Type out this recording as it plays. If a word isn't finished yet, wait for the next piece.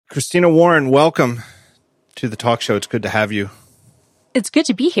Christina Warren, welcome to the talk show. It's good to have you. It's good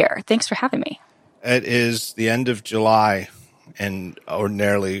to be here. Thanks for having me. It is the end of July, and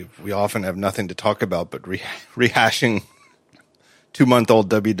ordinarily we often have nothing to talk about but rehashing 2-month-old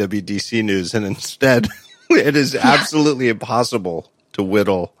WWDC news, and instead it is absolutely impossible to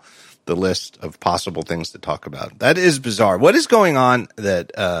whittle the list of possible things to talk about. That is bizarre. What is going on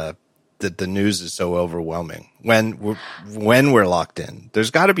that the news is so overwhelming when we're locked in?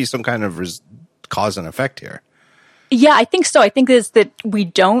 There's got to be some kind of cause and effect here. Yeah, I think so. I think it's that we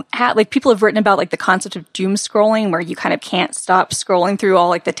don't have, like, people have written about, like, the concept of doom scrolling, where you kind of can't stop scrolling through all,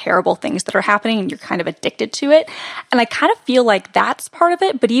 like, the terrible things that are happening and you're kind of addicted to it. And I kind of feel like that's part of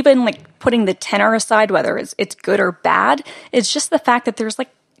it. But even, like, putting the tenor aside, whether it's good or bad, it's just the fact that there's, like,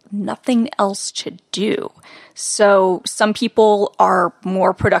 nothing else to do. So some people are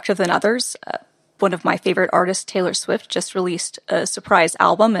more productive than others. One of my favorite artists, Taylor Swift, just released a surprise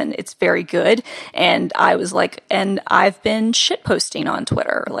album, and it's very good. And I was like, and I've been shitposting on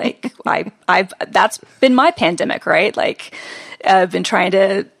Twitter. Like, I've that's been my pandemic, right? Like, I've been trying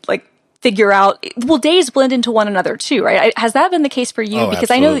to, like, figure out, well, days blend into one another too, right? Has that been the case for you? Oh,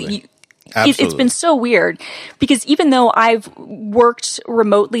 because absolutely. I know that it's been so weird, because even though I've worked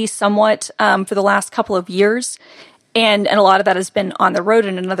remotely somewhat for the last couple of years, and a lot of that has been on the road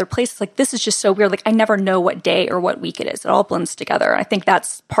and in other places, like, this is just so weird. Like, I never know what day or what week it is. It all blends together. I think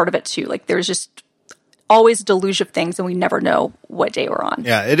that's part of it too. Like, there's just always a deluge of things, and we never know what day we're on.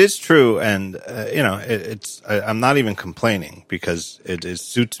 Yeah, it is true. And, I'm not even complaining, because it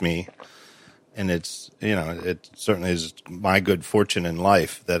suits me. And it certainly is my good fortune in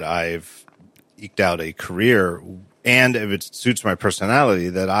life that I've eked out a career, and if it suits my personality,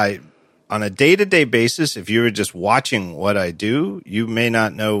 that on a day-to-day basis, if you were just watching what I do, you may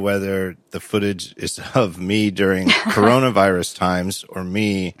not know whether the footage is of me during coronavirus times or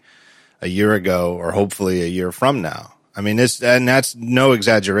me a year ago, or hopefully a year from now. I mean, and that's no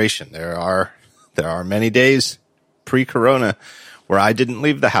exaggeration. There are many days pre-corona where I didn't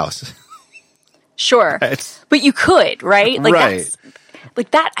leave the house. Sure. But you could, right? Like, right.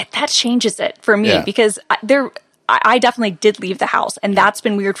 That changes it for me, because I definitely did leave the house, and that's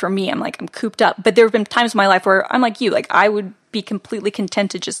been weird for me. I'm cooped up. But there have been times in my life where I'm like you, like, I would be completely content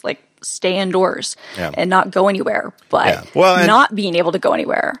to just, like, stay indoors and not go anywhere, but not being able to go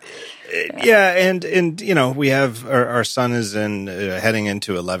anywhere. Yeah. And we have our son is heading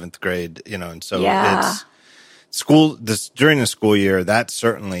into 11th grade, and so it's school during the school year, that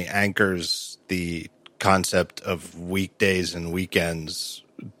certainly anchors the concept of weekdays and weekends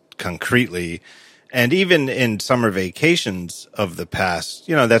concretely. And even in summer vacations of the past,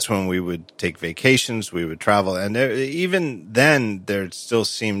 that's when we would take vacations, we would travel. And even then, there still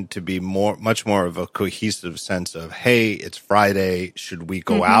seemed to be much more of a cohesive sense of, hey, it's Friday. Should we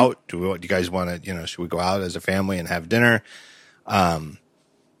go out? Do you guys want to, should we go out as a family and have dinner?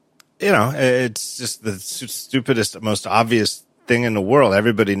 It's just the stupidest, most obvious thing in the world.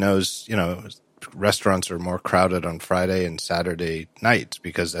 Everybody knows, restaurants are more crowded on Friday and Saturday nights,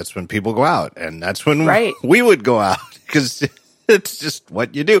 because that's when people go out, and that's when we would go out, because it's just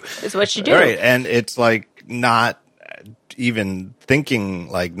what you do. It's what you do. Right. And it's like, not even thinking,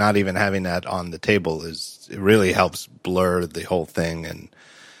 like, not even having that on the table it really helps blur the whole thing. And,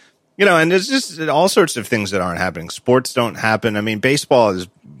 and there's just all sorts of things that aren't happening. Sports don't happen. I mean, baseball is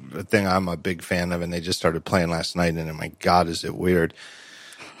a thing I'm a big fan of, and they just started playing last night, and my God, is it weird.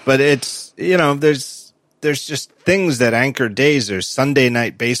 But it's, there's just things that anchor days. There's Sunday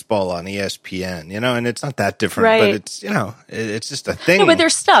night baseball on ESPN, and it's not that different, right. But it's, it's just a thing. No, but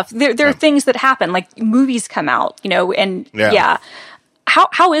there's stuff. There are things that happen, like movies come out, and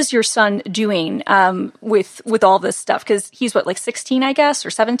How is your son doing with all this stuff? Because he's what, like 16, I guess, or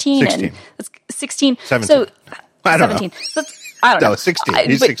 17? 16. And it's 16. 17. So I don't 17. know. I don't know. No, 16.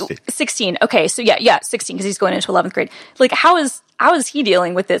 He's 16. 16. Okay, so yeah, 16, because he's going into 11th grade. Like, how is he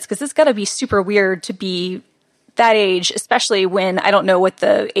dealing with this? Because it's got to be super weird to be that age, especially when, I don't know what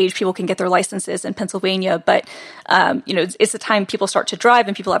the age people can get their licenses in Pennsylvania, but it's the time people start to drive,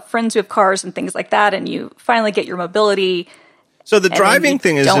 and people have friends who have cars and things like that, and you finally get your mobility. So the driving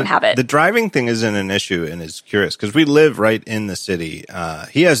thing isn't an issue, and it's curious, because we live right in the city.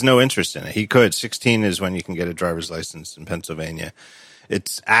 He has no interest in it. He could. 16 is when you can get a driver's license in Pennsylvania.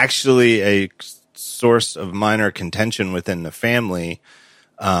 It's actually a source of minor contention within the family,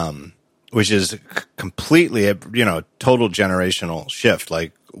 which is completely a total generational shift.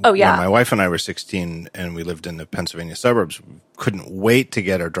 Like, when my wife and I were 16 and we lived in the Pennsylvania suburbs, we couldn't wait to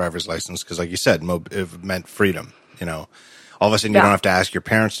get our driver's license, because, like you said, it meant freedom. All of a sudden, you don't have to ask your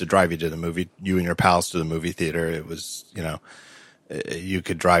parents to drive you to the movie, you and your pals to the movie theater. It was, you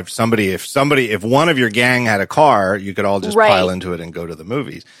could drive if one of your gang had a car, you could all just pile into it and go to the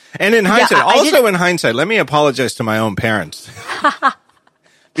movies. And in hindsight, in hindsight, let me apologize to my own parents.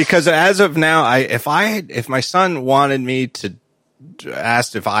 Because as of now, if my son wanted me to,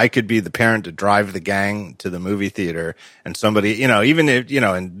 asked if I could be the parent to drive the gang to the movie theater, and somebody, even if,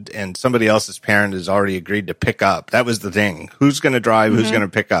 and somebody else's parent has already agreed to pick up, that was the thing. Who's going to drive? Who's going to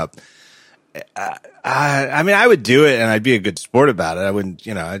pick up? I mean, I would do it, and I'd be a good sport about it. I wouldn't,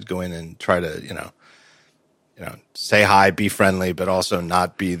 I'd go in and try to, say hi, be friendly, but also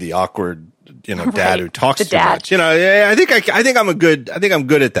not be the awkward, dad who talks too much. I think I'm good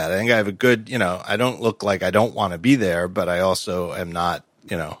at that. I think I have a good, I don't look like I don't want to be there, but I also am not,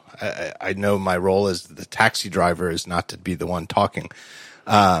 I know my role as the taxi driver is not to be the one talking.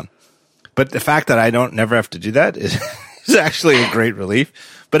 But the fact that I never have to do that is actually a great relief.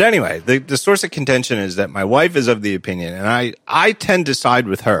 But anyway, the source of contention is that my wife is of the opinion, and I tend to side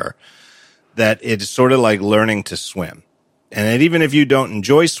with her, that it's sort of like learning to swim. And that even if you don't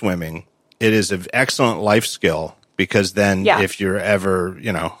enjoy swimming, it is an excellent life skill, because then if you're ever,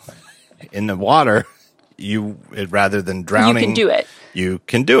 in the water, rather than drowning, you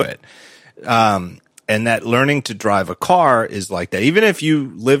can do it. And that learning to drive a car is like that. Even if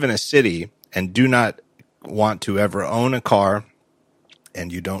you live in a city and do not want to ever own a car,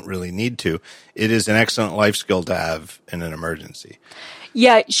 and you don't really need to, it is an excellent life skill to have in an emergency.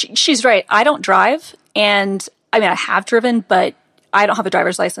 Yeah, she's right. I don't drive, and I mean, I have driven, but I don't have a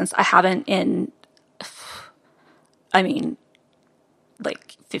driver's license. I haven't in,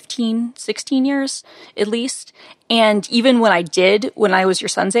 like 15, 16 years at least. And even when I did, when I was your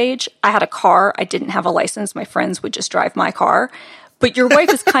son's age, I had a car. I didn't have a license. My friends would just drive my car. But your wife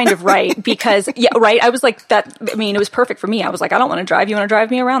is kind of right, because, I was like that. I mean, it was perfect for me. I was like, I don't want to drive. You want to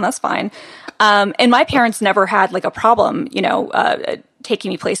drive me around? That's fine. And my parents never had like a problem, taking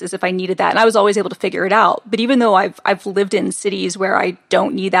me places if I needed that. And I was always able to figure it out. But even though I've lived in cities where I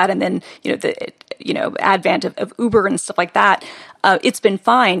don't need that, and then, the advent of Uber and stuff like that, it's been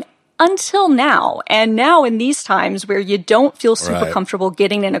fine until now. And now in these times where you don't feel super comfortable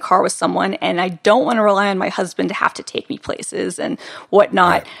getting in a car with someone, and I don't want to rely on my husband to have to take me places and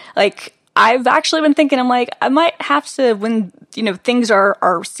whatnot. Like, I've actually been thinking, I'm like, I might have to, when, things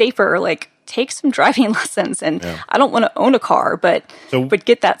are safer, like, take some driving lessons. And I don't want to own a car, but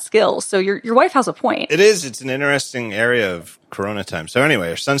get that skill. So your wife has a point. It is. It's an interesting area of Corona time. So anyway,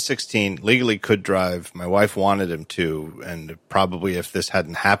 our son's 16, legally could drive. My wife wanted him to, and probably if this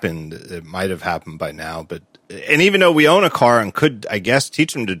hadn't happened, it might have happened by now. And even though we own a car and could, I guess,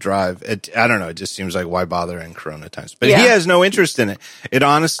 teach him to drive, I don't know. It just seems like, why bother in Corona times? But he has no interest in it. I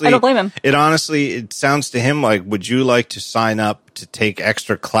don't blame him. It sounds to him like, would you like to sign up to take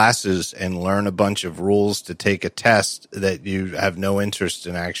extra classes and learn a bunch of rules to take a test that you have no interest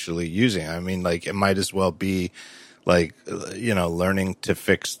in actually using? I mean, like, it might as well be like, learning to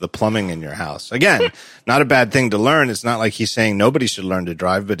fix the plumbing in your house. Again, not a bad thing to learn. It's not like he's saying nobody should learn to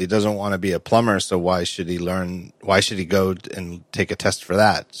drive, but he doesn't want to be a plumber. So why should he go and take a test for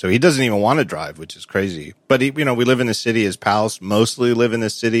that? So he doesn't even want to drive, which is crazy. But we live in the city. His pals mostly live in the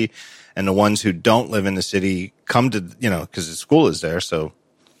city, and the ones who don't live in the city come to, because the school is there. So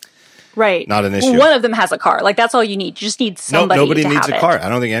right. Not an issue. Well, one of them has a car. Like, that's all you need. You just need somebody. No, nobody to needs have a car. I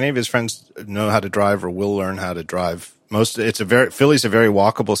don't think any of his friends know how to drive or will learn how to drive. Philly's a very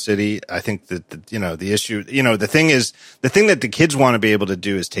walkable city. I think that, the issue, the thing that the kids want to be able to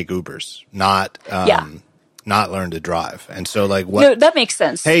do is take Ubers, not learn to drive. And so, like, what? No, that makes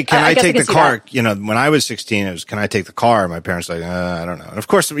sense. Hey, can I take the car? When I was 16, it was, can I take the car? My parents were like, I don't know. And of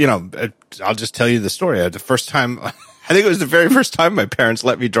course, I'll just tell you the story. The first time, I think it was the very first time my parents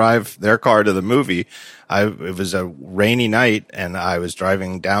let me drive their car to the movie. It was a rainy night, and I was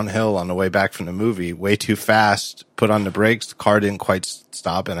driving downhill on the way back from the movie way too fast, put on the brakes. The car didn't quite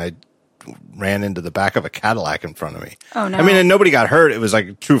stop, and I ran into the back of a Cadillac in front of me. Oh, no. I mean, and nobody got hurt. It was like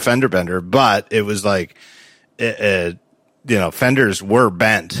a true fender bender, but it was like, fenders were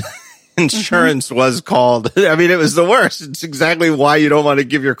bent. Insurance was called. I mean, it was the worst. It's exactly why you don't want to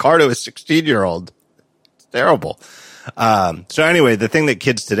give your car to a 16-year-old. It's terrible. So anyway, the thing that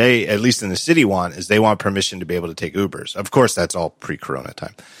kids today, at least in the city, want is they want permission to be able to take Ubers. Of course, that's all pre-Corona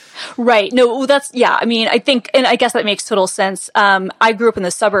time. Right. No, I mean, I think, and I guess that makes total sense. I grew up in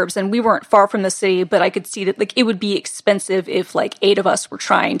the suburbs, and we weren't far from the city, but I could see that, like, it would be expensive if, like, 8 of us were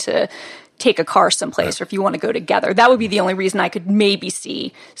trying to take a car someplace, or if you want to go together. That would be the only reason I could maybe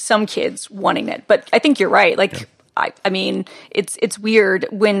see some kids wanting it. But I think you're right. Like, I mean, it's weird.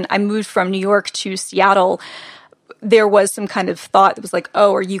 When I moved from New York to Seattle, there was some kind of thought that was like,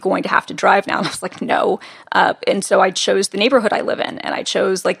 oh, are you going to have to drive now? And I was like, no. And so I chose the neighborhood I live in, and I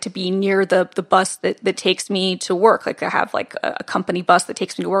chose like to be near the bus that takes me to work. Like I have like a company bus that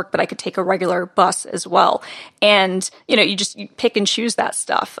takes me to work, but I could take a regular bus as well. And, you pick and choose that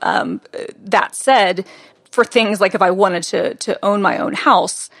stuff. That said, for things like if I wanted to own my own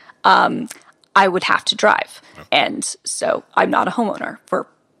house, I would have to drive. And so I'm not a homeowner for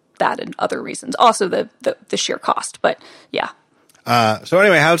that and other reasons. Also the sheer cost, but yeah. So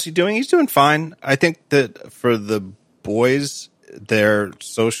anyway, how's he doing? He's doing fine. I think that for the boys, their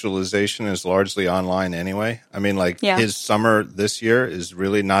socialization is largely online anyway. I mean, like his summer this year is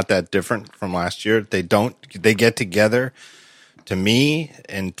really not that different from last year. They get together. To me,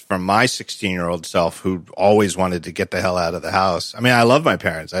 and from my 16-year-old self, who always wanted to get the hell out of the house. I mean, I love my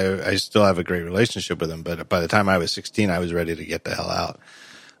parents. I still have a great relationship with them. But by the time I was 16, I was ready to get the hell out.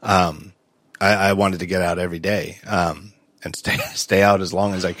 I wanted to get out every day and stay out as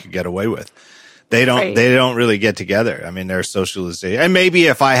long as I could get away with. They don't really get together. I mean, they're socialization. And maybe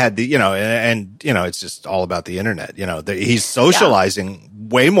if I had it's just all about the internet. He's socializing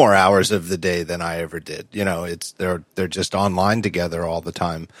way more hours of the day than I ever did. They're just online together all the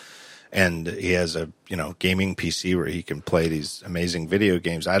time. And he has a, gaming PC where he can play these amazing video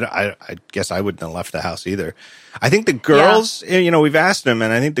games. I guess I wouldn't have left the house either. I think the girls, we've asked them,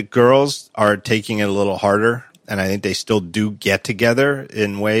 and I think the girls are taking it a little harder. And I think they still do get together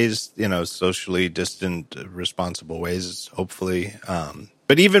in ways, socially distant, responsible ways, hopefully.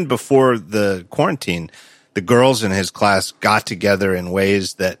 But even before the quarantine, the girls in his class got together in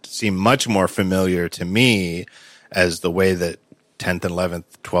ways that seem much more familiar to me as the way that 10th, 11th,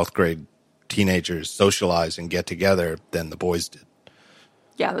 12th grade teenagers socialize and get together than the boys did.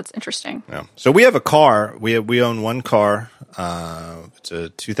 Yeah, that's interesting. Yeah. So we have a car. We own one car. It's a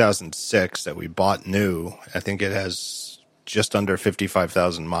 2006 that we bought new. I think it has just under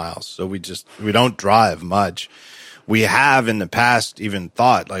 55,000 miles. So we don't drive much. We have in the past even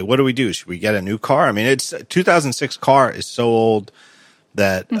thought, like, what do we do? Should we get a new car? I mean, it's a 2006 car is so old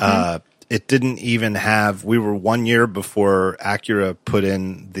that it didn't even have. We were 1 year before Acura put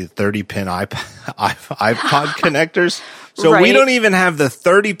in the 30-pin iPod connectors. So we don't even have the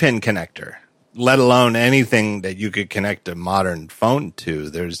 30-pin connector, let alone anything that you could connect a modern phone to.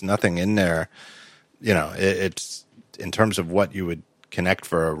 There's nothing in there. It's in terms of what you would connect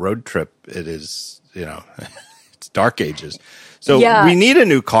for a road trip. It is, it's dark ages. So we need a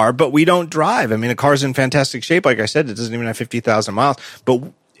new car, but we don't drive. I mean, the car's in fantastic shape. Like I said, it doesn't even have 50,000 miles.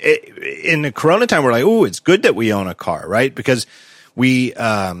 But in the Corona time, we're like, oh, it's good that we own a car, right? Because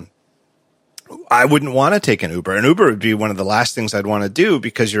I wouldn't want to take an Uber. An Uber would be one of the last things I'd want to do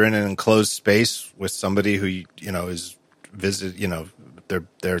because you're in an enclosed space with somebody who, is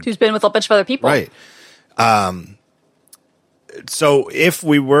they're who's been with a bunch of other people. Right. So if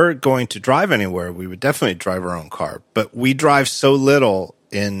we were going to drive anywhere, we would definitely drive our own car. But we drive so little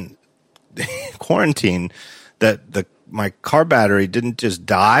in quarantine that my car battery didn't just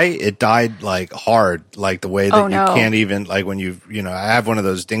die. It died like hard, like the way that you can't even, like when I have one of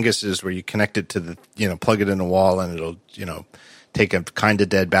those dinguses where you connect it to the, plug it in the wall and it'll, take a kind of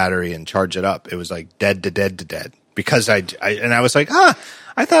dead battery and charge it up. It was like dead to dead to dead because I was like,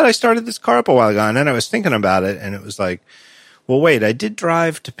 I thought I started this car up a while ago. And then I was thinking about it and it was like, well, wait, I did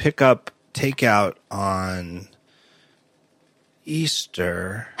drive to pick up takeout on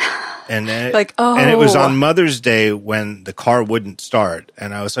Easter. And then, and it was on Mother's Day when the car wouldn't start.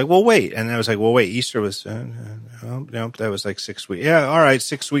 And I was like, well, wait. And I was like, well, wait, Easter was, that was like 6 weeks. Yeah. All right.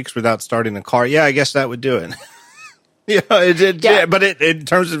 6 weeks without starting the car. Yeah. I guess that would do it. It did. Yeah. But in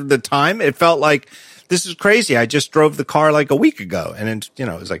terms of the time, it felt like this is crazy. I just drove the car like a week ago and it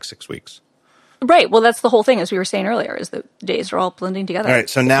was like 6 weeks. Right. Well, that's the whole thing, as we were saying earlier, is that days are all blending together. All right.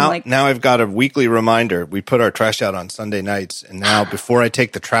 So now I've got a weekly reminder. We put our trash out on Sunday nights, and now before I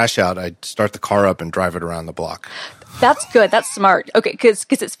take the trash out, I start the car up and drive it around the block. That's good. That's smart. Okay, because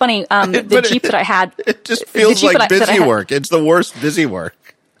it's funny. The Jeep that I had, it just feels like busy work. It's the worst busy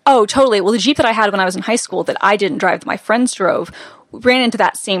work. Oh, totally. Well, the Jeep that I had when I was in high school that I didn't drive, that my friends drove, ran into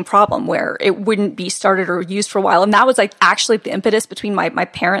that same problem where it wouldn't be started or used for a while. And that was like actually the impetus between my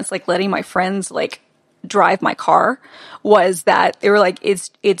parents, like letting my friends like drive my car, was that they were like, it's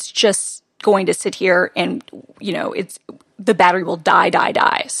just going to sit here and, it's the battery will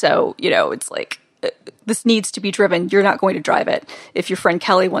die. So, it's like, this needs to be driven. You're not going to drive it. If your friend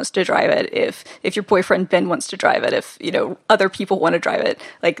Kelly wants to drive it, if your boyfriend Ben wants to drive it, if, other people want to drive it,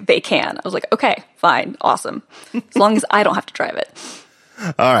 like they can. I was like, okay, fine, awesome. As long as I don't have to drive it.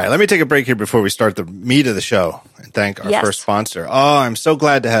 All right. Let me take a break here before we start the meat of the show and thank our first sponsor. Oh, I'm so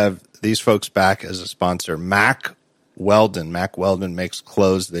glad to have these folks back as a sponsor. Mac Weldon. Mack Weldon makes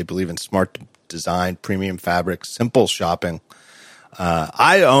clothes. They believe in smart design, premium fabric, simple shopping.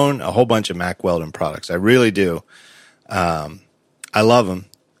 I own a whole bunch of Mack Weldon products. I really do. I love them.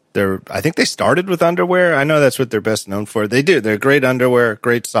 I think they started with underwear. I know that's what they're best known for. They do. They're great underwear,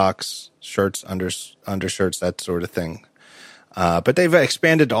 great socks, shirts, undershirts, that sort of thing. But they've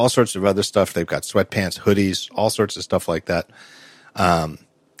expanded to all sorts of other stuff. They've got sweatpants, hoodies, all sorts of stuff like that. And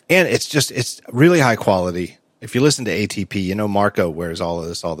it's really high quality. If you listen to ATP, you know Marco wears all of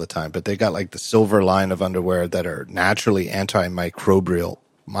this all the time, but they got like the silver line of underwear that are naturally antimicrobial.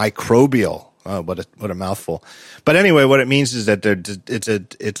 Oh, what a mouthful. But anyway, what it means is that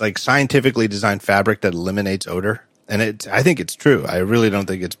it's like scientifically designed fabric that eliminates odor. And I think it's true. I really don't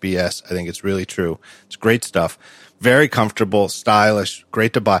think it's BS. I think it's really true. It's great stuff. Very comfortable, stylish,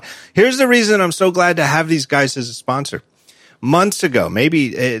 great to buy. Here's the reason I'm so glad to have these guys as a sponsor. Months ago,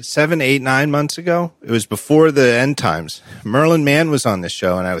 maybe 7, 8, 9 months ago, it was before the end times, Merlin Mann was on this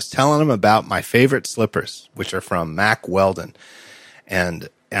show, and I was telling him about my favorite slippers, which are from Mack Weldon. And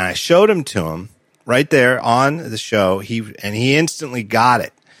I showed them to him right there on the show. He instantly got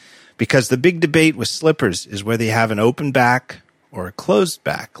it, because the big debate with slippers is whether you have an open back or a closed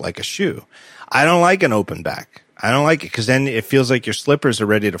back, like a shoe. I don't like an open back. I don't like it because then it feels like your slippers are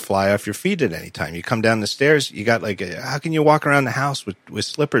ready to fly off your feet at any time. You come down the stairs, you got how can you walk around the house with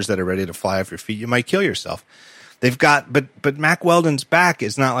slippers that are ready to fly off your feet? You might kill yourself. But Mack Weldon's back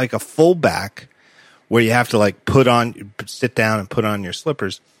is not like a full back where you have to sit down and put on your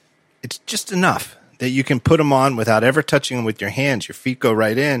slippers. It's just enough that you can put them on without ever touching them with your hands. Your feet go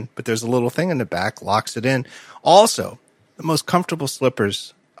right in, but there's a little thing in the back, locks it in. Also, the most comfortable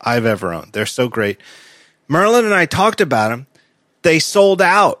slippers I've ever owned. They're so great. Merlin and I talked about them. They sold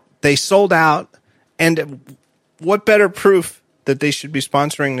out. And what better proof that they should be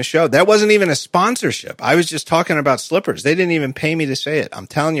sponsoring the show? That wasn't even a sponsorship. I was just talking about slippers. They didn't even pay me to say it. I'm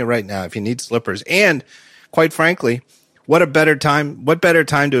telling you right now, if you need slippers, and quite frankly, what better time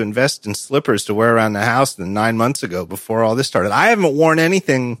to invest in slippers to wear around the house than 9 months ago before all this started? I haven't worn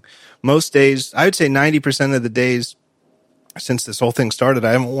anything most days. I would say 90% of the days since this whole thing started,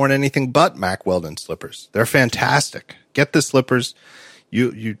 I haven't worn anything but Mack Weldon slippers. They're fantastic. Get the slippers.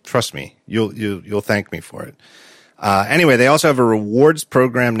 You trust me. You'll thank me for it. Anyway, they also have a rewards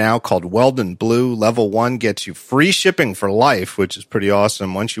program now called Weldon Blue. Level 1 gets you free shipping for life, which is pretty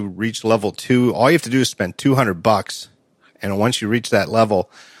awesome. Once you reach level 2, all you have to do is spend $200. And once you reach that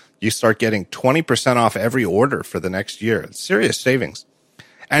level, you start getting 20% off every order for the next year. It's serious savings.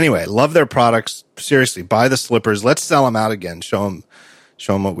 Anyway, love their products. Seriously, buy the slippers. Let's sell them out again. Show them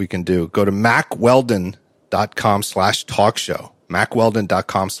what we can do. Go to MackWeldon.com/talkshow.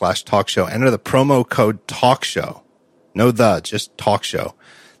 MackWeldon.com/talkshow. Enter the promo code talkshow. Just talkshow.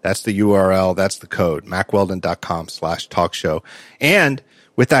 That's the URL. That's the code. MackWeldon.com/talkshow. And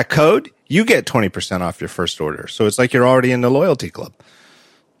with that code, you get 20% off your first order. So it's like you're already in the loyalty club.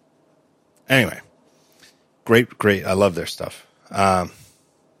 Anyway, great. I love their stuff.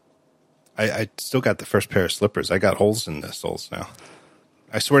 I still got the first pair of slippers. I got holes in the soles now.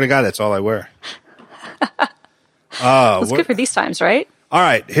 I swear to God, that's all I wear. It's good for these times, right? All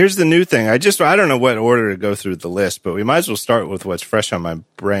right, here's the new thing. I don't know what order to go through the list, but we might as well start with what's fresh on my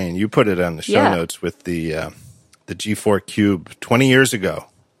brain. You put it on the show notes with the G4 Cube 20 years ago.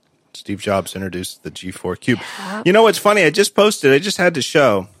 Steve Jobs introduced the G4 Cube. Yeah. You know what's funny? I just had the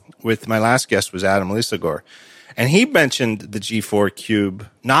show with my last guest was Adam Lisagor. And he mentioned the G4 Cube,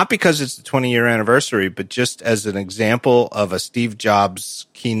 not because it's the 20-year anniversary, but just as an example of a Steve Jobs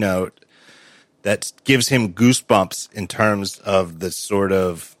keynote that gives him goosebumps in terms of the sort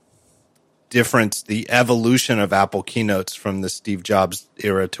of difference, the evolution of Apple keynotes from the Steve Jobs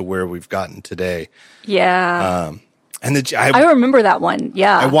era to where we've gotten today. Yeah. I remember that one.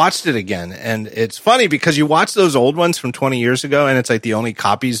 Yeah. I watched it again. And it's funny because you watch those old ones from 20 years ago, and it's like the only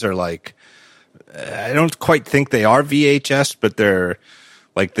copies are like, I don't quite think they are VHS, but they're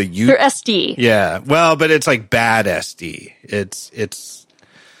like they're SD. Yeah. Well, but it's like bad SD. It's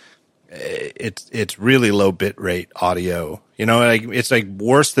really low bit rate audio. You know, it's like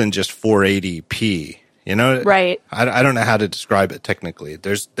worse than just 480p. You know, right? I don't know how to describe it technically.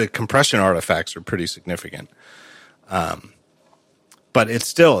 The compression artifacts are pretty significant. But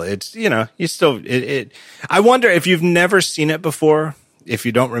I wonder if you've never seen it before. If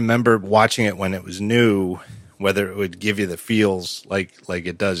you don't remember watching it when it was new, whether it would give you the feels like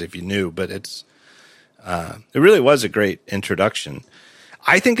it does if you knew, but it really was a great introduction.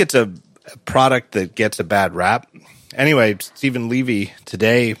 I think it's a product that gets a bad rap. Anyway, Stephen Levy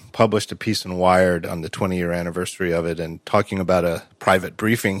today published a piece in Wired on the 20-year anniversary of it and talking about a private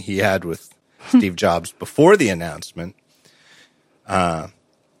briefing he had with Steve Jobs before the announcement. And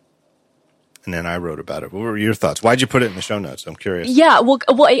then I wrote about it. What were your thoughts? Why'd you put it in the show notes? I'm curious. Yeah, well,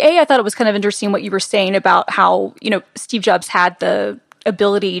 I thought it was kind of interesting what you were saying about how, Steve Jobs had the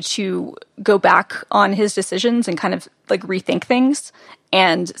ability to go back on his decisions and kind of like rethink things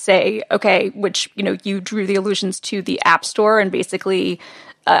and say, okay, which, you drew the allusions to the App Store, and basically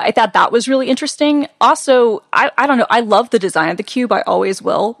I thought that was really interesting. Also, I don't know, I love the design of the cube. I always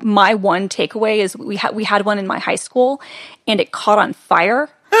will. My one takeaway is we had one in my high school and it caught on fire.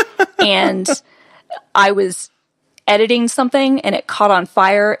 And I was editing something and it caught on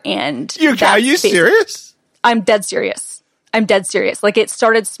fire, and are you serious? I'm dead serious. Like, it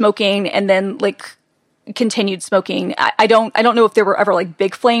started smoking and then like continued smoking. I don't know if there were ever like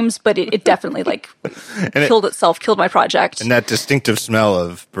big flames, but it definitely like killed my project. And that distinctive smell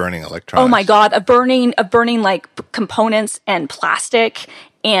of burning electronics. Oh my God, of burning like components and plastic.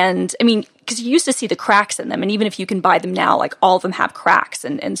 And I mean, because you used to see the cracks in them, and even if you can buy them now, like all of them have cracks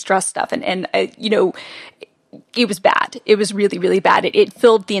and stress stuff, and it was bad. It was really, really bad. It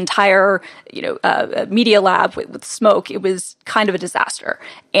filled the entire media lab with smoke. It was kind of a disaster,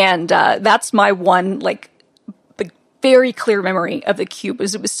 and that's my one like very clear memory of the cube.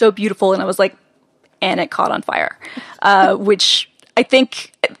 It was so beautiful, and I was like, and it caught on fire, which I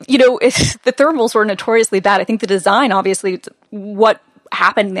think the thermals were notoriously bad. I think the design, obviously, what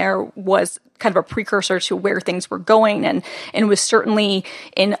happened there was kind of a precursor to where things were going, and was certainly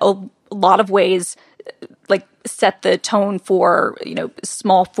in a lot of ways like set the tone for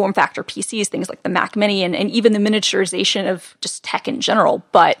small form factor PCs, things like the Mac Mini, and even the miniaturization of just tech in general.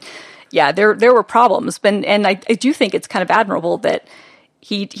 But yeah, there were problems, and I do think it's kind of admirable that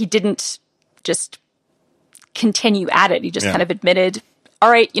he didn't just continue at it. He just kind of admitted,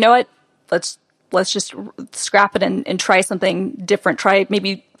 all right, you know what, let's just scrap it and try something different. Try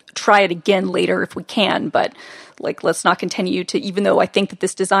it again later if we can, but like, let's not continue to, even though I think that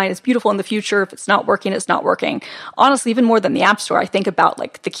this design is beautiful in the future, if it's not working, it's not working. Honestly, even more than the App Store, I think about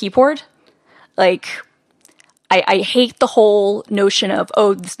like the keyboard. Like, I hate the whole notion of,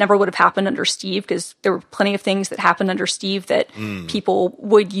 oh, this never would have happened under Steve, because there were plenty of things that happened under Steve that people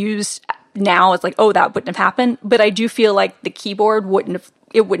would use now as like, oh, that wouldn't have happened. But I do feel like the keyboard wouldn't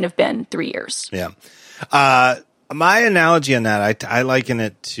have been 3 years. Yeah. My analogy on that, I liken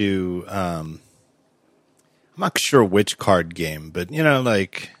it to, I'm not sure which card game, but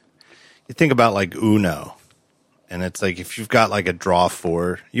like you think about like Uno, and it's like, if you've got like a draw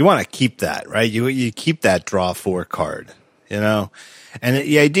 4, you want to keep that, right? You keep that draw 4 card, and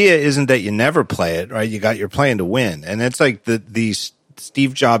the idea isn't that you never play it, right? You're playing to win. And it's like these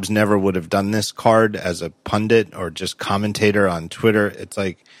Steve Jobs never would have done this card as a pundit or just commentator on Twitter. It's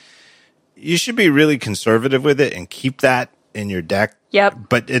like, you should be really conservative with it and keep that in your deck. Yep.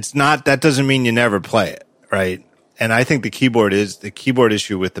 But it's not, that doesn't mean you never play it, right? And I think the keyboard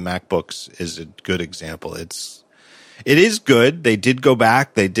issue with the MacBooks is a good example. It is good. They did go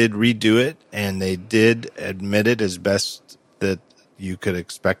back, they did redo it, and they did admit it as best that you could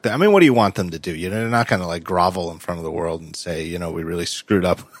expect. I mean, what do you want them to do? They're not going to like grovel in front of the world and say, we really screwed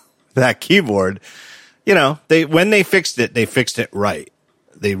up that keyboard. When they fixed it right.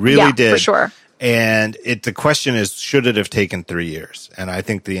 They really did. For sure. And the question is, should it have taken 3 years? And I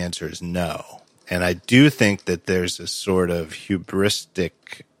think the answer is no. And I do think that there's a sort of hubristic,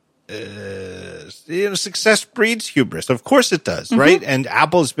 success breeds hubris. Of course it does, right? And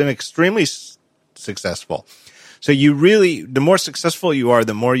Apple has been extremely successful. So the more successful you are,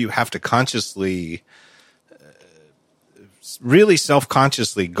 the more you have to consciously, really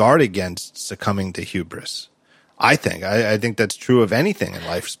self-consciously guard against succumbing to hubris. I think that's true of anything in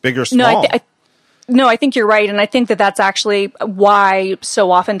life, big or small. No, I think you're right. And I think that that's actually why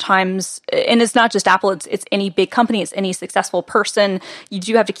so oftentimes, and it's not just Apple, it's any big company, it's any successful person, you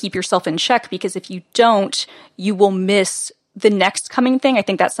do have to keep yourself in check, because if you don't, you will miss the next coming thing. I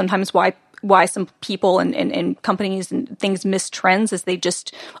think that's sometimes why some people and companies and things miss trends, is they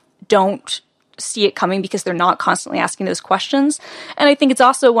just don't see it coming because they're not constantly asking those questions. And I think it's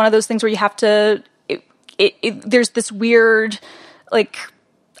also one of those things where you have to, there's this weird, like,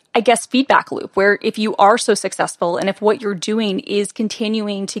 I guess, feedback loop where if you are so successful and if what you're doing is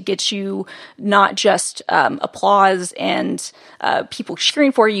continuing to get you not just applause and people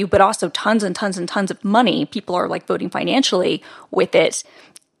cheering for you, but also tons and tons and tons of money, people are like voting financially with it.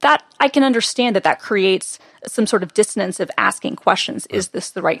 that I can understand that creates some sort of dissonance of asking questions. Is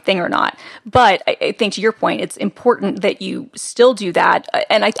this the right thing or not? But I think to your point, it's important that you still do that.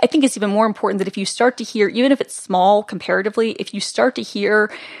 And I think it's even more important that if you start to hear, even if it's small comparatively, if you start to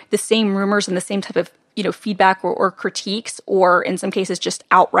hear the same rumors and the same type of feedback or critiques, or in some cases just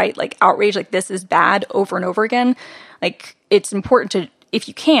outright like outrage, like this is bad over and over again, like it's important to, if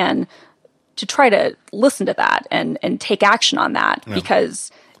you can, to try to listen to that and take action on that,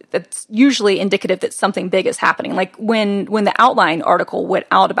 because that's usually indicative that something big is happening. Like when the Outline article went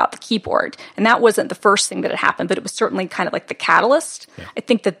out about the keyboard, and that wasn't the first thing that had happened, but it was certainly kind of like the catalyst. Yeah. I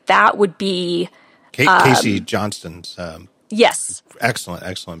think that would be Casey Johnston's yes,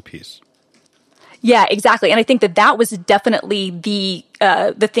 excellent piece. Yeah, exactly. And I think that was definitely the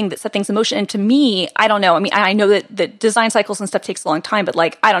thing that set things in motion. And to me, I don't know. I mean, I know that design cycles and stuff takes a long time, but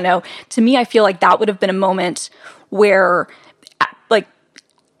like, I don't know. To me, I feel like that would have been a moment where, like,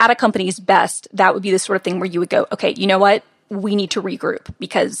 at a company's best, that would be the sort of thing where you would go, okay, you know what? We need to regroup,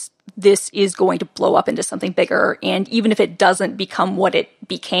 because this is going to blow up into something bigger. And even if it doesn't become what it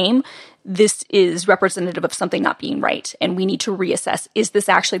became, this is representative of something not being right. And we need to reassess, is this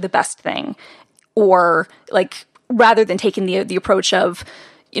actually the best thing? Or, like, rather than taking the approach of,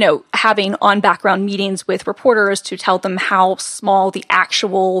 having on background meetings with reporters to tell them how small the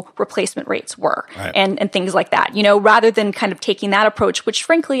actual replacement rates were, right, and things like that, rather than kind of taking that approach, which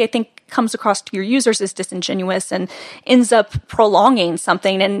frankly I think comes across to your users as disingenuous and ends up prolonging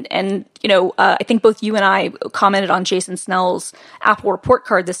something. And I think both you and I commented on Jason Snell's Apple report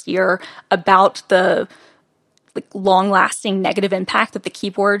card this year about the long-lasting negative impact that the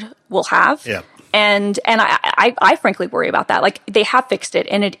keyboard will have. Yeah. And I frankly worry about that. Like, they have fixed it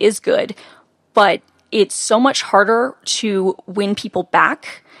and it is good, but it's so much harder to win people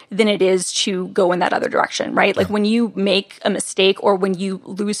back than it is to go in that other direction, right? Like, when you make a mistake or when you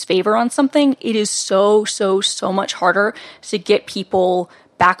lose favor on something, it is so much harder to get people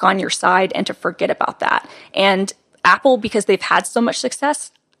back on your side and to forget about that. And Apple, because they've had so much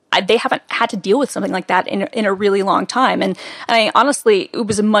success, they haven't had to deal with something like that in a really long time. And I honestly, it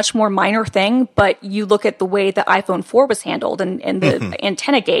was a much more minor thing, but you look at the way the iPhone 4 was handled and the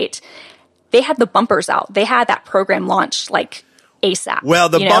antenna gate, they had the bumpers out. They had that program launched like ASAP. Well,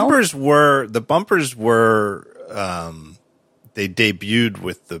 the bumpers were, they debuted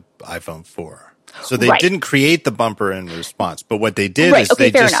with the iPhone 4. So they didn't create the bumper in response, but what they did is they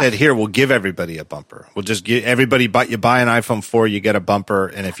just said, "Here, we'll give everybody a bumper. We'll just give everybody. But you buy an iPhone 4, you get a bumper,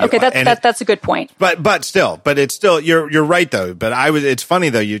 and if you that's a good point. But it's still you're right though. But it's funny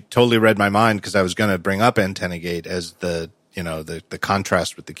though. You totally read my mind, because I was going to bring up Antenna Gate as the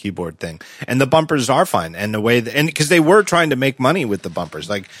contrast with the keyboard thing, and the bumpers are fine, and the way because they were trying to make money with the bumpers,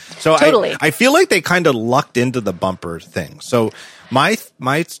 like so. Totally. I feel like they kind of lucked into the bumper thing. So my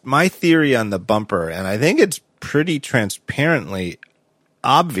theory on the bumper, and I think it's pretty transparently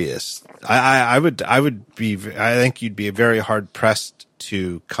obvious. I think you'd be very hard pressed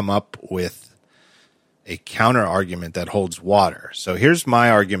to come up with a counter argument that holds water. So here's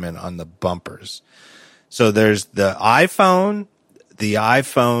my argument on the bumpers. So there's the iPhone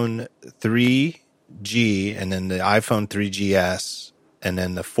 3G, and then the iPhone 3GS, and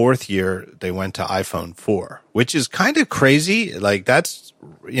then the fourth year they went to iPhone 4, which is kind of crazy. Like, that's,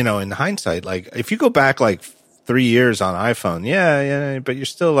 in hindsight, like if you go back like 3 years on iPhone, yeah, but you're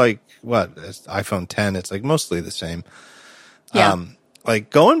still like, what, it's iPhone 10, it's like mostly the same. Yeah. Like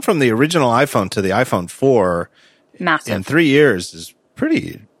going from the original iPhone to the iPhone 4 massive in 3 years is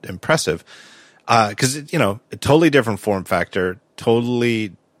pretty impressive. Because a totally different form factor,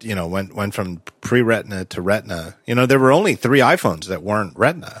 totally, went from pre-Retina to Retina. There were only 3 iPhones that weren't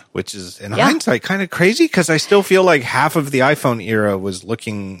Retina, which is in hindsight kind of crazy, because I still feel like half of the iPhone era was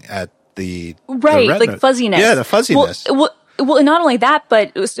looking at the like fuzziness. Yeah, the fuzziness. Well, and not only that,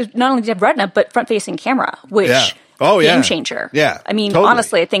 but it was not only did it have Retina, but front-facing camera, which. Yeah. Oh, yeah. Game changer. Yeah. I mean, totally.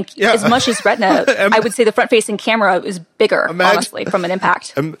 Honestly, I think as much as Retina, I would say the front-facing camera is bigger, honestly, from an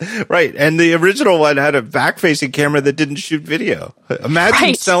impact. Right. And the original one had a back-facing camera that didn't shoot video.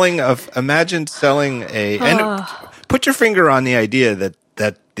 Imagine selling and put your finger on the idea that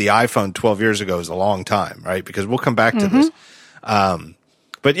the iPhone 12 years ago is a long time, right? Because we'll come back to this.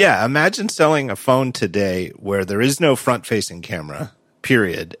 But yeah, imagine selling a phone today where there is no front-facing camera,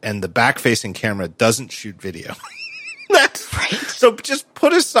 period, and the back-facing camera doesn't shoot video. That's right. So just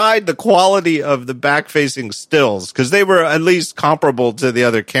put aside the quality of the back-facing stills, because they were at least comparable to the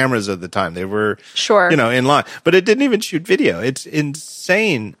other cameras of the time. They were, in line. But it didn't even shoot video. It's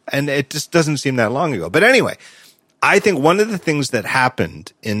insane, and it just doesn't seem that long ago. But anyway, I think one of the things that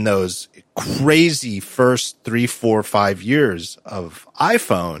happened in those crazy first 3, 4, 5 years of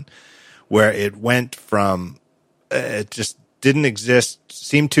iPhone, where it went from it just didn't exist,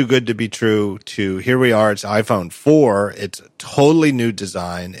 seemed too good to be true, to here we are, it's iPhone 4. It's a totally new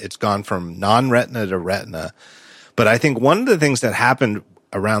design. It's gone from non-retina to retina. But I think one of the things that happened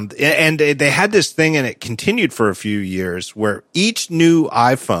around, and they had this thing, and it continued for a few years, where each new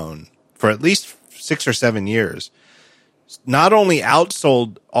iPhone, for at least 6 or 7 years, not only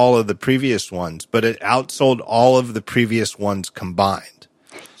outsold all of the previous ones, but it outsold all of the previous ones combined.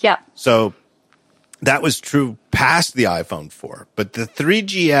 Yeah. So that was true past the iPhone 4. But the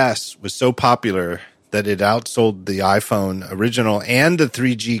 3GS was so popular that it outsold the iPhone original and the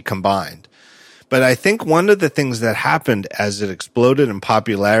 3G combined. But I think one of the things that happened as it exploded in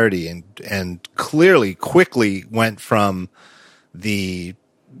popularity and clearly quickly went from the,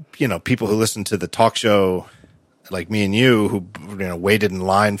 people who listened to the talk show like me and you who, waited in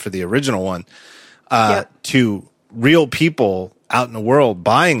line for the original one, to real people out in the world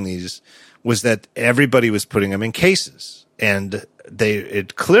buying these, was that everybody was putting them in cases. And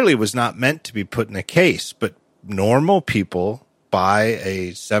it clearly was not meant to be put in a case, but normal people buy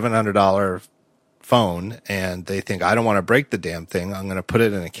a $700 phone and they think, I don't want to break the damn thing, I'm going to put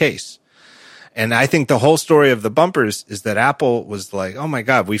it in a case. And I think the whole story of the bumpers is that Apple was like, oh my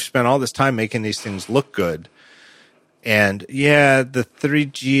God, we've spent all this time making these things look good. And yeah, the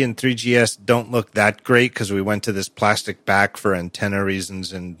 3G and 3GS don't look that great because we went to this plastic back for antenna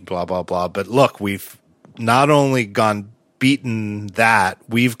reasons and blah, blah, blah. But look, we've not only beaten that,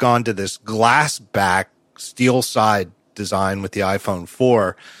 we've gone to this glass back, steel side design with the iPhone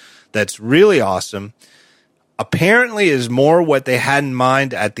 4 that's really awesome. Apparently is more what they had in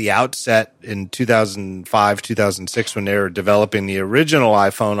mind at the outset in 2005, 2006 when they were developing the original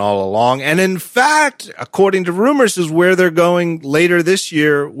iPhone all along. And in fact, according to rumors, is where they're going later this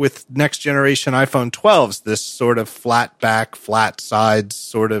year with next generation iPhone 12s, this sort of flat back, flat sides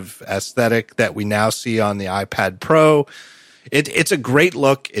sort of aesthetic that we now see on the iPad Pro. It's a great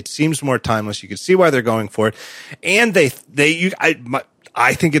look. It seems more timeless. You can see why they're going for it. And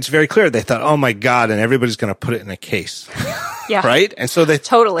I think it's very clear. They thought, oh my God, and everybody's going to put it in a case. Yeah. Right? And so they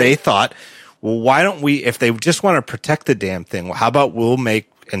thought, well, why don't we, if they just want to protect the damn thing, well, how about we'll make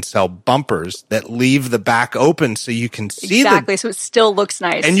and sell bumpers that leave the back open so you can see exactly. So it still looks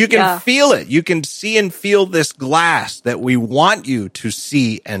nice. And you can feel it. You can see and feel this glass that we want you to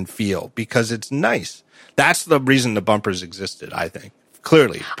see and feel because it's nice. That's the reason the bumpers existed, I think.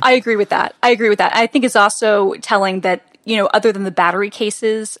 Clearly. I agree with that. I think it's also telling that, other than the battery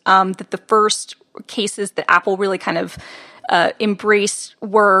cases, that the first cases that Apple really kind of embraced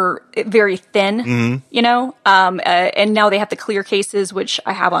were very thin, and now they have the clear cases, which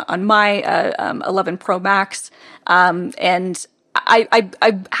I have on my 11 Pro Max. And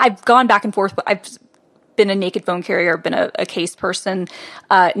I've gone back and forth, but I've been a naked phone carrier, been a case person.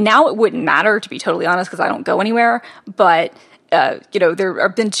 Now it wouldn't matter, to be totally honest, because I don't go anywhere. But, there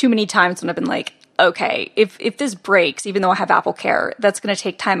have been too many times when I've been like, okay, if this breaks, even though I have Apple Care, that's going to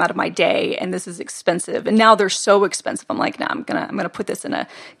take time out of my day, and this is expensive. And now they're so expensive. I'm like, no, I'm gonna put this in a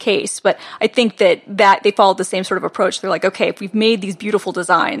case. But I think that they followed the same sort of approach. They're like, okay, if we've made these beautiful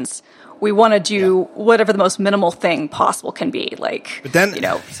designs, we want to do whatever the most minimal thing possible can be. Like, but then,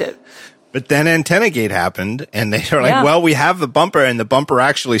 But then AntennaGate happened, and they were like, well, we have the bumper, and the bumper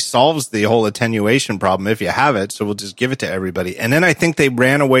actually solves the whole attenuation problem if you have it, so we'll just give it to everybody. And then I think they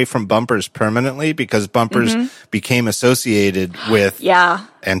ran away from bumpers permanently because bumpers became associated with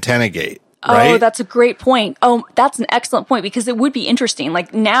AntennaGate. Right? Oh, that's a great point. Oh, that's an excellent point, because it would be interesting.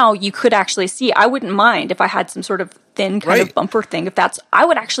 Like, now you could actually see, I wouldn't mind if I had some sort of thin kind of bumper thing. I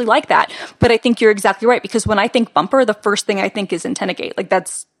would actually like that. But I think you're exactly right, because when I think bumper, the first thing I think is AntennaGate. Like,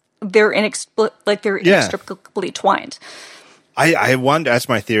 they're inextricably twined. I wonder, that's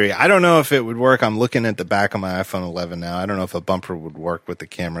my theory. I don't know if it would work. I'm looking at the back of my iPhone 11 now. I don't know if a bumper would work with the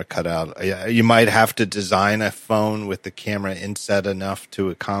camera cut out. You might have to design a phone with the camera inset enough to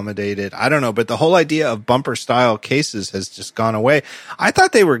accommodate it. I don't know, but the whole idea of bumper style cases has just gone away. I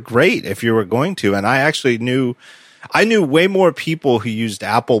thought they were great if you were going to, and I knew way more people who used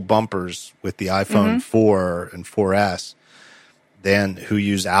Apple bumpers with the iPhone 4 and 4S than who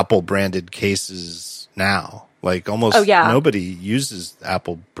use Apple branded cases now. Like almost nobody uses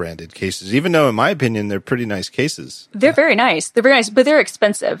Apple branded cases, even though in my opinion, they're pretty nice cases. They're very nice. They're very nice, but they're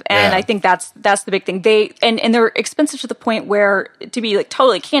expensive. And I think that's the big thing. And they're expensive to the point where, to be like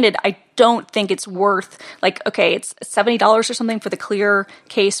totally candid, I don't think it's worth, like, okay, it's $70 or something for the clear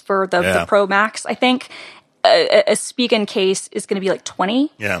case for the Pro Max, I think. A Speak-In case is going to be like $20.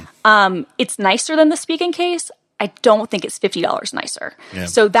 Yeah. It's nicer than the Speak-In case. I don't think it's $50 nicer. Yeah.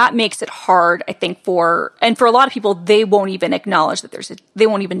 So that makes it hard, I think, for a lot of people, they won't even acknowledge that they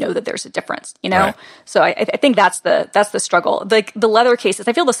won't even know that there's a difference, you know? Right. So I think that's the struggle. Like the leather cases,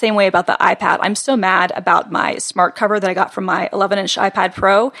 I feel the same way about the iPad. I'm so mad about my smart cover that I got from my 11-inch iPad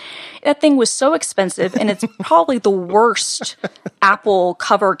Pro. That thing was so expensive, and it's probably the worst Apple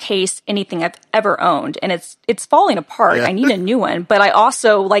cover case anything I've ever owned. And it's falling apart. Yeah. I need a new one, but I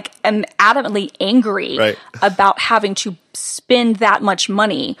also like am adamantly angry about having to spend that much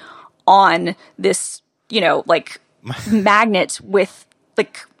money on this, like magnet with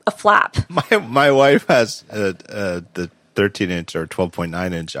like a flap. My wife has the 13-inch or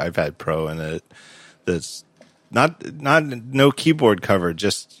 12.9-inch iPad Pro, and that's not no keyboard cover,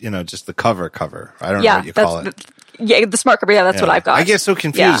 just the cover. I don't know what you call it. The smart cover. Yeah, that's what I've got. I get so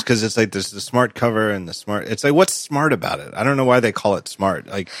confused because it's like there's the smart cover and the smart. It's like, what's smart about it? I don't know why they call it smart.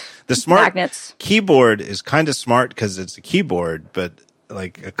 Like the smart magnets. Keyboard is kind of smart because it's a keyboard, but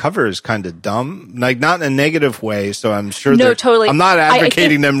like a cover is kind of dumb. Like not in a negative way. So I'm sure. No, totally. I'm not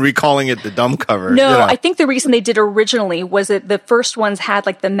advocating them recalling it the dumb cover. No, I think the reason they did originally was that the first ones had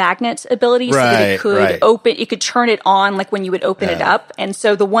like the magnet ability, so that it could open. You could turn it on like when you would open it up, and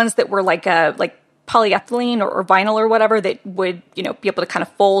so the ones that were like polyethylene or vinyl or whatever that would, be able to kind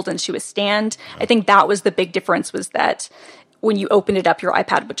of fold into a stand. I think that was the big difference, was that when you opened it up, your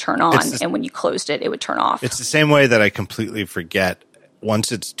iPad would turn on, and when you closed it, it would turn off. It's the same way that I completely forget.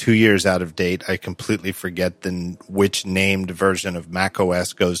 Once it's 2 years out of date, I completely forget which named version of Mac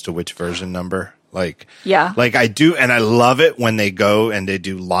OS goes to which version number. Like I do, and I love it when they go and they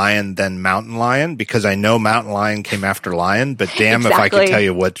do Lion, then Mountain Lion, because I know Mountain Lion came after Lion, but damn if I could tell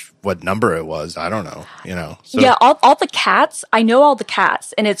you what number it was. I don't know, So. Yeah, all the cats, I know all the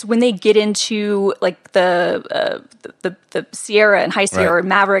cats, and it's when they get into like the Sierra and High Sierra and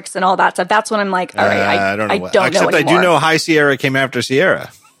Mavericks and all that stuff. That's when I'm like, all right, I don't know Except anymore. I do know High Sierra came after Sierra.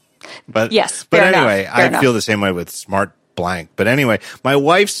 But yes, but anyway, I feel the same way with Smart Blank. But anyway, my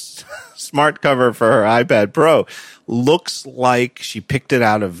wife's smart cover for her iPad Pro looks like she picked it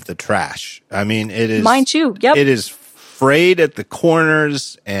out of the trash. I mean, it is mine too. Yep. It is frayed at the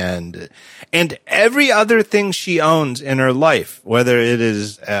corners, and every other thing she owns in her life, whether it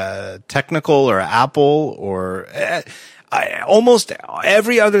is technical or Apple or almost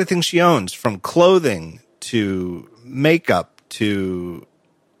every other thing she owns, from clothing to makeup to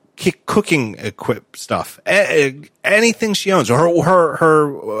cooking stuff, anything she owns, or her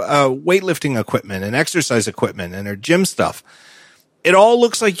weightlifting equipment and exercise equipment and her gym stuff, it all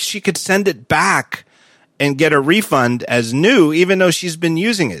looks like she could send it back and get a refund as new, even though she's been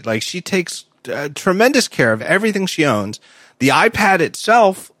using it. Like, she takes tremendous care of everything she owns. The iPad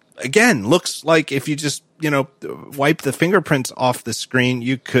itself, again, looks like if you just, wipe the fingerprints off the screen,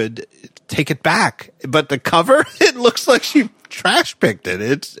 you could take it back. But the cover, it looks like she trash picked it.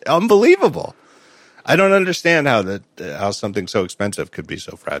 It's unbelievable. I don't understand how something so expensive could be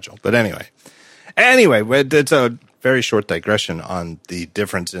so fragile. But anyway, it's a very short digression on the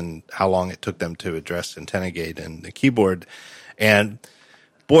difference in how long it took them to address antenna gate and the keyboard. And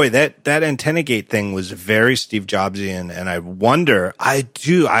boy, that antenna gate thing was very Steve Jobsian. And I wonder, I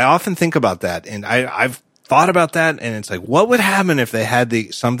often think about that, and I've thought about that, and it's like, what would happen if they had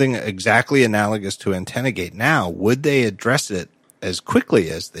something exactly analogous to antenna gate now? Would they address it as quickly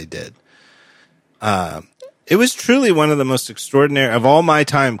as they did? It was truly one of the most extraordinary of all my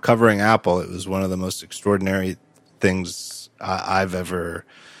time covering Apple. It was one of the most extraordinary things I've ever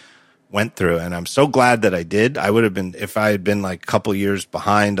went through, and I'm so glad that I did. I would have been, if I had been like a couple years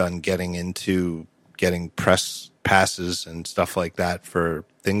behind on getting press passes and stuff like that for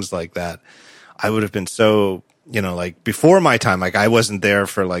things like that, I would have been so, like before my time. Like, I wasn't there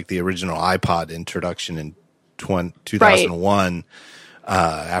for like the original iPod introduction in 2001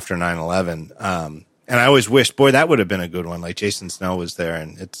 after 9/11. And I always wished, boy, that would have been a good one. Like, Jason Snell was there,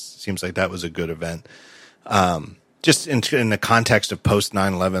 and it seems like that was a good event. Just in the context of post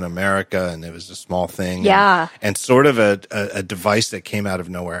 9/11 America, and it was a small thing. Yeah. And sort of a device that came out of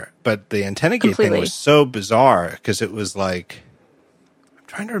nowhere. But the antenna gate thing was so bizarre, because it was like,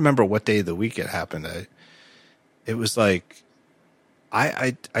 trying to remember what day of the week it happened. It was like,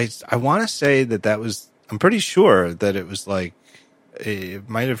 I want to say that was, I'm pretty sure that it was like, it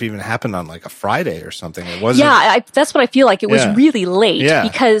might have even happened on like a Friday or something. It wasn't. Yeah, that's what I feel like. It was really late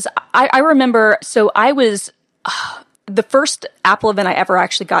because I remember, so I was, the first Apple event I ever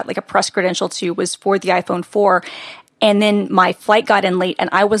actually got like a press credential to was for the iPhone 4. And then my flight got in late and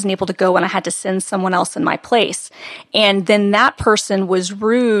I wasn't able to go and I had to send someone else in my place. And then that person was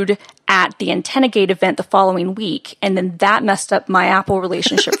rude at the AntennaGate event the following week. And then that messed up my Apple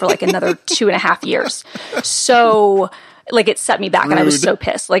relationship for like another 2.5 years. So like it set me back and I was so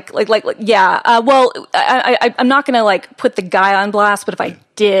pissed. Yeah. Well, I'm not going to like put the guy on blast, but if I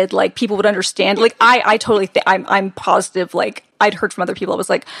did, like people would understand. Like I totally think I'm positive. Like I'd heard from other people. I was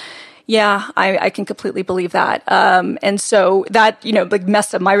like, yeah, I can completely believe that. And so that, like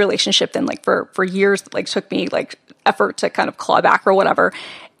messed up my relationship then like for years, like took me like effort to kind of claw back or whatever.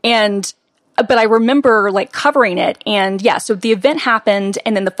 But I remember like covering it and yeah, so the event happened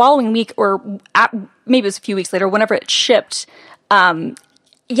and then the following week maybe it was a few weeks later, whenever it shipped, it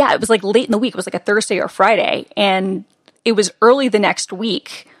was like late in the week. It was like a Thursday or Friday. And it was early the next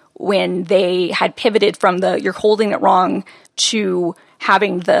week when they had pivoted from you're holding it wrong to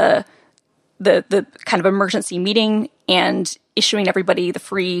having the kind of emergency meeting and issuing everybody the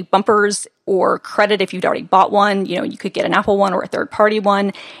free bumpers or credit if you'd already bought one. You could get an Apple one or a third party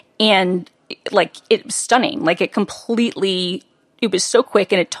one. And like it was stunning. Like it was so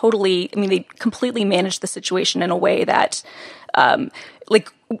quick and they completely managed the situation in a way that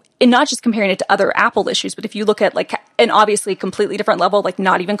and not just comparing it to other Apple issues, but if you look at like an obviously completely different level, like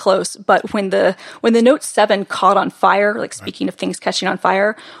not even close, but when the Note 7 caught on fire, like speaking of things catching on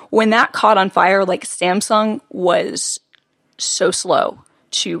fire, when that caught on fire, like Samsung was so slow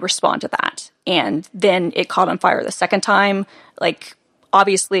to respond to that. And then it caught on fire the second time, like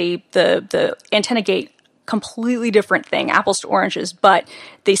obviously the AntennaGate, completely different thing, apples to oranges, but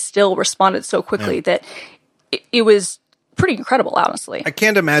they still responded so quickly that it was pretty incredible, honestly. I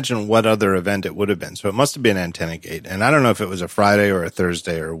can't imagine what other event it would have been. So it must have been AntennaGate. And I don't know if it was a Friday or a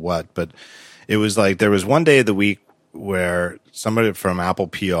Thursday or what, but it was like there was one day of the week where somebody from Apple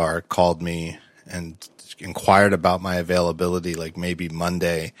PR called me and inquired about my availability, like maybe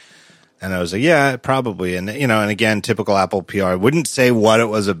Monday. And I was like, yeah, probably. And, and again, typical Apple PR. I wouldn't say what it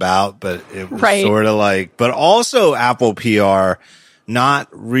was about, but it was sort of like, but also Apple PR, not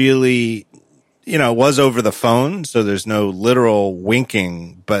really, was over the phone. So there's no literal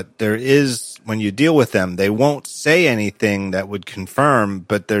winking, but there is, when you deal with them, they won't say anything that would confirm,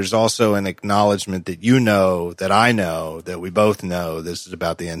 but there's also an acknowledgement that that I know, that we both know this is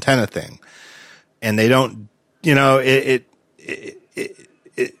about the antenna thing. And they don't,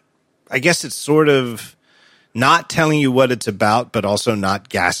 I guess it's sort of not telling you what it's about, but also not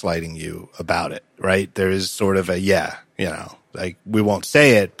gaslighting you about it, right? There is sort of like we won't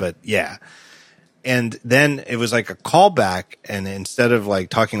say it, but yeah. And then it was like a callback, and instead of like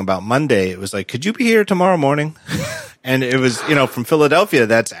talking about Monday, it was like, could you be here tomorrow morning? And it was, from Philadelphia,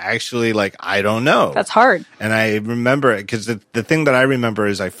 that's actually like, I don't know. That's hard. And I remember it because the thing that I remember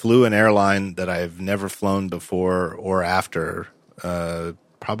is I flew an airline that I've never flown before or after,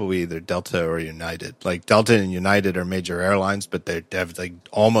 probably either Delta or United. Like Delta and United are major airlines, but they have like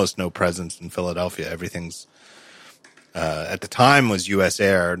almost no presence in Philadelphia. Everything's, at the time was US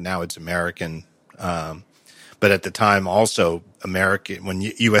Air. Now it's American. But at the time also American, when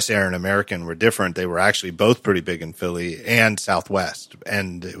US Air and American were different, they were actually both pretty big in Philly and Southwest.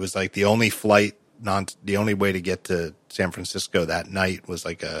 And it was like the only way to get to San Francisco that night was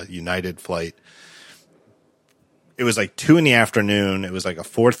like a United flight. It was like 2 p.m. It was like a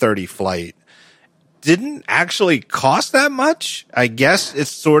 4:30 flight. Didn't actually cost that much. I guess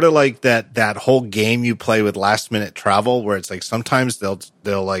it's sort of like that whole game you play with last minute travel where it's like sometimes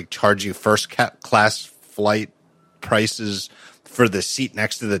they'll like charge you first class flight prices for the seat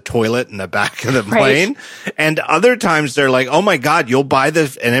next to the toilet in the back of the plane. Right. And other times they're like, oh my God, you'll buy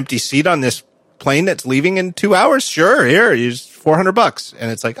an empty seat on this plane that's leaving in 2 hours? Sure. Here, use $400.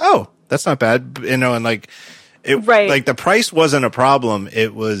 And it's like, oh, that's not bad. And like, like the price wasn't a problem.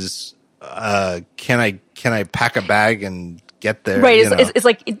 It was, can I pack a bag and get there? Right.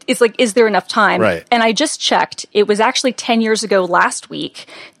 It's like, is there enough time? Right. And I just checked. It was actually 10 years ago last week.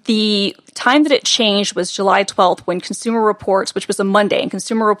 The time that it changed was July 12th when Consumer Reports, which was a Monday, and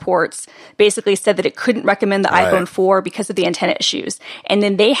Consumer Reports basically said that it couldn't recommend the iPhone 4 because of the antenna issues. And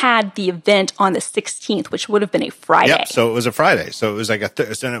then they had the event on the 16th, which would have been a Friday. Yep. So it was a Friday. So it was like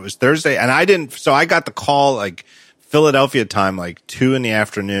and it was Thursday. And I got the call like Philadelphia time, like 2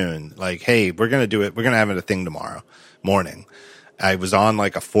 p.m, like, hey, we're going to do it. We're going to have a thing tomorrow morning. I was on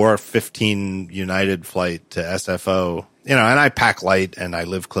like a 4:15 United flight to SFO, and I pack light and I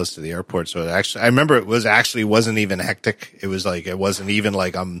live close to the airport. So I remember it wasn't even hectic. It wasn't even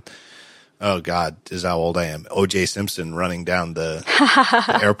like oh God, is how old I am. O.J. Simpson running down the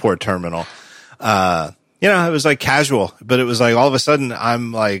airport terminal. It was like casual, but it was like all of a sudden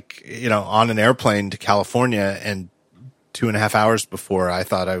I'm like, on an airplane to California and 2.5 hours before I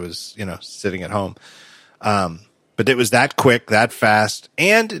thought I was, sitting at home. But it was that quick, that fast,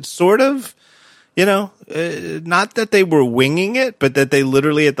 and it's sort of, not that they were winging it, but that they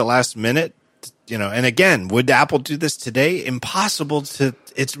literally at the last minute, and again, would Apple do this today? Impossible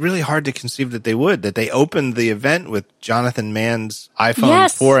it's really hard to conceive that they would, that they opened the event with Jonathan Mann's iPhone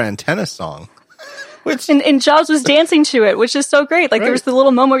 4 antenna song. Which and Jobs was dancing to it, which is so great. Like there was the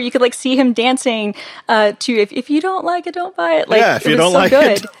little moment where you could like see him dancing to if you don't like it, don't buy it. Like if you don't like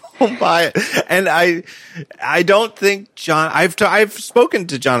it, don't buy it. And I don't think I've spoken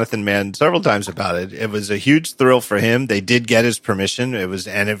to Jonathan Mann several times about it. It was a huge thrill for him. They did get his permission.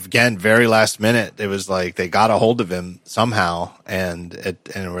 And again, very last minute, it was like they got a hold of him somehow, and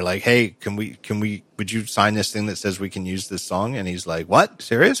we're like, hey, would you sign this thing that says we can use this song? And he's like, what?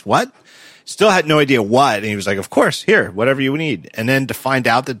 Serious? What? Still had no idea what. And he was like, of course, here, whatever you need. And then to find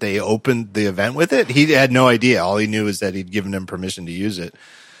out that they opened the event with it, he had no idea. All he knew is that he'd given them permission to use it.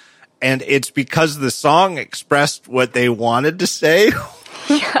 And it's because the song expressed what they wanted to say,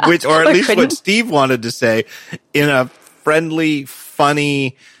 or at least what Steve wanted to say in a friendly,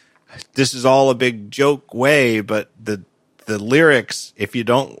 funny, this is all a big joke way. But the lyrics, if you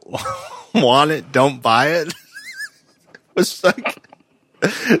don't want it, don't buy it, was like,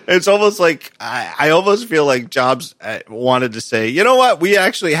 it's almost like I almost feel like Jobs wanted to say, you know what, we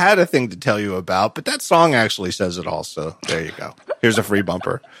actually had a thing to tell you about, but that song actually says it all. So there you go. Here's a free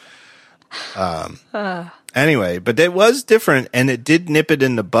bumper. Anyway, but it was different, and it did nip it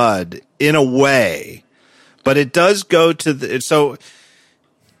in the bud in a way, but it does go to so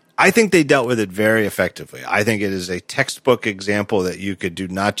I think they dealt with it very effectively. I think it is a textbook example that you could do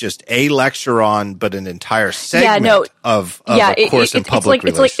not just a lecture on, but an entire segment of a course in public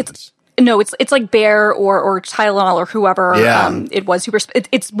relations. It's like Bear or Tylenol or whoever it was.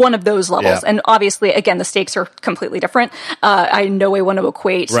 It's one of those levels. Yeah. And obviously, again, the stakes are completely different. I in no way want to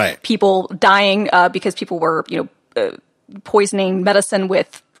equate people dying because people were, poisoning medicine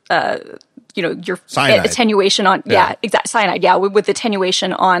with your cyanide. Attenuation on, cyanide, with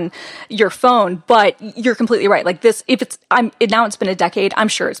attenuation on your phone. But you're completely right. Like this, now it's been a decade, I'm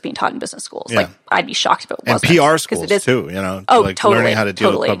sure it's being taught in business schools. Yeah. Like I'd be shocked if it wasn't. And PR schools too, learning how to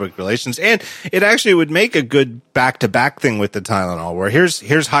deal with public relations. And it actually would make a good back-to-back thing with the Tylenol, where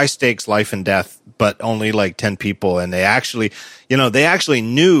here's high stakes life and death, but only like 10 people. And they actually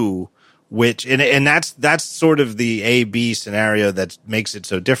knew which, and that's sort of the A-B scenario that makes it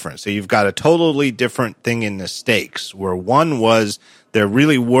so different. So you've got a totally different thing in the stakes, where one was there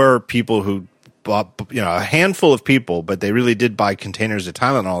really were people who bought, a handful of people, but they really did buy containers of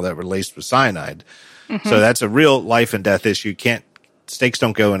Tylenol that were laced with cyanide. Mm-hmm. So that's a real life and death issue. Stakes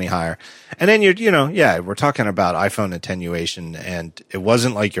don't go any higher. And then we're talking about iPhone attenuation, and it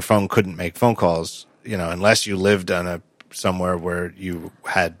wasn't like your phone couldn't make phone calls, unless you lived on somewhere where you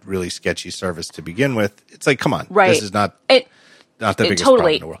had really sketchy service to begin with. It's like, come on, this is not the biggest problem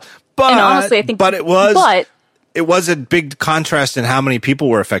in the world. But, and honestly, I think, it was a big contrast in how many people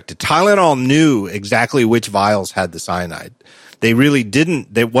were affected. Tylenol knew exactly which vials had the cyanide. They really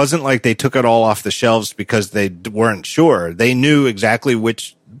didn't. It wasn't like they took it all off the shelves because they weren't sure. They knew exactly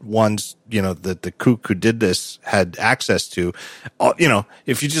which ones, that the kook who did this had access to.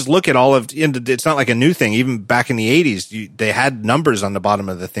 If you just look at all of, it's not like a new thing. Even back in the 80s, they had numbers on the bottom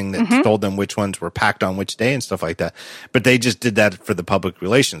of the thing that told them which ones were packed on which day and stuff like that. But they just did that for the public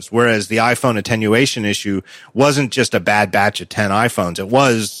relations. Whereas the iPhone attenuation issue wasn't just a bad batch of 10 iPhones. It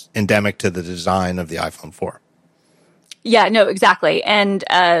was endemic to the design of the iPhone 4. Yeah, no, exactly. And,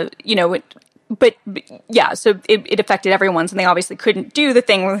 But so it affected everyone's, and they obviously couldn't do the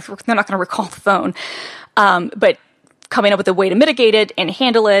thing. They're not going to recall the phone. But coming up with a way to mitigate it and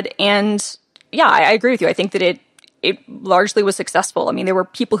handle it. And I agree with you. I think that it largely was successful. I mean, there were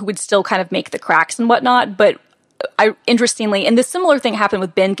people who would still kind of make the cracks and whatnot, but interestingly, and the similar thing happened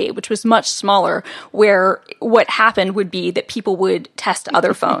with Bengate, which was much smaller, where what happened would be that people would test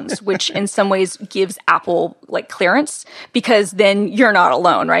other phones, which in some ways gives Apple like clearance, because then you're not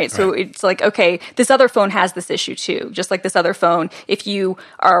alone, right? So it's like, okay, this other phone has this issue too. Just like this other phone, if you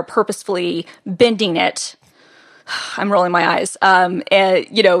are purposefully bending it, I'm rolling my eyes,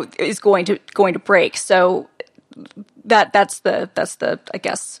 is going to break. So that's the I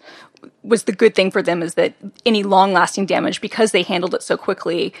guess was the good thing for them, is that any long-lasting damage, because they handled it so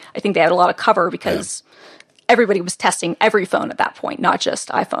quickly, I think they had a lot of cover, because everybody was testing every phone at that point, not just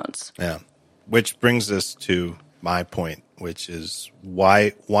iPhones. Yeah, which brings us to my point, which is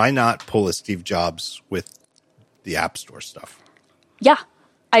why not pull a Steve Jobs with the App Store stuff? Yeah,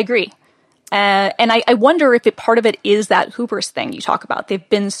 I agree. And I wonder if part of it is that Hoover's thing you talk about. They've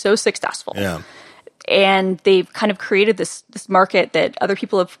been so successful. Yeah. and they've kind of created this market that other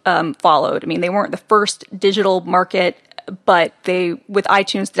people have followed. I mean, they weren't the first digital market, but they, with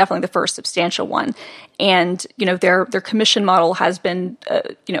iTunes, definitely the first substantial one. And their commission model has been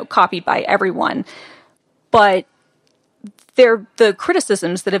copied by everyone, but the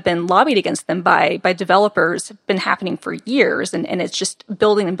criticisms that have been lobbied against them by developers have been happening for years, and it's just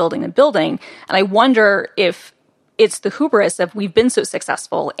building and building and building. And I wonder if it's the hubris of we've been so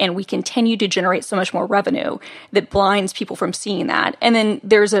successful and we continue to generate so much more revenue that blinds people from seeing that. And then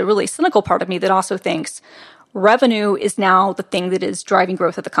there's a really cynical part of me that also thinks revenue is now the thing that is driving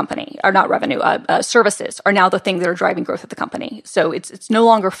growth of the company, or not revenue, services are now the thing that are driving growth of the company. So it's no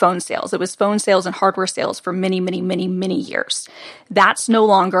longer phone sales. It was phone sales and hardware sales for many, many, many, many years. That's no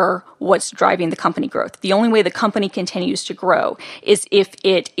longer what's driving the company growth. The only way the company continues to grow is if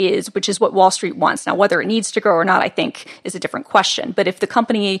it is, which is what Wall Street wants. Now, whether it needs to grow or not, I think is a different question. But if the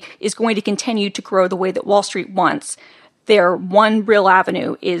company is going to continue to grow the way that Wall Street wants, their one real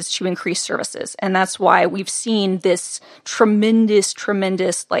avenue is to increase services. And that's why we've seen this tremendous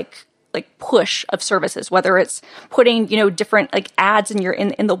like push of services, whether it's putting, different like ads in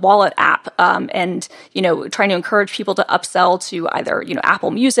in the wallet app, and, trying to encourage people to upsell to either, Apple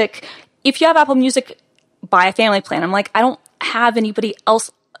Music. If you have Apple Music, buy a family plan. I'm like, I don't have anybody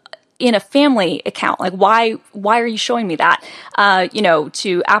else in a family account. Like, why are you showing me that?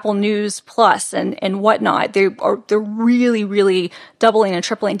 To Apple News Plus and whatnot. They're really, really doubling and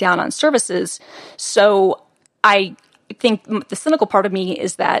tripling down on services. So I think the cynical part of me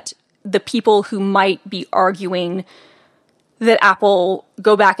is that the people who might be arguing that Apple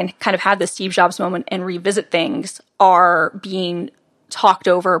go back and kind of have the Steve Jobs moment and revisit things are being talked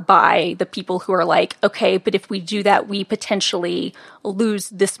over by the people who are like, okay, but if we do that, we potentially lose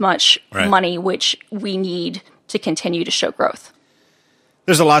this much money, which we need to continue to show growth.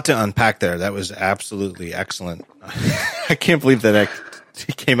 There's a lot to unpack there. That was absolutely excellent. I can't believe that it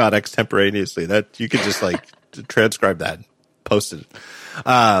came out extemporaneously. That you could just like transcribe that, post it.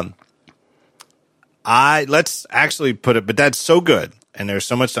 Let's actually put it, but that's so good, and there's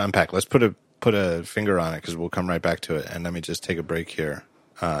so much to unpack. Let's put a finger on it because we'll come right back to it. And let me just take a break here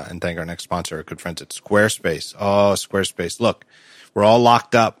and thank our next sponsor, our good friends at Squarespace. Oh, Squarespace. Look, we're all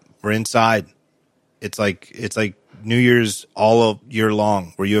locked up. We're inside. It's like New Year's all year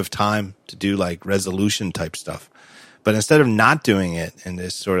long where you have time to do like resolution type stuff. But instead of not doing it and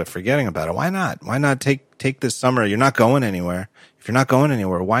just sort of forgetting about it, why not? Why not take this summer? You're not going anywhere. If you're not going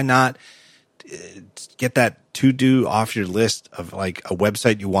anywhere, why not get that to-do off your list of like a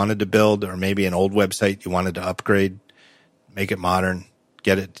website you wanted to build, or maybe an old website you wanted to upgrade, make it modern,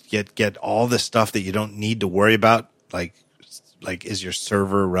 get all the stuff that you don't need to worry about. Like is your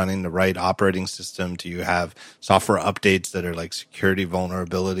server running the right operating system? Do you have software updates that are like security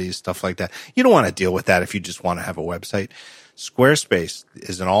vulnerabilities, stuff like that? You don't want to deal with that if you just want to have a website. Squarespace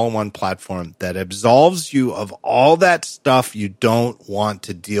is an all-in-one platform that absolves you of all that stuff you don't want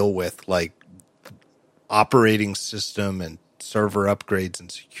to deal with, like operating system and server upgrades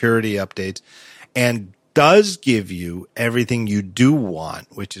and security updates, and does give you everything you do want,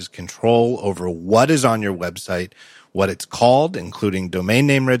 which is control over what is on your website, what it's called, including domain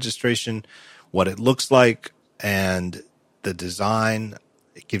name registration, what it looks like, and the design.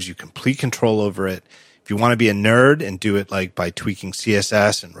 It gives you complete control over it. If you want to be a nerd and do it like by tweaking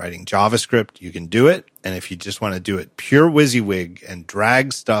CSS and writing JavaScript, you can do it. And if you just want to do it pure WYSIWYG and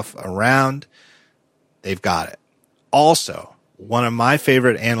drag stuff around, they've got it. Also, one of my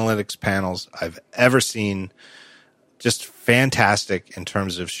favorite analytics panels I've ever seen. Just fantastic in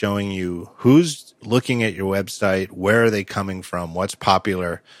terms of showing you who's looking at your website, where are they coming from, what's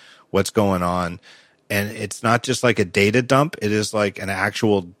popular, what's going on. And it's not just like a data dump. It is like an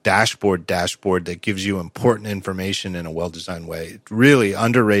actual dashboard that gives you important information in a well-designed way. Really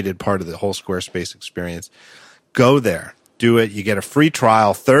underrated part of the whole Squarespace experience. Go there. Do it. You get a free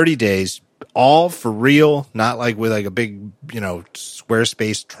trial, 30 days. All for real, not like with like a big,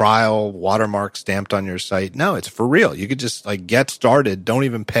 Squarespace trial watermark stamped on your site. No, it's for real. You could just like get started. Don't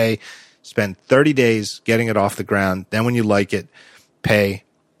even pay. Spend 30 days getting it off the ground. Then when you like it, pay.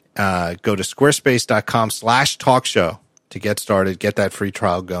 Go to squarespace.com/talkshow to get started. Get that free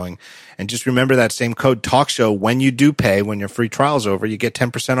trial going. And just remember that same code talkshow when you do pay, when your free trial's over, you get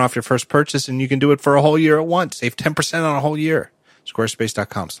 10% off your first purchase, and you can do it for a whole year at once. Save 10% on a whole year.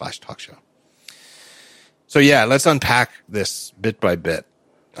 Squarespace.com/talkshow. So yeah, let's unpack this bit by bit.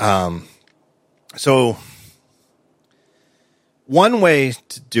 So one way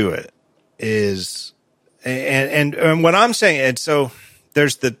to do it is, and what I'm saying, and so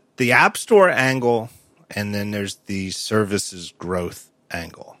there's the App Store angle, and then there's the services growth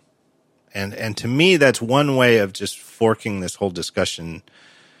angle. And to me, that's one way of just forking this whole discussion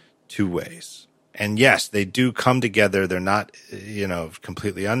two ways. And yes, they do come together. They're not,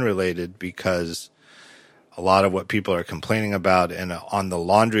 completely unrelated, because a lot of what people are complaining about and on the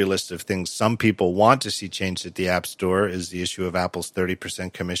laundry list of things some people want to see changed at the App Store is the issue of Apple's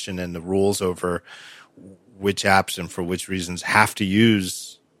 30% commission and the rules over which apps and for which reasons have to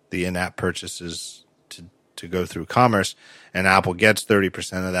use the in-app purchases to go through commerce. And Apple gets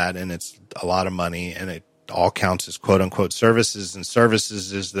 30% of that, and it's a lot of money, and it all counts as quote-unquote services, and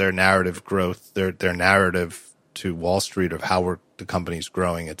services is their narrative growth, their narrative to Wall Street of how the company's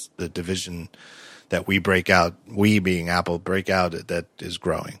growing. It's the division that we break out, we being Apple, break out that is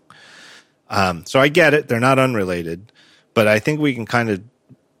growing. So I get it. They're not unrelated, but I think we can kind of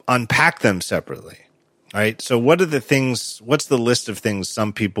unpack them separately, right? So what's the list of things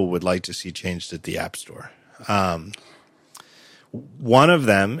some people would like to see changed at the App Store? One of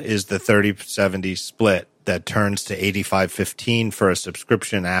them is the 30-70 split that turns to 85-15 for a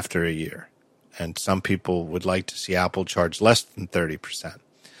subscription after a year. And some people would like to see Apple charge less than 30%.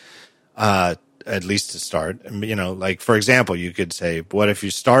 At least to start, like, for example, you could say, what if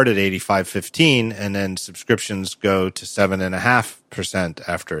you start at 85-15 and then subscriptions go to 7.5%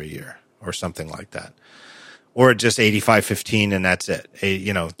 after a year or something like that? Or just 85-15 and that's it.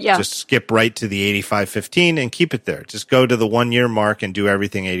 Just skip right to the 85-15 and keep it there. Just go to the 1 year mark and do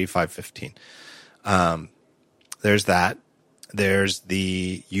everything 85-15. There's that. There's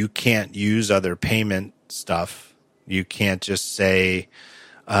you can't use other payment stuff. You can't just say,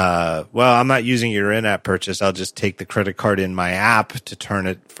 I'm not using your in-app purchase. I'll just take the credit card in my app to turn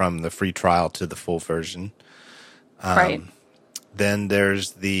it from the free trial to the full version. Right. Then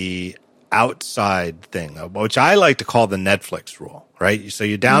there's the outside thing, which I like to call the Netflix rule, right? So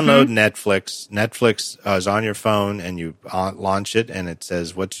you download Netflix. Netflix is on your phone, and you launch it, and it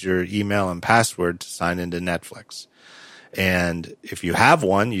says, what's your email and password to sign into Netflix? And if you have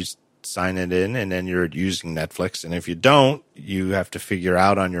one, you sign it in, and then you're using Netflix. And if you don't, you have to figure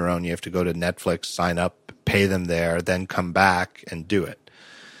out on your own. You have to go to Netflix, sign up, pay them there, then come back and do it.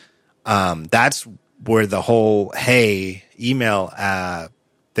 That's where the whole Hey email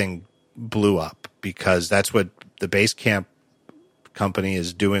thing blew up, because that's what the Basecamp company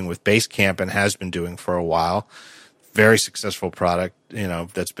is doing with Basecamp and has been doing for a while. Very successful product,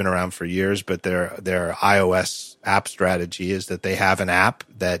 that's been around for years, but their iOS app strategy is that they have an app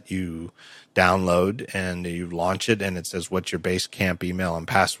that you download and you launch it, and it says, what's your Basecamp email and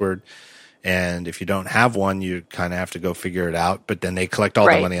password? And if you don't have one, you kind of have to go figure it out, but then they collect all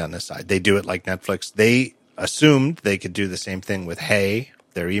the money on this side. They do it like Netflix. They assumed they could do the same thing with Hey,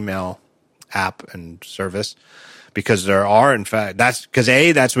 their email app and service, because there are, in fact, that's because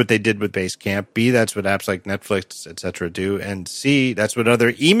A, that's what they did with Basecamp. B, that's what apps like Netflix, et cetera, do. And C, that's what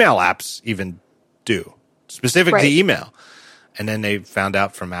other email apps even do, specific to email. And then they found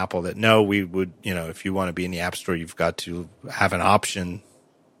out from Apple that no, we would, if you want to be in the App Store, you've got to have an option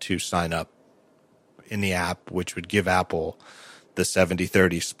to sign up in the app, which would give Apple the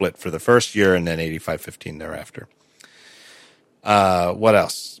 70-30 split for the first year and then 85-15 thereafter. What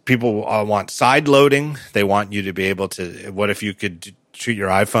else? People want side loading. They want you to be able to, what if you could treat your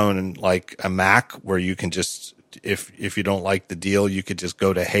iPhone like a Mac, where you can just, if you don't like the deal, you could just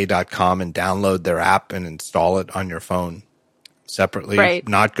go to hey.com and download their app and install it on your phone separately,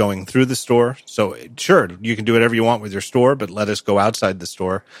 not going through the store. So sure, you can do whatever you want with your store, but let us go outside the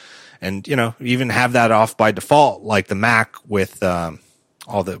store and, even have that off by default, like the Mac with,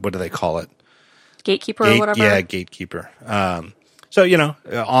 all the, what do they call it? Gatekeeper or whatever. Yeah, Gatekeeper. So,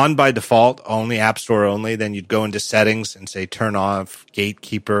 on by default, only App Store only, then you'd go into settings and say, turn off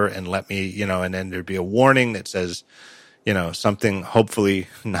Gatekeeper and let me, and then there'd be a warning that says, something hopefully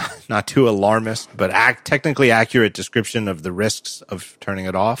not too alarmist, but technically accurate description of the risks of turning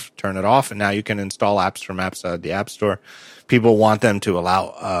it off, turn it off. And now you can install apps from outside the App Store. People want them to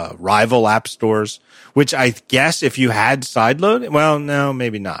allow rival app stores, which I guess if you had sideload, well, no,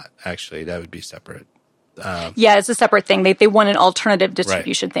 maybe not. Actually, that would be separate. It's a separate thing. They want an alternative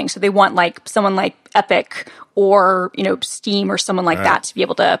distribution thing. So they want like someone like Epic or, Steam or someone like that to be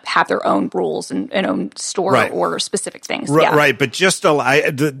able to have their own rules and own store or specific things. Right. But just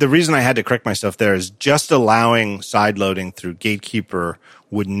the reason I had to correct myself there is just allowing side loading through Gatekeeper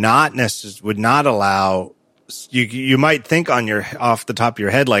would not allow. You might think off the top of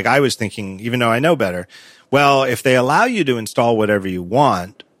your head, like I was thinking, even though I know better. Well, if they allow you to install whatever you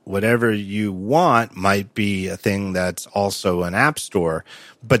want might be a thing that's also an app store.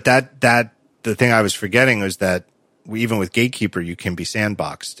 But the thing I was forgetting was that even with Gatekeeper, you can be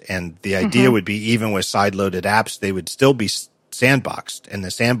sandboxed. And the idea would be, even with side-loaded apps, they would still be sandboxed, and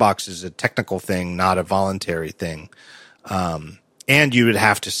the sandbox is a technical thing, not a voluntary thing. And you would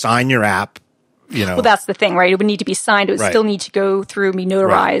have to sign your app, Well, that's the thing, right? It would need to be signed. It would still need to go through, be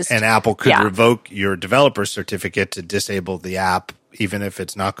notarized. Right. And Apple could revoke your developer certificate to disable the app, even if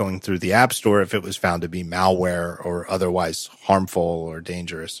it's not going through the App Store, if it was found to be malware or otherwise harmful or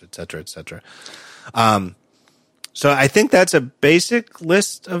dangerous, et cetera, et cetera. So I think that's a basic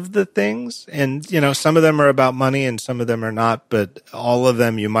list of the things. And, some of them are about money and some of them are not, but all of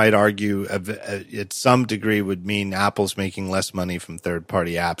them, you might argue, at some degree would mean Apple's making less money from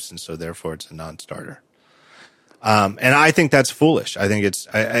third-party apps, and so therefore it's a non-starter. And I think that's foolish. I think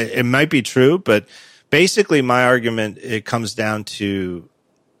it might be true, but basically my argument, it comes down to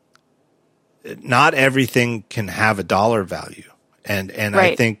not everything can have a dollar value. And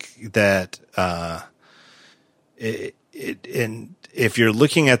I think that and if you're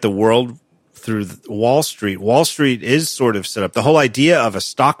looking at the world through Wall Street is sort of set up. The whole idea of a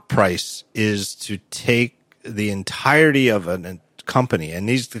stock price is to take the entirety of a company, and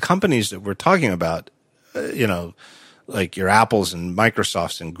the companies that we're talking about, like your Apples and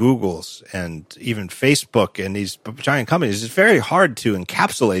Microsofts and Googles and even Facebook and these giant companies, it's very hard to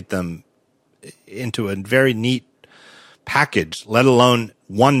encapsulate them into a very neat package, let alone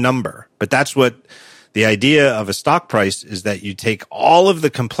one number. But that's what the idea of a stock price is, that you take all of the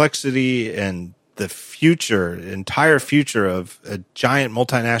complexity and the entire future of a giant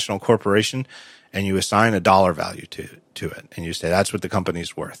multinational corporation, and you assign a dollar value to it. And you say, that's what the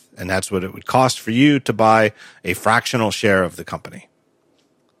company's worth. And that's what it would cost for you to buy a fractional share of the company.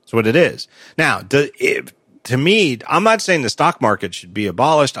 That's what it is. Now, to me, I'm not saying the stock market should be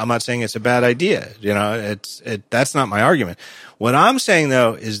abolished. I'm not saying it's a bad idea. That's not my argument. What I'm saying,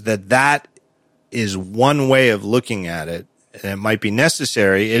 though, is that is one way of looking at it. And it might be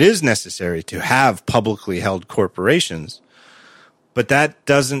necessary. It is necessary to have publicly held corporations, but that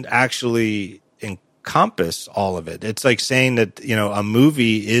doesn't actually encompass all of it. It's like saying that, a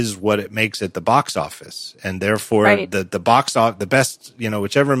movie is what it makes at the box office, and therefore the best,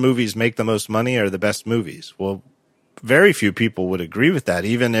 whichever movies make the most money are the best movies. Well, very few people would agree with that.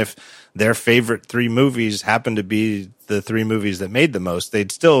 Even if their favorite three movies happen to be the three movies that made the most,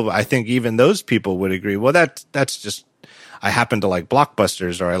 they'd still, I think even those people would agree, well, that's just, I happen to like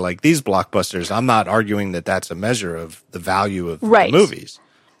blockbusters, or I like these blockbusters. I'm not arguing that that's a measure of the value of the movies.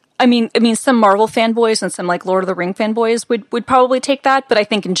 I mean, some Marvel fanboys and some like Lord of the Ring fanboys would probably take that, but I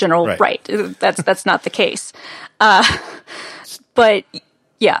think in general, that's not the case. But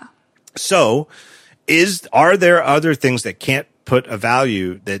yeah. So, are there other things that can't put a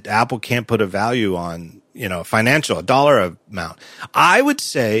value, that Apple can't put a value on, a dollar amount? I would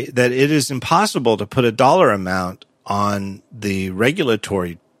say that it is impossible to put a dollar amount on the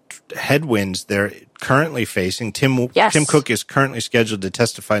regulatory headwinds they're currently facing. Tim Cook is currently scheduled to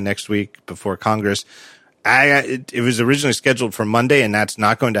testify next week before Congress. It was originally scheduled for Monday, and that's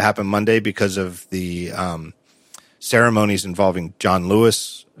not going to happen Monday because of the ceremonies involving John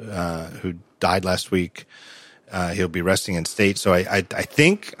Lewis, who died last week. He'll be resting in state. So I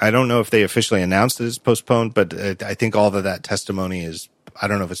think, I don't know if they officially announced that it's postponed, but I think all of that testimony is, I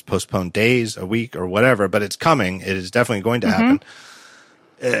don't know if it's postponed days, a week, or whatever, but it's coming. It is definitely going to happen.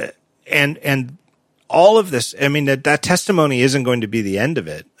 And all of this, I mean, that testimony isn't going to be the end of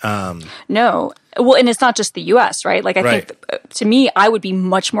it. No. Well, and it's not just the U.S., right? Like, I think, to me, I would be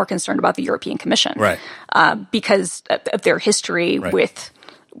much more concerned about the European Commission. Right. Because of their history with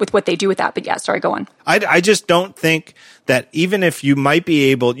what they do with that. But yeah, sorry, go on. I just don't think that, even if you might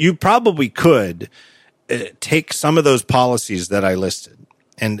be able, you probably could take some of those policies that I listed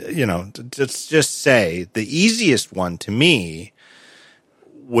and, just say the easiest one to me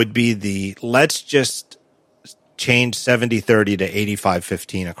would be let's just change 70-30 to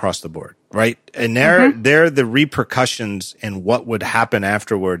 85-15 across the board, right? And there the repercussions and what would happen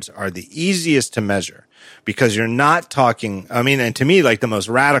afterwards are the easiest to measure, because you're not talking, I mean, and to me, like, the most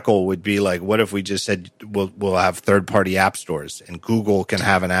radical would be like, what if we just said we'll have third-party app stores, and Google can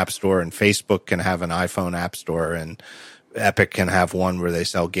have an app store, and Facebook can have an iPhone app store, and Epic can have one where they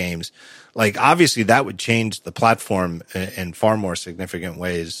sell games. Like, obviously that would change the platform in far more significant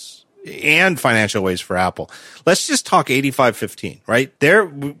ways and financial ways for Apple. Let's just talk 85-15, right? There,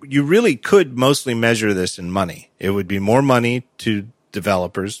 you really could mostly measure this in money. It would be more money to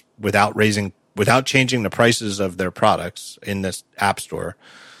developers without changing the prices of their products in this app store.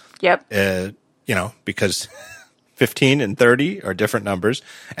 Yep. Because 15 and 30 are different numbers,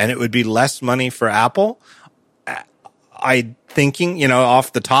 and it would be less money for Apple. I thinking,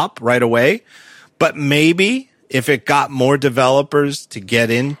 off the top right away, but maybe if it got more developers to get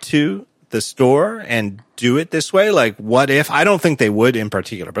into the store and do it this way? Like, what if, I don't think they would in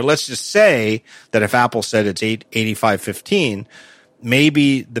particular, but let's just say that if Apple said it's 8515,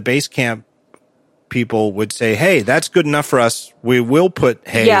 maybe the Basecamp people would say, hey, that's good enough for us. We will put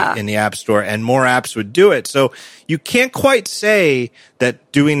Hey in the App Store, and more apps would do it. So you can't quite say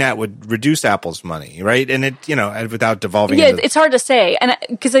that doing that would reduce Apple's money, right? And it, without devolving. Yeah, it's hard to say. And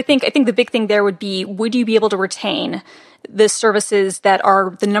because I think the big thing there would be, would you be able to retain the services that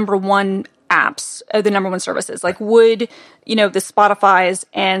are the number one apps, the number one services? Like, would, the Spotify's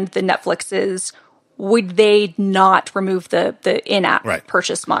and the Netflix's, would they not remove the in-app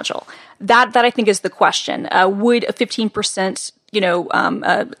purchase module? That I think is the question. Would a 15%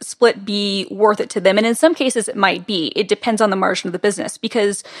 split be worth it to them? And in some cases it might be. It depends on the margin of the business,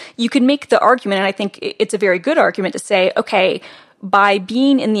 because you can make the argument, and I think it's a very good argument to say, okay, by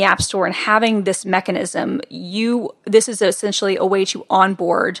being in the App Store and having this mechanism, this is essentially a way to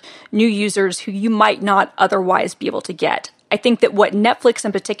onboard new users who you might not otherwise be able to get. I think that what Netflix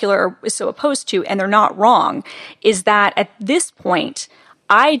in particular is so opposed to, and they're not wrong, is that at this point,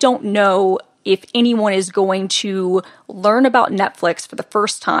 I don't know if anyone is going to learn about Netflix for the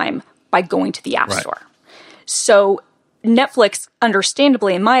first time by going to the App Store. So Netflix,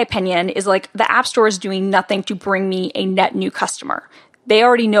 understandably, in my opinion, is like, the App Store is doing nothing to bring me a net new customer. They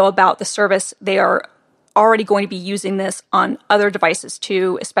already know about the service. They are already going to be using this on other devices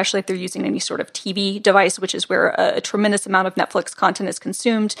too, especially if they're using any sort of TV device, which is where a tremendous amount of Netflix content is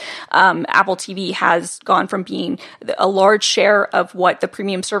consumed. Apple TV has gone from being a large share of what the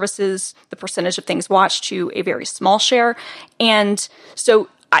premium services, the percentage of things watched, to a very small share. And so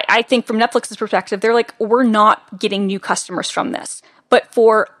I think from Netflix's perspective, they're like, we're not getting new customers from this. But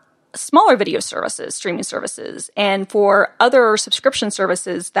for smaller video services, streaming services, and for other subscription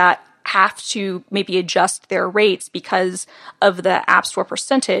services that have to maybe adjust their rates because of the App Store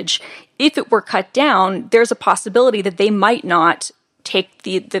percentage, if it were cut down, there's a possibility that they might not take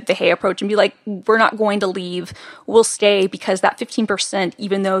the Hey approach and be like, we're not going to leave, we'll stay, because that 15%,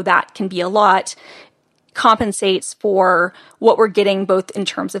 even though that can be a lot, compensates for what we're getting both in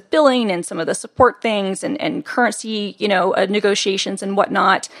terms of billing and some of the support things and currency, negotiations and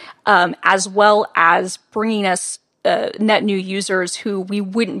whatnot, as well as bringing us net new users who we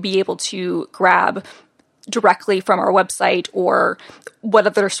wouldn't be able to grab directly from our website or what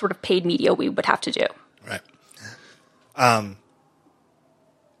other sort of paid media we would have to do. Right.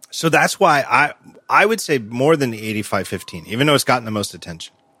 So that's why I would say more than the 85-15, even though it's gotten the most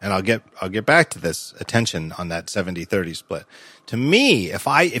attention. And I'll get back to this attention on that 70-30 split. To me,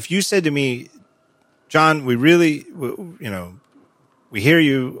 if you said to me, John, we really, we hear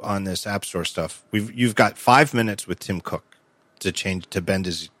you on this App Store stuff. You've got 5 minutes with Tim Cook to bend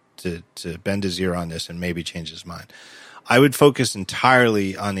his ear on this and maybe change his mind. I would focus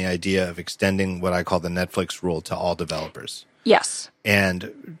entirely on the idea of extending what I call the Netflix rule to all developers. Yes.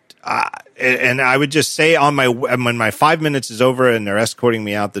 And I would just say when my 5 minutes is over and they're escorting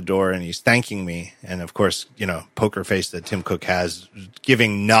me out the door and he's thanking me, and of course, poker face that Tim Cook has,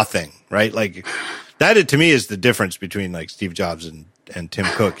 giving nothing, right? Like that to me is the difference between like Steve Jobs and Tim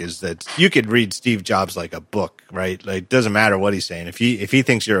Cook, is that you could read Steve Jobs like a book, right? Like, it doesn't matter what he's saying. If he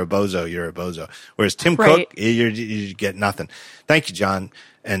thinks you're a bozo, you're a bozo. Whereas Tim Cook, you get nothing. Thank you, John.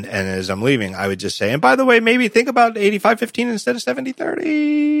 And as I'm leaving, I would just say, and by the way, maybe think about 85-15 instead of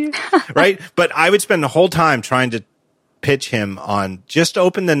 70-30, right? But I would spend the whole time trying to pitch him on just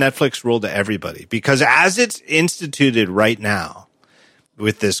open the Netflix rule to everybody, because as it's instituted right now,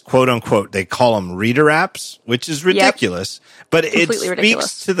 with this quote unquote, they call them reader apps, which is ridiculous, but it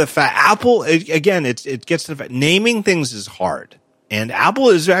speaks to the fact Apple, again, it gets to the fact naming things is hard, and Apple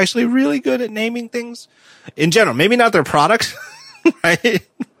is actually really good at naming things in general. Maybe not their products, right?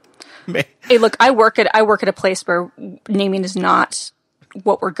 Hey, look, I work at a place where naming is not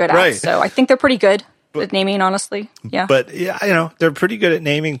what we're good at, right. So I think they're pretty good at naming, honestly. Yeah. But yeah, they're pretty good at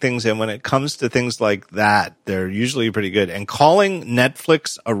naming things. And when it comes to things like that, they're usually pretty good. And calling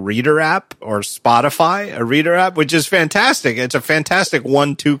Netflix a reader app or Spotify a reader app, which is fantastic. It's a fantastic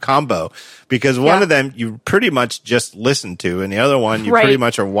 1-2 combo, because one of them you pretty much just listen to, and the other one you pretty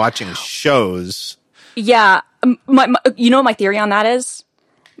much are watching shows. Yeah. You know what my theory on that is?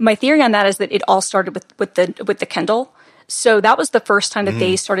 My theory on that is that it all started with the Kindle. So that was the first time that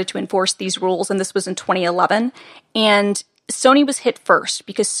they started to enforce these rules, and this was in 2011. And Sony was hit first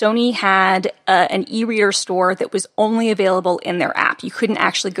because Sony had an e-reader store that was only available in their app. You couldn't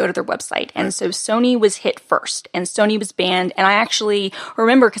actually go to their website. And so Sony was hit first, and Sony was banned. And I actually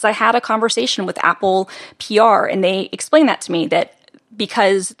remember, because I had a conversation with Apple PR, and they explained that to me, that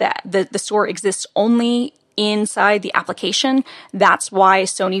because the store exists only inside the application. That's why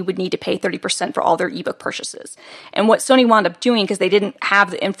Sony would need to pay 30% for all their ebook purchases. And what Sony wound up doing, because they didn't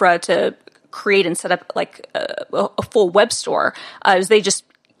have the infra to create and set up like a full web store, is they just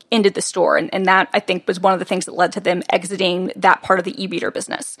ended the store. And that, I think, was one of the things that led to them exiting that part of the e-reader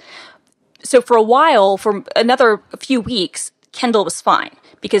business. So for a while, for another few weeks, Kindle was fine.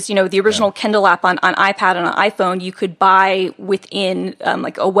 Because, the original Kindle app on iPad and on iPhone, you could buy within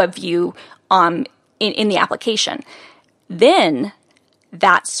like a web view in the application. Then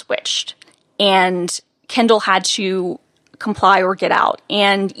that switched, and Kindle had to comply or get out.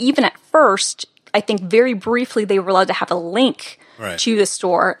 And even at first, I think very briefly, they were allowed to have a link to the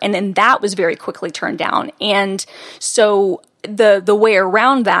store, and then that was very quickly turned down. And so the way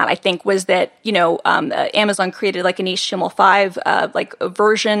around that, I think, was that Amazon created like an HTML5 like a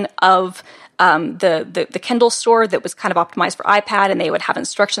version of the Kindle store that was kind of optimized for iPad, and they would have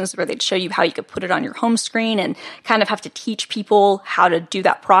instructions where they'd show you how you could put it on your home screen and kind of have to teach people how to do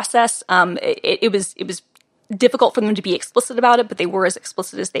that process. It was difficult for them to be explicit about it, but they were as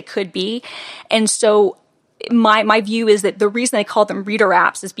explicit as they could be. And so my view is that the reason they call them reader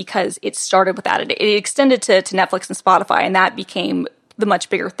apps is because it started with that. It extended to Netflix and Spotify, and that became the much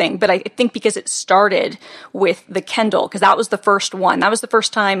bigger thing. But I think because it started with the Kindle, because that was the first one. That was the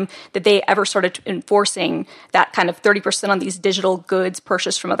first time that they ever started enforcing that kind of 30% on these digital goods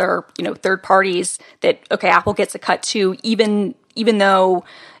purchased from other, third parties, that, okay, Apple gets a cut too, even though,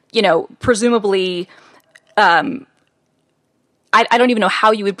 presumably, I don't even know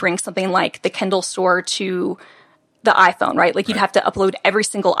how you would bring something like the Kindle store to the iPhone, right? Like you'd have to upload every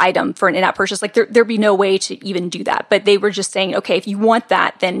single item for an in-app purchase. Like there'd be no way to even do that. But they were just saying, okay, if you want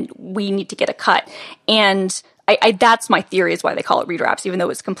that, then we need to get a cut. And I that's my theory is why they call it reader apps, even though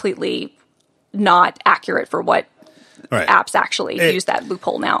it's completely not accurate for what apps actually use that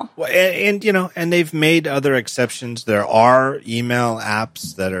loophole now. And they've made other exceptions. There are email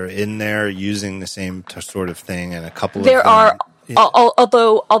apps that are in there using the same sort of thing, and a couple there of them are.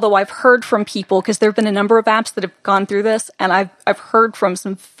 Although I've heard from people, because there have been a number of apps that have gone through this, and I've heard from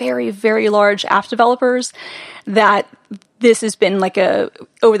some very, very large app developers that this has been like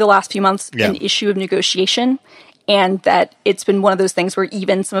over the last few months an issue of negotiation, and that it's been one of those things where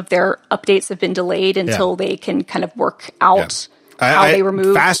even some of their updates have been delayed until they can kind of work out how they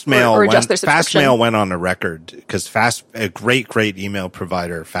remove or adjust their subscription. Fastmail went on the record because a great email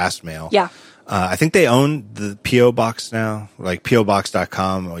provider, Fastmail. Yeah. I think they own the P.O. Box now, like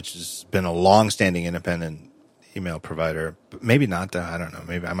POBox.com, which has been a long-standing independent email provider. But maybe not, I don't know.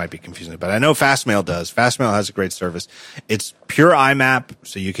 Maybe I might be confusing it. But I know Fastmail does. Fastmail has a great service. It's pure IMAP,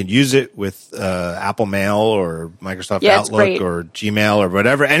 so you can use it with Apple Mail or Microsoft Outlook or Gmail or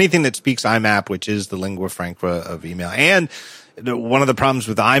whatever. Anything that speaks IMAP, which is the lingua franca of email. And one of the problems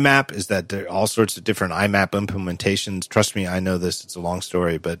with IMAP is that there are all sorts of different IMAP implementations. Trust me, I know this. It's a long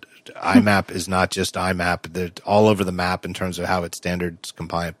story, but IMAP is not just IMAP. They're all over the map in terms of how it's standards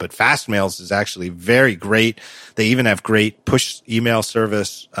compliant. But Fastmails is actually very great. They even have great push email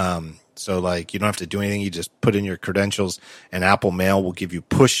service. So like you don't have to do anything. You just put in your credentials and Apple Mail will give you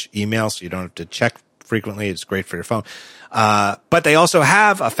push email so you don't have to check frequently. It's great for your phone. But they also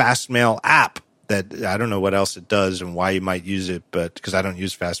have a Fastmail app that I don't know what else it does and why you might use it, but because I don't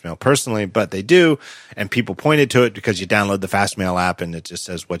use Fastmail personally, but they do. And people pointed to it because you download the Fastmail app and it just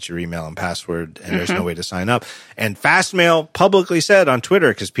says what's your email and password, and there's no way to sign up. And Fastmail publicly said on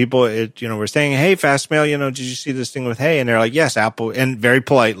Twitter, because people, were saying, hey, Fastmail, did you see this thing with hey? And they're like, yes, Apple, and very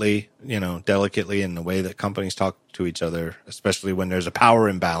politely, delicately in the way that companies talk to each other, especially when there's a power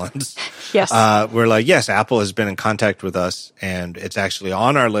imbalance. Yes. We're like, yes, Apple has been in contact with us, and it's actually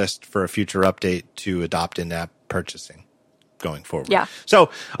on our list for a future update to adopt in-app purchasing going forward. Yeah.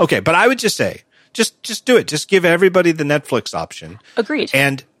 So, okay, but I would just say, just do it. Just give everybody the Netflix option. Agreed.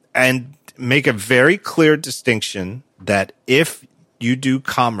 And make a very clear distinction that if you do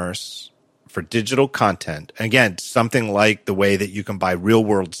commerce for digital content, again, something like the way that you can buy real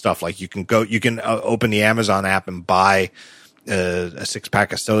world stuff, like you can open the Amazon app and buy a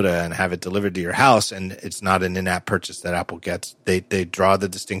 6-pack of soda and have it delivered to your house, and it's not an in-app purchase that Apple gets. They draw the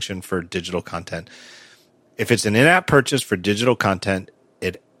distinction for digital content. If it's an in-app purchase for digital content,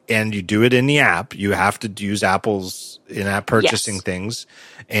 and you do it in the app, you have to use Apple's in-app purchasing things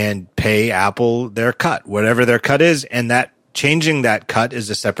and pay Apple their cut, whatever their cut is, and that changing that cut is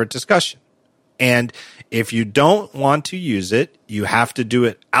a separate discussion. And if you don't want to use it, you have to do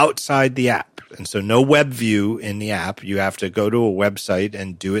it outside the app. And so no web view in the app. You have to go to a website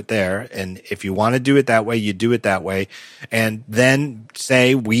and do it there. And if you want to do it that way, you do it that way. And then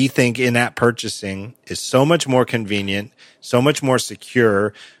say, we think in-app purchasing is so much more convenient, so much more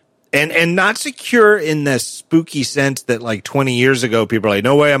secure. And not secure in the spooky sense that like 20 years ago, people are like,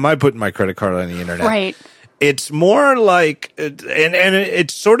 no way am I putting my credit card on the internet. Right. It's more like, and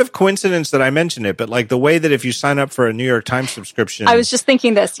it's sort of coincidence that I mentioned it, but like the way that if you sign up for a New York Times subscription. I was just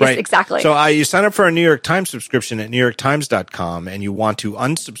thinking this. Yes, right? exactly. So you sign up for a New York Times subscription at newyorktimes.com and you want to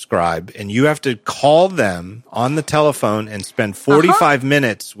unsubscribe and you have to call them on the telephone and spend 45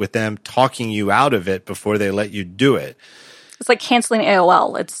 minutes with them talking you out of it before they let you do it. It's like canceling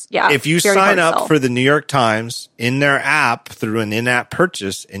AOL. It's, yeah. If you sign up for the New York Times in their app through an in-app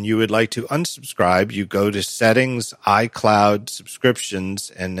purchase and you would like to unsubscribe, you go to settings, iCloud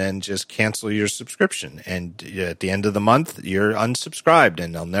subscriptions, and then just cancel your subscription. And at the end of the month, you're unsubscribed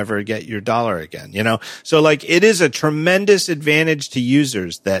and they'll never get your dollar again, you know? So like it is a tremendous advantage to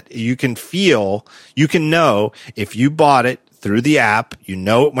users that you can know if you bought it through the app, you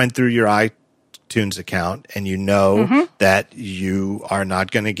know it went through your iTunes account and you know that you are not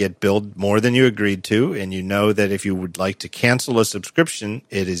going to get billed more than you agreed to, and you know that if you would like to cancel a subscription,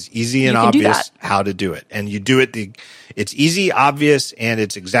 it is easy and obvious how to do it. And you do it it's easy, obvious, and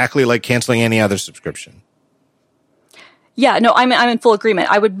it's exactly like canceling any other subscription. Yeah, no, I'm in full agreement.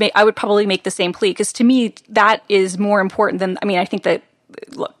 I would probably make the same plea because to me that is more important than, I mean, I think that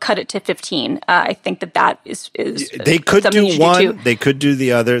cut it to 15. I think that is they could do one, they could do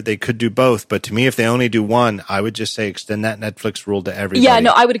the other, they could do both. But to me, if they only do one, I would just say extend that Netflix rule to everybody. Yeah,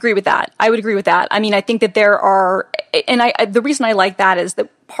 no, I would agree with that. I mean, I think that there are, and the reason I like that is that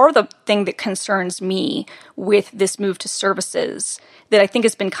part of the thing that concerns me with this move to services that I think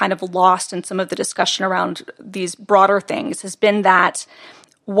has been kind of lost in some of the discussion around these broader things has been that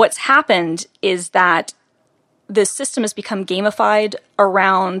what's happened is that the system has become gamified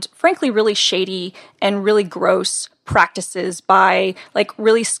around, frankly, really shady and really gross practices by like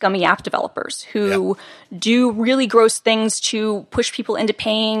really scummy app developers who do really gross things to push people into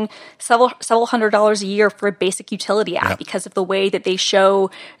paying several $100s a year for a basic utility app because of the way that they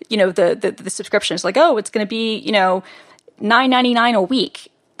show, you know, the subscriptions. Like, oh, it's going to be, you know, $9.99 a week.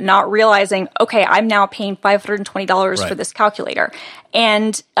 Not realizing, okay, I'm now paying $520 for this calculator.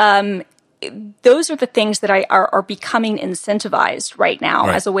 And those are the things that are becoming incentivized right now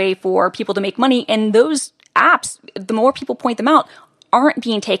as a way for people to make money. And those apps, the more people point them out, aren't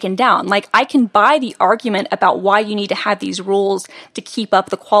being taken down. Like, I can buy the argument about why you need to have these rules to keep up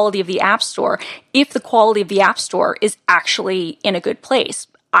the quality of the App Store if the quality of the App Store is actually in a good place.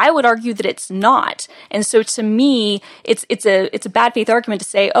 I would argue that it's not. And so to me, it's a bad faith argument to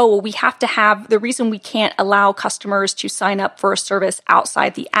say, oh, well, we have to have the reason we can't allow customers to sign up for a service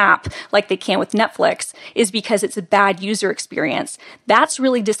outside the app like they can with Netflix is because it's a bad user experience. That's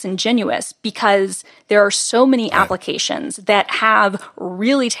really disingenuous because there are so many applications that have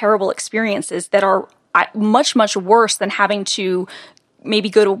really terrible experiences that are much, much worse than having to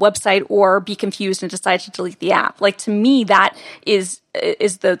maybe go to a website or be confused and decide to delete the app. Like, to me, that is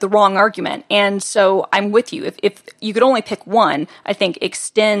the wrong argument. And so I'm with you. If you could only pick one, I think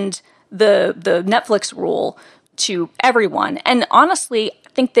extend the Netflix rule to everyone. And honestly, I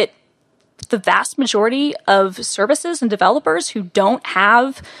think that the vast majority of services and developers who don't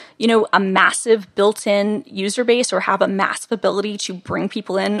have, you know, a massive built-in user base or have a massive ability to bring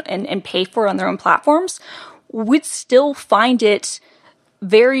people in and pay for it on their own platforms would still find it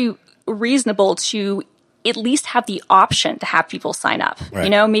very reasonable to at least have the option to have people sign up. Right.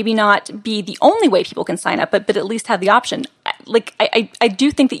 You know, maybe not be the only way people can sign up, but at least have the option. Like, I do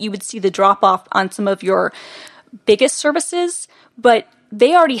think that you would see the drop off on some of your biggest services, but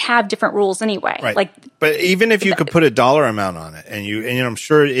they already have different rules anyway. Right. Like, but even if you could put a dollar amount on it, and you know, I'm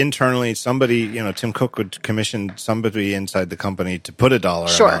sure internally somebody, you know, Tim Cook would commission somebody inside the company to put a dollar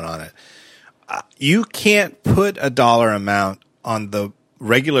amount on it. You can't put a dollar amount on the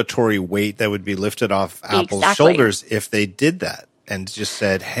regulatory weight that would be lifted off Apple's shoulders if they did that and just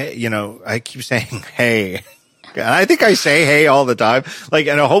said, hey, you know, I keep saying, hey. I think I say hey all the time. Like,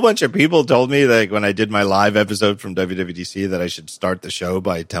 and a whole bunch of people told me, like, when I did my live episode from WWDC that I should start the show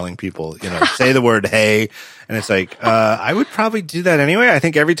by telling people, you know, say the word hey. And it's like, I would probably do that anyway. I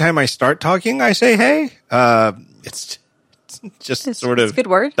think every time I start talking, I say hey. It's sort of good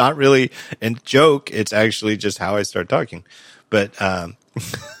word. Not really a joke. It's actually just how I start talking. But,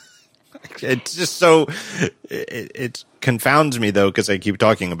 it's just so, it confounds me though, because I keep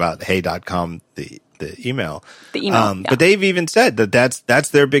talking about hey.com, the email. The email. But they've even said that that's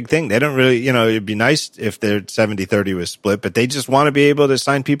their big thing. They don't really, you know, it'd be nice if their 70-30 was split, but they just want to be able to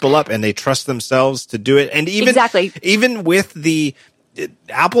sign people up and they trust themselves to do it. And even with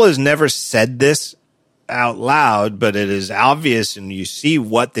Apple has never said this out loud, but it is obvious, and you see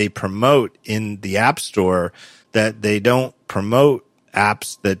what they promote in the App Store, that they don't promote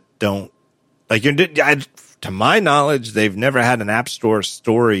apps that don't like to my knowledge, they've never had an app store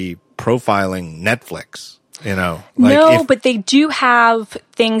story profiling Netflix. No, but they do have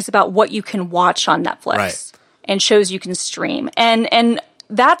things about what you can watch on Netflix, right, and shows you can stream. And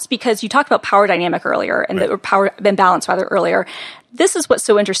that's because you talked about power dynamic earlier, and right, the power imbalance rather earlier. This is what's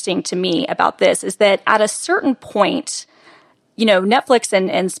so interesting to me about this, is that at a certain point, Netflix and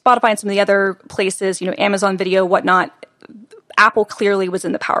Spotify and some of the other places, Amazon Video, whatnot, Apple clearly was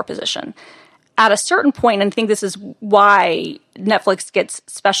in the power position. At a certain point, and I think this is why Netflix gets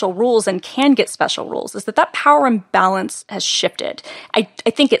special rules and can get special rules, is that power imbalance has shifted. I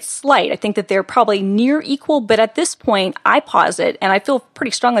think it's slight. I think that they're probably near equal, but at this point, I posit, and I feel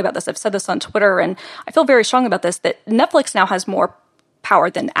pretty strongly about this. I've said this on Twitter, and I feel very strong about this, that Netflix now has more power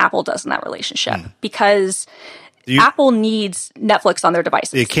than Apple does in that relationship, because Apple needs Netflix on their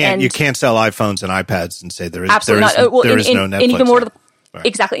devices. You can't sell iPhones and iPads and say there is no Netflix. And even more to the right.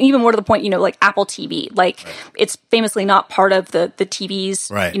 Exactly. And even more to the point, like Apple TV, right. It's famously not part of the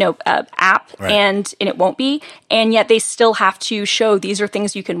TV's, right. App, right. and it won't be. And yet they still have to show these are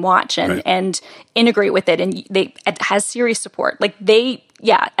things you can watch and integrate with it. And it has Siri support.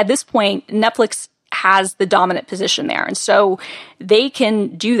 At this point, Netflix has the dominant position there. And so they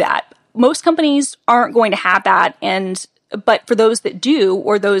can do that. Most companies aren't going to have that. But for those that do,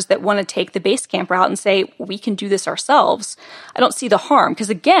 or those that want to take the Basecamp route and say, we can do this ourselves, I don't see the harm. Because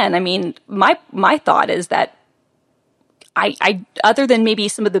again, I mean, my thought is that I other than maybe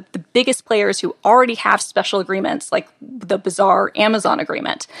some of the biggest players who already have special agreements, like the bizarre Amazon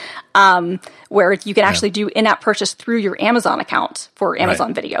agreement, where you can actually do in-app purchase through your Amazon account for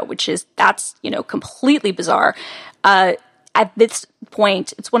Amazon Video, that's completely bizarre. At this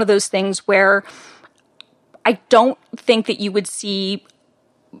point, it's one of those things where I don't think that you would see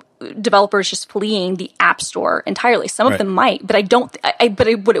developers just fleeing the App Store entirely. Some of them might, but I don't.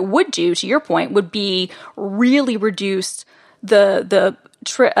 What it would do, to your point, would be really reduce the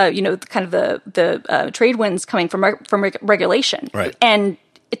trade winds coming from regulation. Right. And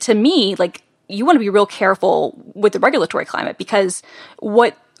to me, you want to be real careful with the regulatory climate, because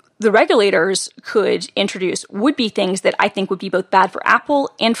what the regulators could introduce would be things that I think would be both bad for Apple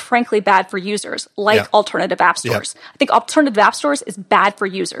and frankly bad for users, like alternative app stores. I think alternative app stores is bad for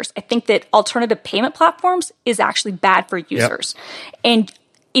users. I think that alternative payment platforms is actually bad for users. And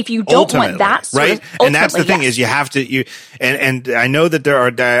if you don't want that sort of, and that's the thing is you have to, and I know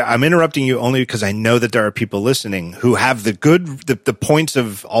that I'm interrupting you only because I know that there are people listening who have the points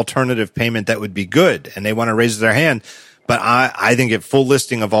of alternative payment that would be good, and they want to raise their hand. But I think a full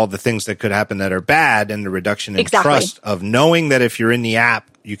listing of all the things that could happen that are bad, and the reduction in trust of knowing that if you're in the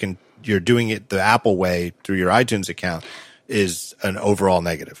app, you're doing it the Apple way through your iTunes account is an overall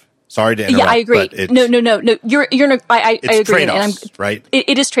negative. Sorry to interrupt. Yeah, I agree. No. I agree. Trade-offs, right?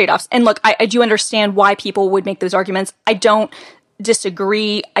 It is trade-offs. And look, I do understand why people would make those arguments. I don't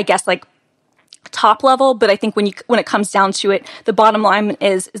disagree, I guess, top level, but I think when it comes down to it, the bottom line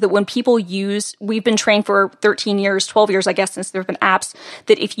is that when people we've been trained for 13 years, 12 years, I guess, since there have been apps,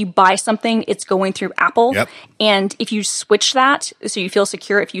 that if you buy something, it's going through Apple. Yep. And if you switch that, so you feel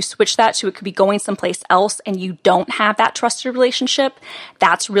secure, if you switch that to it could be going someplace else and you don't have that trusted relationship,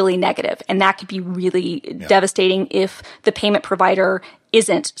 that's really negative. And that could be really devastating if the payment provider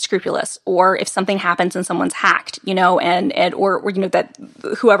isn't scrupulous, or if something happens and someone's hacked, or that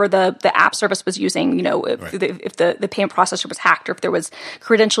whoever the app service was using, if the payment processor was hacked, or if there was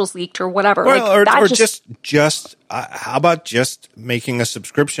credentials leaked or whatever. How about just making a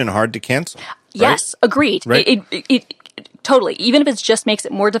subscription hard to cancel? Yes, agreed. Right? It totally. Even if it just makes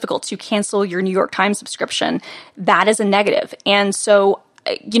it more difficult to cancel your New York Times subscription, that is a negative. And so,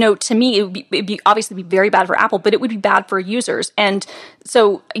 to me, it'd be obviously be very bad for Apple, but it would be bad for users. And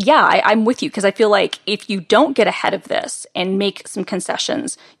so, I'm with you, because I feel like if you don't get ahead of this and make some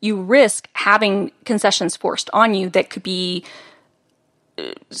concessions, you risk having concessions forced on you that could be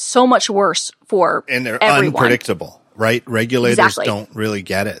so much worse for everyone. And they're everyone. Unpredictable, right? Regulators don't really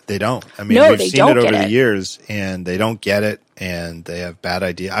get it. They don't. I mean, we've seen it over the years, and they don't get it, and they have bad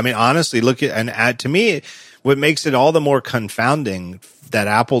ideas. I mean, honestly, to me, what makes it all the more confounding that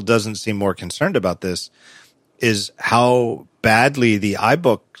Apple doesn't seem more concerned about this is how badly the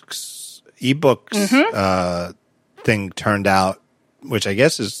ebooks thing turned out, which I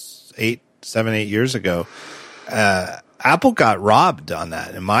guess is 8 years ago. Apple got robbed on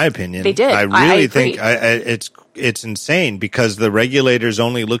that, in my opinion. They did. I really think it's insane, because the regulators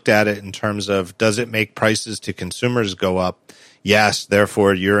only looked at it in terms of, does it make prices to consumers go up? Yes,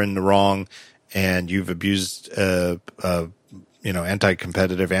 therefore you're in the wrong, and you've abused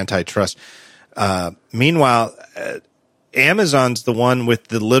anti-competitive, antitrust. Meanwhile, Amazon's the one with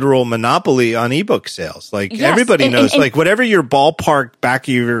the literal monopoly on ebook sales. Like Yes, everybody knows, and like whatever your ballpark back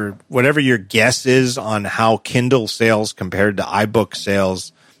of your, whatever your guess is on how Kindle sales compared to iBook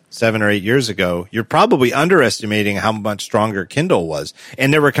sales 7 or 8 years ago, you're probably underestimating how much stronger Kindle was.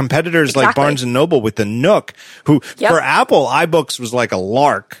 And there were competitors like Barnes and Noble with the Nook, who for Apple, iBooks was like a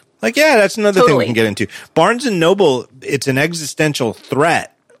lark. Like, yeah, that's another thing we can get into. Barnes and Noble, it's an existential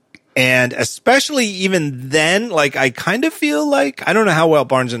threat. And especially even then, like, I kind of feel like, I don't know how well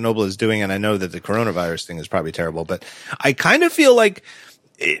Barnes and Noble is doing, and I know that the coronavirus thing is probably terrible, but I kind of feel like,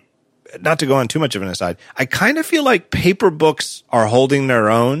 not to go on too much of an aside, I kind of feel like paper books are holding their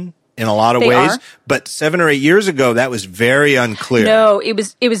own in a lot of ways, but 7 or 8 years ago, that was very unclear. No, it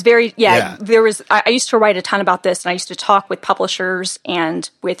was very, there was, I used to write a ton about this, and I used to talk with publishers and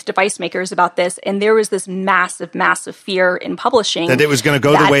with device makers about this, and there was this massive, massive fear in publishing. That it was going to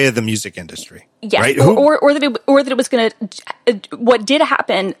go the way of the music industry. Yes, right? or that it was going to, what did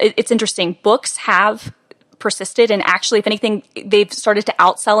happen, it's interesting, books have persisted, and actually, if anything, they've started to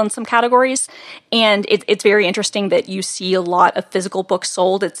outsell in some categories, and it's very interesting that you see a lot of physical books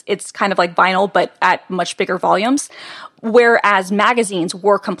sold. It's kind of like vinyl, but at much bigger volumes, whereas magazines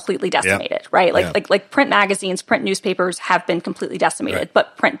were completely decimated, right? Like print magazines, print newspapers have been completely decimated,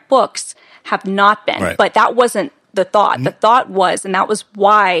 but print books have not been. But that wasn't the thought. The thought was, and that was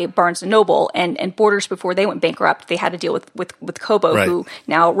why Barnes and Noble and Borders, before they went bankrupt, they had to deal with Kobo, who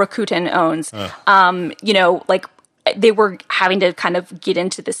now Rakuten owns. You know, like they were having to kind of get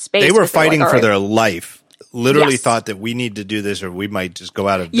into this space. They were fighting for their life. Literally thought that we need to do this, or we might just go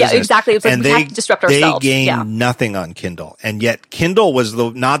out of business. Yeah, exactly. It's like and we have to disrupt ourselves. They gained nothing on Kindle, and yet Kindle was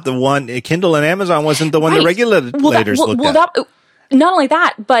not the one. Kindle and Amazon wasn't the one the regulators looked at. Not only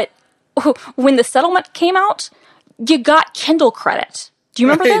that, but when the settlement came out, you got Kindle credit. Do you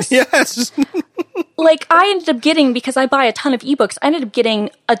remember this? Yes. Like, I ended up getting, because I buy a ton of ebooks, I ended up getting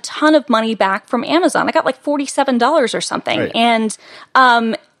a ton of money back from Amazon. I got like $47 or something. And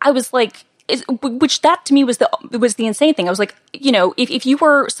I was like, which that to me was the insane thing. I was like, you know, if you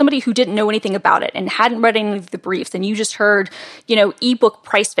were somebody who didn't know anything about it and hadn't read any of the briefs, and you just heard, you know, ebook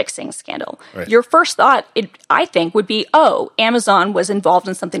price fixing scandal, your first thought, I think, would be, oh, Amazon was involved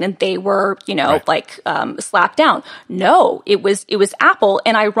in something and they were, you know, slapped down. No, it was Apple.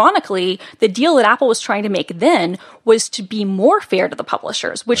 And ironically, the deal that Apple was trying to make then was to be more fair to the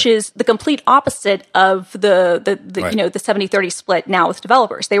publishers, which is the complete opposite of the you know, the 70-30 split now with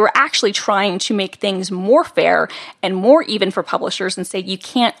developers. They were actually trying to make things more fair and more even for publishers, and say you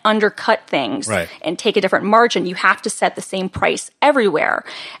can't undercut things and take a different margin. You have to set the same price everywhere.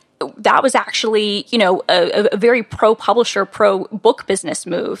 That was actually, you know, a very pro-publisher, pro-book business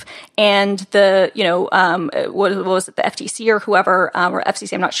move. And the, you know, what was it, the FTC or whoever, or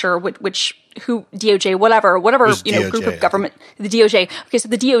FCC, I'm not sure who, DOJ, whatever, you know, DOJ, group of government, the DOJ. Okay, so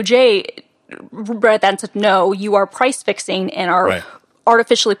the DOJ read that and said, no, you are price fixing and are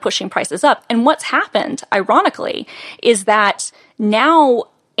artificially pushing prices up. And what's happened, ironically, is that now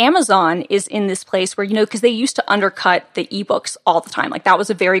Amazon is in this place where, you know, because they used to undercut the ebooks all the time. Like, that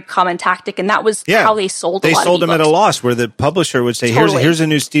was a very common tactic, and that was how they sold. They sold them at a loss, where the publisher would say, "Here's a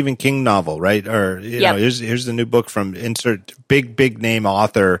new Stephen King novel, right? Or you know, here's the new book from insert big name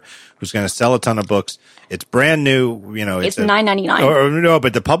author who's going to sell a ton of books. It's brand new, you know. It's $9.99. Or no,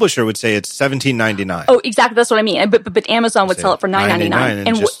 but the publisher would say it's $17.99. Oh, exactly. That's what I mean. But Amazon would sell it for $9.99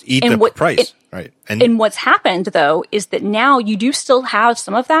 and just eat the price. Right. And what's happened, though, is that now you do still have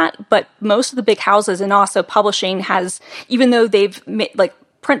some of that, but most of the big houses, and also publishing has, even though they've like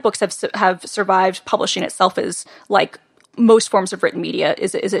print books have survived, publishing itself is like most forms of written media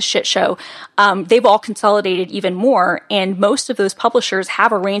is a shit show. They've all consolidated even more, and most of those publishers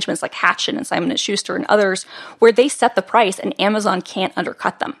have arrangements like Hatchet and Simon & Schuster and others where they set the price and Amazon can't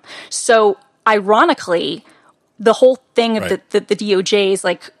undercut them. So ironically, the whole thing of the DOJ's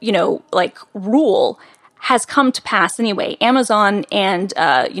rule has come to pass anyway. Amazon and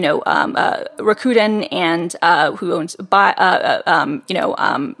Rakuten and who owns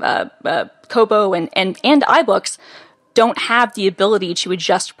Kobo and iBooks don't have the ability to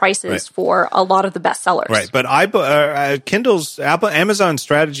adjust prices for a lot of the bestsellers. Right, but Amazon's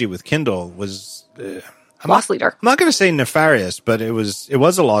strategy with Kindle was loss leader. I'm not going to say nefarious, but it was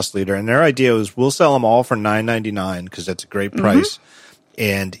a loss leader, and their idea was, we'll sell them all for $9.99 because that's a great price,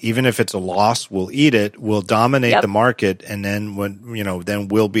 and even if it's a loss, we'll eat it. We'll dominate the market, and then then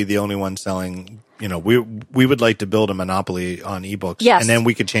we'll be the only one selling we would like to build a monopoly on ebooks, Yes. and then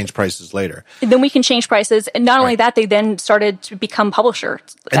we could change prices later. And then we can change prices. And not only that, they then started to become publisher.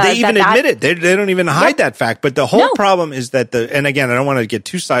 And they even admit it. They don't even hide that fact. But the whole problem is that and again, I don't want to get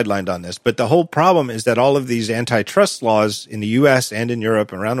too sidelined on this, but the whole problem is that all of these antitrust laws in the U.S. and in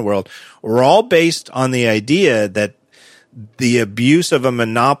Europe and around the world were all based on the idea that the abuse of a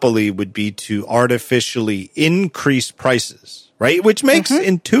monopoly would be to artificially increase prices, right? Which makes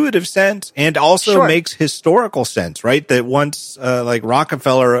intuitive sense and also makes historical sense, right? That once, like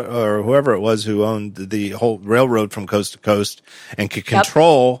Rockefeller or whoever it was who owned the whole railroad from coast to coast and could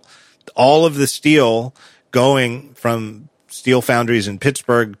control all of the steel going from steel foundries in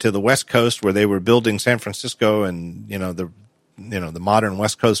Pittsburgh to the West Coast where they were building San Francisco and, the modern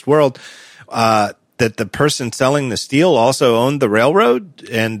West Coast world, that the person selling the steel also owned the railroad,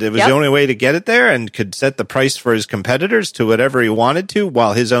 and it was the only way to get it there, and could set the price for his competitors to whatever he wanted to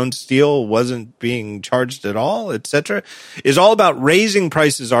while his own steel wasn't being charged at all, etc., is all about raising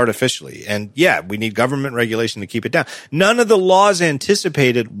prices artificially. And we need government regulation to keep it down. None of the laws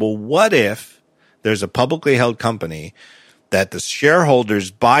anticipated, well, what if there's a publicly held company that the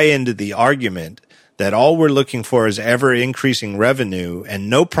shareholders buy into the argument that all we're looking for is ever increasing revenue and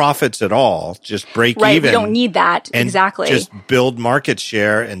no profits at all, just break even. Right, we don't need that. And exactly. Just build market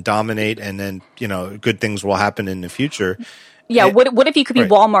share and dominate, and then, good things will happen in the future. Yeah, what if you could be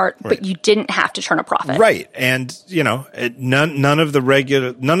Walmart, but you didn't have to turn a profit? Right. And, none of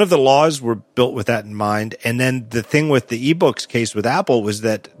the laws were built with that in mind. And then the thing with the ebooks case with Apple was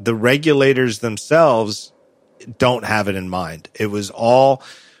that the regulators themselves don't have it in mind. It was all...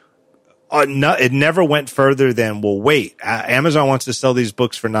 it never went further than, well, wait, Amazon wants to sell these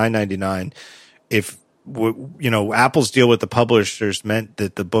books for $9.99. If, Apple's deal with the publishers meant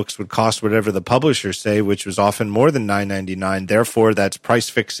that the books would cost whatever the publishers say, which was often more than $9.99. Therefore, that's price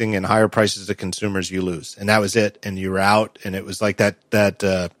fixing and higher prices to consumers, you lose. And that was it. And you were out. And it was like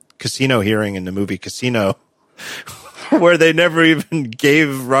that casino hearing in the movie Casino where they never even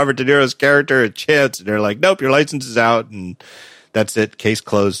gave Robert De Niro's character a chance. And they're like, nope, your license is out. And that's it. Case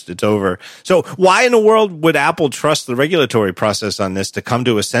closed. It's over. So why in the world would Apple trust the regulatory process on this to come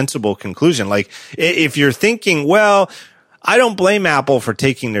to a sensible conclusion? Like, if you're thinking, well, I don't blame Apple for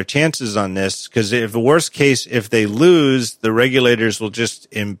taking their chances on this, because if the worst case, if they lose, the regulators will just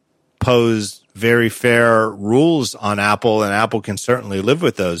impose very fair rules on Apple, and Apple can certainly live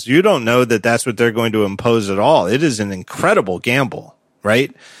with those. You don't know that that's what they're going to impose at all. It is an incredible gamble,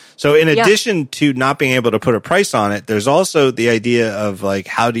 right? So in addition to not being able to put a price on it, there's also the idea of like,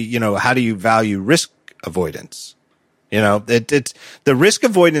 how do you value risk avoidance? It's the risk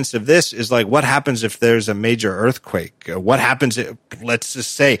avoidance of this is like, what happens if there's a major earthquake? What happens if, let's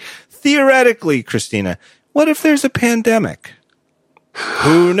just say, theoretically, Christina, what if there's a pandemic?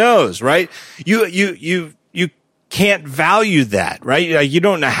 Who knows, right? You can't value that, right? You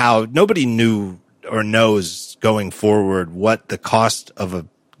don't know how, nobody knew or knows going forward what the cost of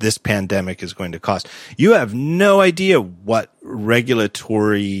this pandemic is going to cost. You have no idea what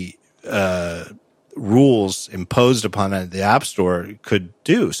regulatory rules imposed upon the App Store could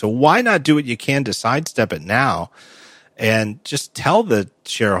do. So why not do what you can to sidestep it now and just tell the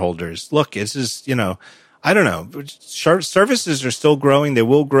shareholders, look, this is, I don't know. Services are still growing. They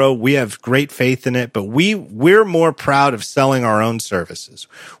will grow. We have great faith in it, but we're more proud of selling our own services.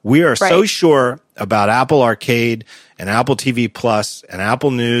 We are so sure about Apple Arcade and Apple TV Plus and Apple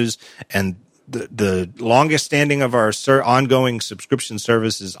News, and the longest standing of our ongoing subscription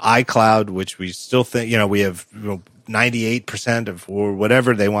service is iCloud, which we still think, we have 98% of, or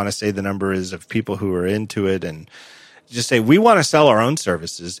whatever they want to say the number is, of people who are into it, and just say, we want to sell our own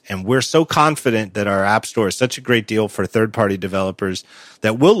services, and we're so confident that our app store is such a great deal for third-party developers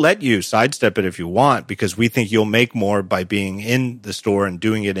that we'll let you sidestep it if you want, because we think you'll make more by being in the store and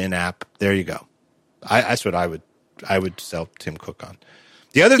doing it in-app. There you go. That's what I would sell Tim Cook on.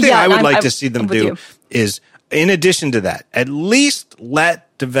 The other thing I would like to see them do is, in addition to that, at least let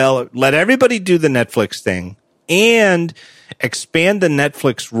everybody do the Netflix thing and expand the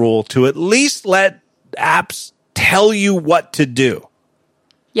Netflix rule to at least let apps tell you what to do.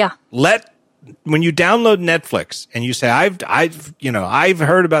 Yeah. When you download Netflix and you say, I've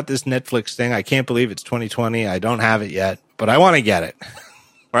heard about this Netflix thing. I can't believe it's 2020. I don't have it yet, but I want to get it.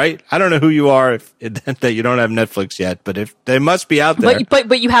 Right? I don't know who you are that you don't have Netflix yet, but if they must be out there.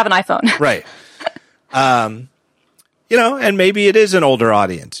 But you have an iPhone. Right. And maybe it is an older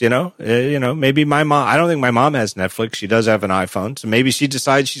audience, maybe my mom, I don't think my mom has Netflix. She does have an iPhone. So maybe she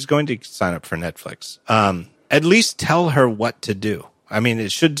decides she's going to sign up for Netflix. At least tell her what to do. I mean,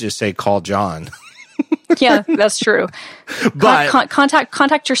 it should just say, call John. Yeah, that's true. But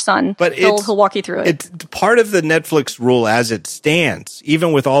Contact your son. But he'll walk you through it. It's part of the Netflix rule as it stands,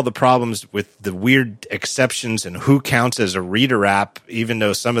 even with all the problems with the weird exceptions and who counts as a reader app, even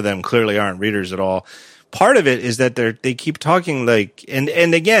though some of them clearly aren't readers at all. Part of it is that they keep talking like, and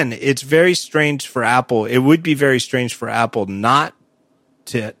again, it's very strange for Apple. It would be very strange for Apple not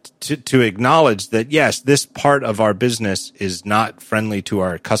to acknowledge that, yes, this part of our business is not friendly to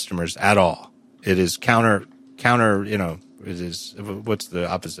our customers at all. It is counter, it is, what's the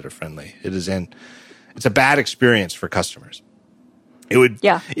opposite of friendly? It's a bad experience for customers.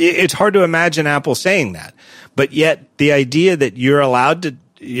 It's hard to imagine Apple saying that, but yet the idea that you're allowed to,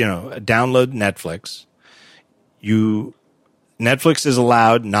 download Netflix, Netflix is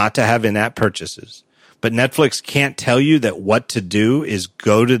allowed not to have in-app purchases, but Netflix can't tell you that what to do is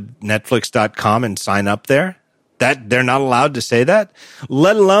go to netflix.com and sign up there. That they're not allowed to say that,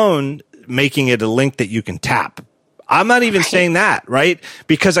 let alone making it a link that you can tap. I'm not even saying that, right?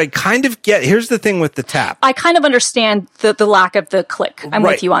 Because I kind of here's the thing with the tap. I kind of understand the lack of the click. I'm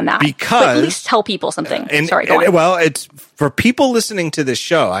with you on that. Because, but at least tell people something. Sorry, go on. Well, it's for people listening to this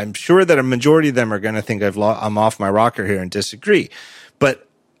show, I'm sure that a majority of them are going to think I'm off my rocker here and disagree. But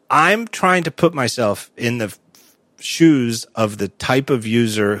I'm trying to put myself in the shoes of the type of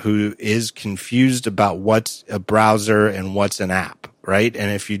user who is confused about what's a browser and what's an app, right?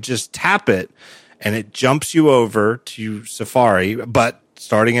 And if you just tap it, and it jumps you over to Safari, but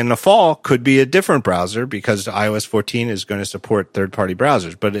starting in the fall could be a different browser because iOS 14 is going to support third-party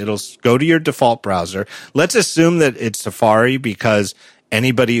browsers, but it'll go to your default browser. Let's assume that it's Safari because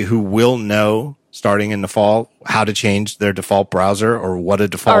anybody who will know starting in the fall how to change their default browser or what a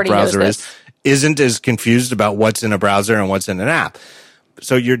default browser is isn't as confused about what's in a browser and what's in an app.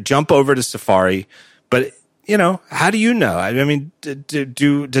 So you jump over to Safari, but how do you know? I mean,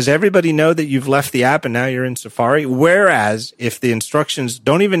 does everybody know that you've left the app and now you're in Safari? Whereas if the instructions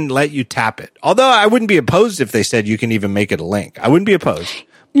don't even let you tap it, although I wouldn't be opposed if they said you can even make it a link. I wouldn't be opposed.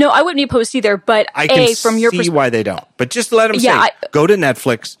 No, I wouldn't be opposed either. But I can from your see why they don't. But just let them say, go to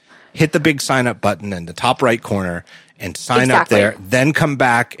Netflix, hit the big sign up button in the top right corner, and sign up there. Then come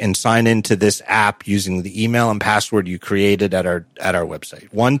back and sign into this app using the email and password you created at our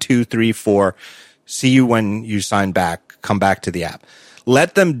website. 1, 2, 3, 4. See you when you sign back, come back to the app.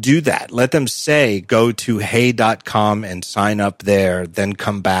 Let them do that. Let them say, go to hey.com and sign up there, then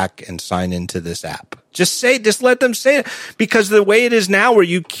come back and sign into this app. Just let them say it. Because the way it is now where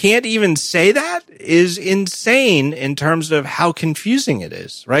you can't even say that is insane in terms of how confusing it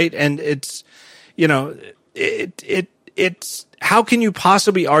is, right? And it's, it's, how can you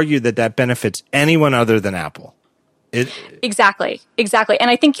possibly argue that benefits anyone other than Apple? Exactly. And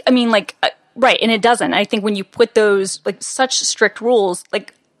I think, right, and it doesn't. I think when you put those such strict rules,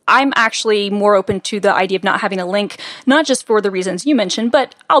 I'm actually more open to the idea of not having a link, not just for the reasons you mentioned,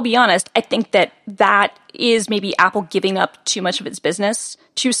 but I'll be honest, I think that is maybe Apple giving up too much of its business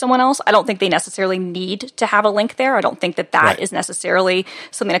to someone else. I don't think they necessarily need to have a link there. I don't think that is necessarily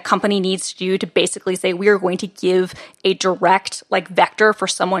something a company needs to do to basically say we are going to give a direct vector for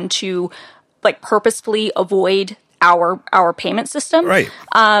someone to purposefully avoid our payment system. Right.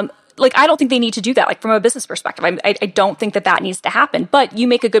 I don't think they need to do that. From a business perspective, I don't think that needs to happen. But you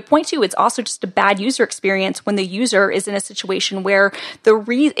make a good point too. It's also just a bad user experience when the user is in a situation where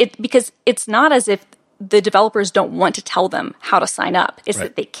because it's not as if the developers don't want to tell them how to sign up. It's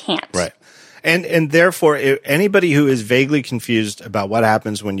that they can't. Right. And therefore, anybody who is vaguely confused about what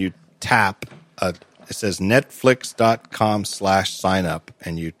happens when you tap, it says netflix.com/sign up,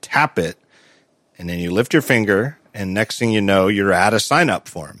 and you tap it, and then you lift your finger, and next thing you know, you're at a sign up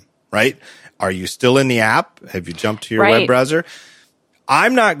form. Right? Are you still in the app? Have you jumped to your web browser?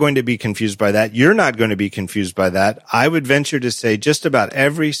 I'm not going to be confused by that. You're not going to be confused by that. I would venture to say just about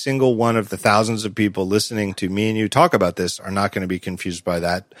every single one of the thousands of people listening to me and you talk about this are not going to be confused by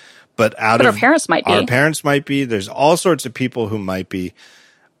that. But our parents might be. Our parents might be. There's all sorts of people who might be.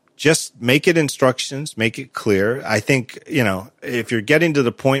 Just make it instructions, make it clear. I think, if you're getting to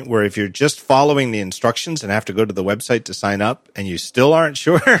the point where if you're just following the instructions and have to go to the website to sign up and you still aren't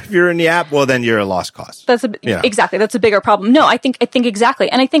sure if you're in the app, well, then you're a lost cause. Exactly. That's a bigger problem. No, I think exactly.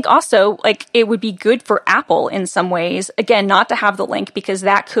 And I think also it would be good for Apple in some ways, again, not to have the link because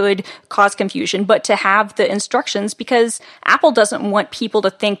that could cause confusion, but to have the instructions because Apple doesn't want people to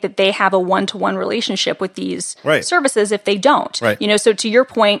think that they have a one-to-one relationship with these services if they don't. Right. So to your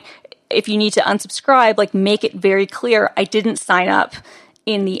point, if you need to unsubscribe, make it very clear I didn't sign up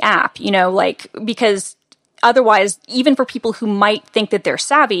in the app, because otherwise, even for people who might think that they're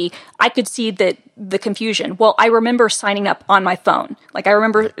savvy, I could see that the confusion. Well, I remember signing up on my phone. Like, I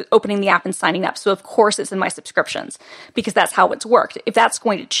remember opening the app and signing up. So, of course, it's in my subscriptions because that's how it's worked. If that's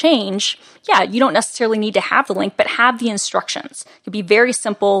going to change, yeah, you don't necessarily need to have the link, but have the instructions. It could be very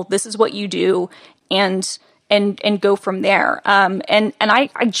simple. This is what you do, and go from there. And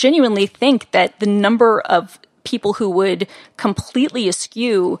I genuinely think that the number of people who would completely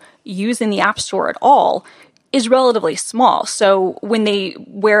eschew using the App Store at all is relatively small. So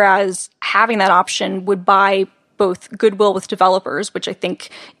whereas having that option would buy both goodwill with developers, which I think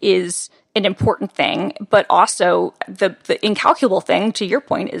is an important thing, but also the incalculable thing, to your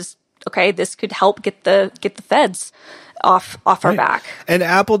point, is, okay, this could help get the feds off our back. And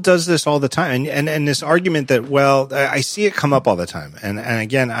Apple does this all the time. And this argument that, well, I see it come up all the time. And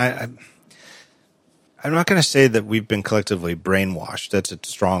again, I'm not going to say that we've been collectively brainwashed. That's a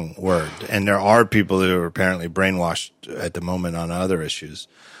strong word. And there are people who are apparently brainwashed at the moment on other issues.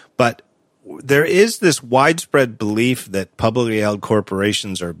 But there is this widespread belief that publicly held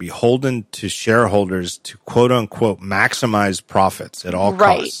corporations are beholden to shareholders to quote unquote maximize profits at all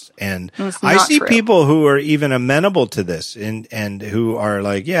costs. And I see people who are even amenable to this and who are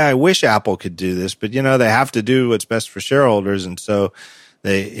like, yeah, I wish Apple could do this, but they have to do what's best for shareholders. And so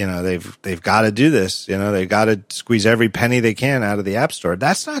they've got to do this. They've got to squeeze every penny they can out of the App Store.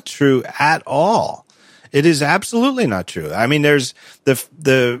 That's not true at all. It is absolutely not true. I mean, there's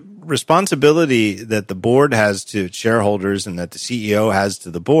the responsibility that the board has to shareholders and that the CEO has to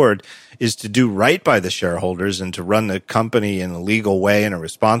the board is to do right by the shareholders and to run the company in a legal way, in a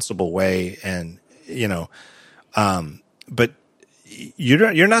responsible way. And, but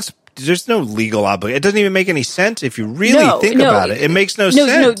you're not, there's no legal obligation. It doesn't even make any sense if you really think about it. It makes no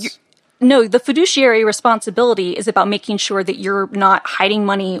sense. No, the fiduciary responsibility is about making sure that you're not hiding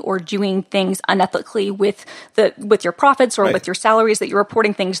money or doing things unethically with your profits or with your salaries, that you're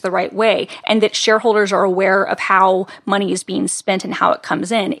reporting things the right way, and that shareholders are aware of how money is being spent and how it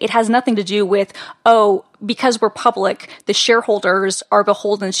comes in. It has nothing to do with, because we're public, the shareholders are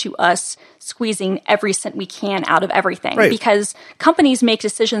beholden to us squeezing every cent we can out of everything. Right. Because companies make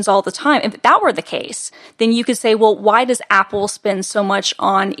decisions all the time. If that were the case, then you could say, well, why does Apple spend so much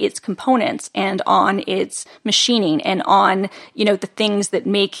on its components and on its machining and on, the things that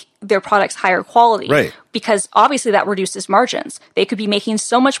make their products higher quality? Right. Because obviously that reduces margins. They could be making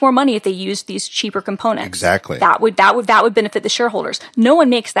so much more money if they used these cheaper components. Exactly. That would benefit the shareholders. No one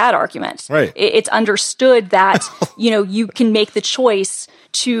makes that argument. Right. It's understood that, you can make the choice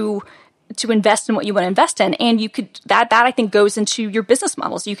to invest in what you want to invest in. And you could, that I think goes into your business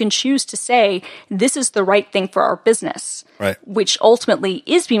models. You can choose to say, this is the right thing for our business, right, which ultimately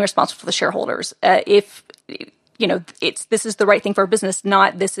is being responsible for the shareholders. This is the right thing for our business,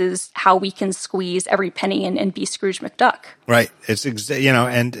 not this is how we can squeeze every penny and be Scrooge McDuck. Right. It's,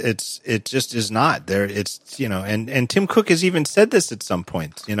 and it just is not there. It's, and Tim Cook has even said this at some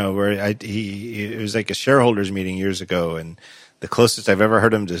point, where it was like a shareholders meeting years ago, and the closest I've ever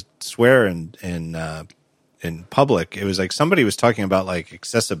heard him to swear in public, it was like somebody was talking about like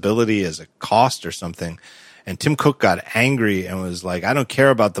accessibility as a cost or something, and Tim Cook got angry and was like, "I don't care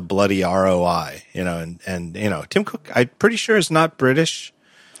about the bloody ROI," and Tim Cook, I'm pretty sure is not British.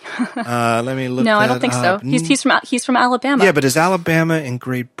 Let me look. No, I don't think so. He's from Alabama. Yeah, but is Alabama in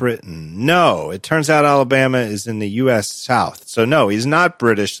Great Britain? No, it turns out Alabama is in the U.S. South. So no, he's not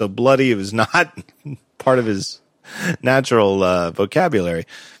British. So bloody was not part of his natural vocabulary.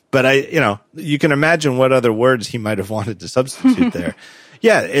 But you can imagine what other words he might have wanted to substitute there.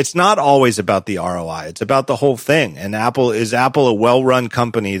 Yeah, it's not always about the ROI. It's about the whole thing. And Apple a well-run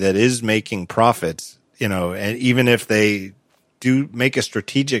company that is making profits, and even if they do make a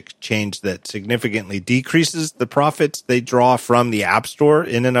strategic change that significantly decreases the profits they draw from the App Store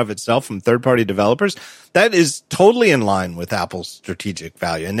in and of itself from third-party developers, that is totally in line with Apple's strategic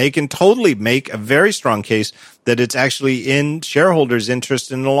value. And they can totally make a very strong case that it's actually in shareholders'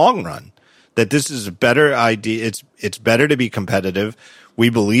 interest in the long run, that this is a better idea. It's better to be competitive. We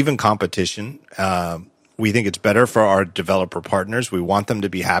believe in competition. We think it's better for our developer partners. We want them to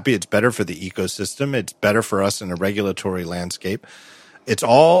be happy. It's better for the ecosystem. It's better for us in a regulatory landscape. It's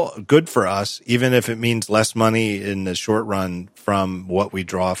all good for us, even if it means less money in the short run from what we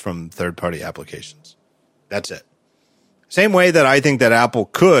draw from third-party applications. That's it. Same way that I think that Apple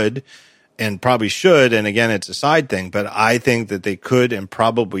could and probably should, and again, it's a side thing, but I think that they could and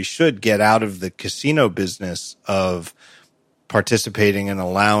probably should get out of the casino business of participating and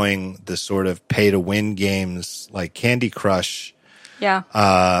allowing the sort of pay-to-win games like Candy Crush,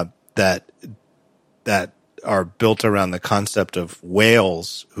 that are built around the concept of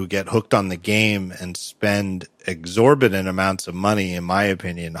whales who get hooked on the game and spend exorbitant amounts of money, in my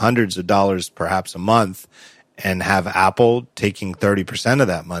opinion, hundreds of dollars perhaps a month, and have Apple taking 30% of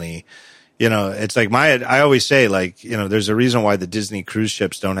that money. You know, it's like I always say, like, you know, there's a reason why the Disney cruise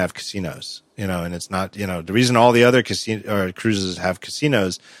ships don't have casinos, you know, and it's not, you know, the reason all the other cruises have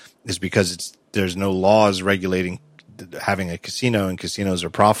casinos is because there's no laws regulating having a casino, and casinos are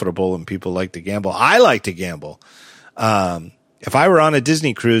profitable and people like to gamble. I like to gamble. If I were on a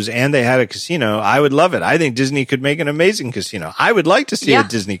Disney cruise and they had a casino, I would love it. I think Disney could make an amazing casino. I would like to see a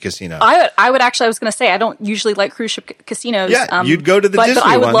Disney casino. I would actually, I was going to say, I don't usually like cruise ship casinos. Yeah, you'd go to the Disney one.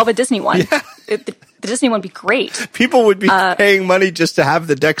 But I would love a Disney one. Yeah. The Disney one would be great. People would be paying money just to have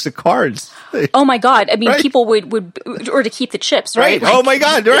the decks of cards. Oh my God. I mean, right. People would, or to keep the chips, right? Like, oh my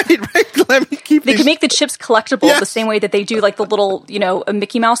God. Right. Let me keep They can make the chips collectible the same way that they do like the little, you know,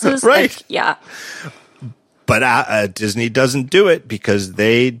 Mickey Mouses. Right. Like, yeah. But Disney doesn't do it because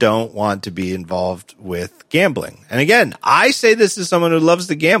they don't want to be involved with gambling. And again, I say this as someone who loves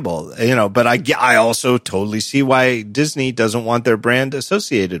to gamble, you know, but I also totally see why Disney doesn't want their brand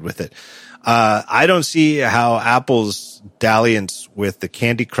associated with it. I don't see how Apple's dalliance with the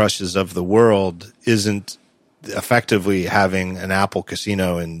Candy Crushes of the world isn't effectively having an Apple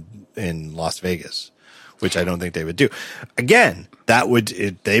casino in Las Vegas, which I don't think they would do. Again,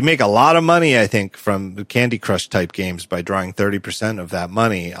 they make a lot of money, I think, from the Candy Crush type games by drawing 30% of that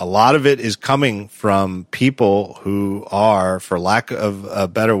money. A lot of it is coming from people who are, for lack of a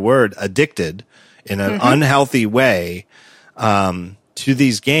better word, addicted in an unhealthy way, to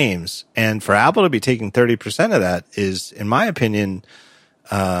these games. And for Apple to be taking 30% of that is, in my opinion,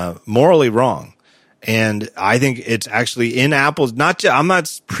 morally wrong. And I think it's actually in Apple's, I'm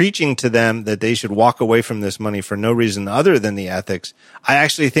not preaching to them that they should walk away from this money for no reason other than the ethics. I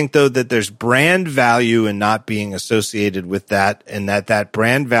actually think, though, that there's brand value in not being associated with that, and that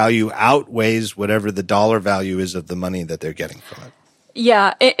brand value outweighs whatever the dollar value is of the money that they're getting from it.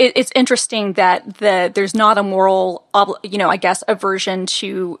 Yeah, it's interesting that there's not a moral, I guess, aversion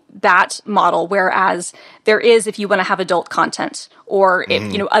to that model, whereas there is if you want to have adult content or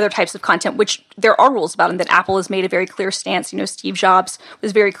other types of content, which there are rules about, and that Apple has made a very clear stance. You know, Steve Jobs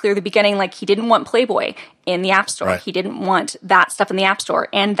was very clear at the beginning, like he didn't want Playboy in the App Store. Right. He didn't want that stuff in the App Store,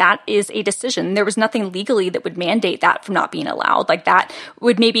 and that is a decision. There was nothing legally that would mandate that from not being allowed. Like that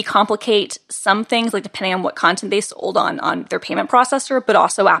would maybe complicate some things, like depending on what content they sold on their payment processor, but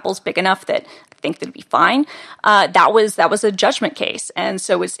also Apple's big enough that I think that'd be fine. That was a judgment case, and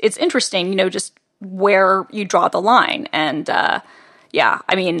so it's interesting, just where you draw the line. And I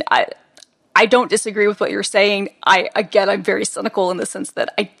mean, I don't disagree with what you're saying. I'm very cynical in the sense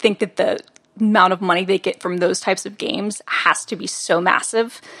that I think that the amount of money they get from those types of games has to be so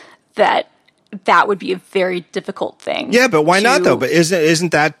massive that would be a very difficult thing. Yeah, but why not though? But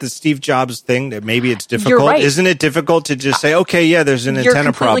isn't that the Steve Jobs thing, that maybe it's difficult? You're right. Isn't it difficult to just say, okay, yeah, there's an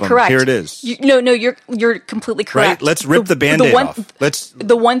antenna problem. Correct. Here it is. You're completely correct. Right? Let's rip the Band-Aid off.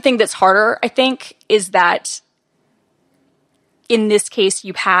 The one thing that's harder, I think, is that in this case,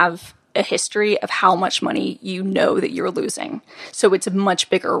 you have a history of how much money you know that you're losing. So it's a much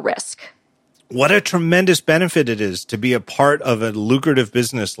bigger risk. What a tremendous benefit it is to be a part of a lucrative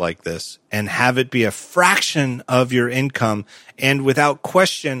business like this and have it be a fraction of your income, and without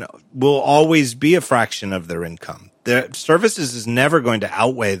question will always be a fraction of their income. Their services is never going to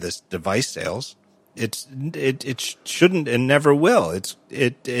outweigh this device sales. It shouldn't and never will.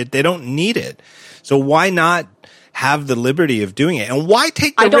 They don't need it. So why not have the liberty of doing it? And why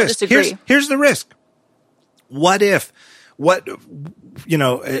take the risk? I don't disagree. Here's the risk. What if,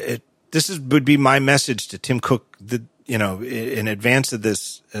 this would be my message to Tim Cook, in advance of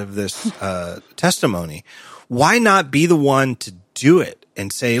this testimony. Why not be the one to do it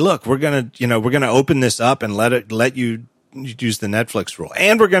and say, look, we're gonna open this up and let you use the Netflix rule,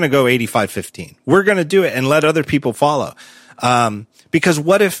 and we're gonna go 85-15. We're gonna do it and let other people follow. Because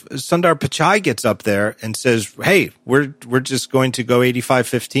what if Sundar Pichai gets up there and says, hey, we're just going to go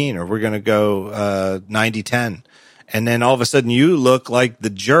 85-15, or we're going to go 90-10. And then all of a sudden you look like the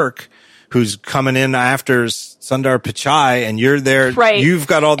jerk who's coming in after Sundar Pichai, and you're there. Right. You've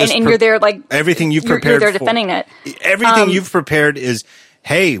got all this. And you're there like everything you've prepared. You're there defending it. Everything you've prepared is,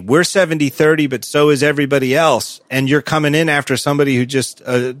 hey, we're 70-30, but so is everybody else. And you're coming in after somebody who just,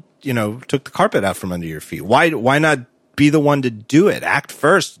 took the carpet out from under your feet. Why not be the one to do it? Act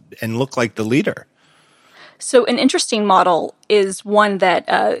first and look like the leader. So an interesting model is one that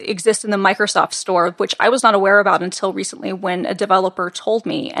exists in the Microsoft Store, which I was not aware about until recently when a developer told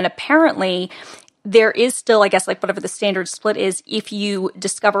me. And apparently there is still, I guess, like whatever the standard split is, if you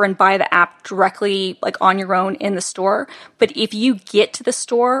discover and buy the app directly, like on your own in the store. But if you get to the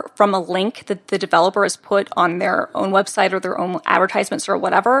store from a link that the developer has put on their own website or their own advertisements or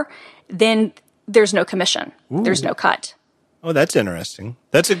whatever, then there's no commission. Ooh. There's no cut. Oh, that's interesting.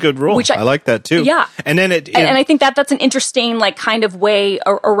 That's a good rule. I like that too. Yeah. And then and I think that's an interesting, like, kind of way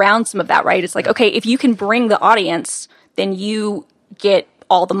around some of that, right? It's like, okay, if you can bring the audience, then you get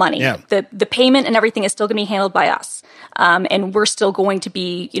all the money. Yeah. The payment and everything is still going to be handled by us. And we're still going to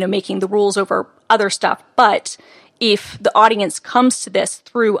be, making the rules over other stuff. But if the audience comes to this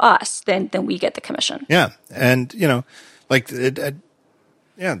through us, then we get the commission. Yeah. And, that's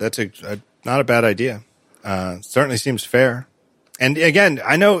not a bad idea. Certainly seems fair. And again,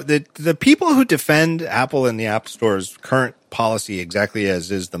 I know that the people who defend Apple and the App Store's current policy exactly as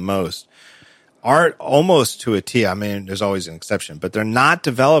is the most are almost to a T. I mean, there's always an exception, but they're not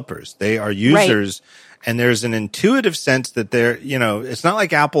developers. They are users. Right. And there's an intuitive sense that it's not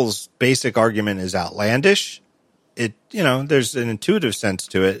like Apple's basic argument is outlandish. There's an intuitive sense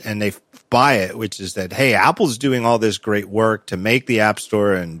to it, and they buy it, which is that, hey, Apple's doing all this great work to make the App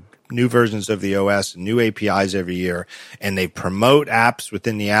Store and new versions of the OS and new APIs every year, and they promote apps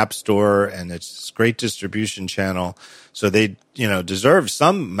within the App Store, and it's this great distribution channel. So they, deserve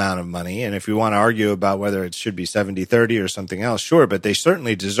some amount of money. And if we want to argue about whether it should be 70-30 or something else, sure, but they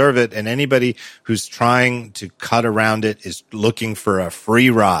certainly deserve it. And anybody who's trying to cut around it is looking for a free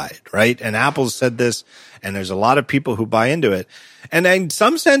ride, right? And Apple's said this, and there's a lot of people who buy into it. And in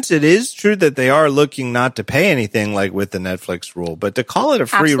some sense, it is true that they are looking not to pay anything, like with the Netflix rule, but to call it a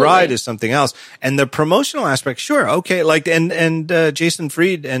free ride is something else. And the promotional aspect, sure, okay, like, and Jason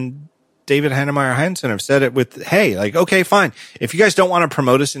Fried and David Hannemeyer Hansen have said it with, hey, like, okay, fine. If you guys don't want to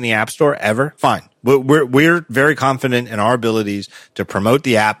promote us in the App Store ever, fine. We're very confident in our abilities to promote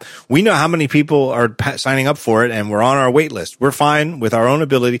the app. We know how many people are signing up for it, and we're on our wait list. We're fine with our own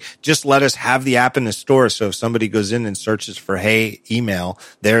ability. Just let us have the app in the store. So if somebody goes in and searches for, hey, email,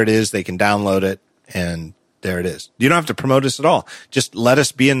 there it is. They can download it, and there it is. You don't have to promote us at all. Just let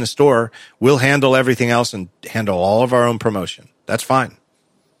us be in the store. We'll handle everything else and handle all of our own promotion. That's fine.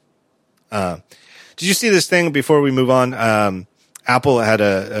 Did you see this thing before we move on? Apple had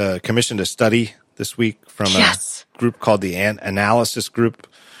a commissioned a study this week from a group called the Analysis Group,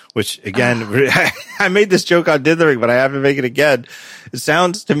 which again, I made this joke on Dithering, but I have to make it again. It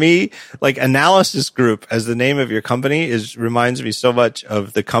sounds to me like Analysis Group as the name of your company reminds me so much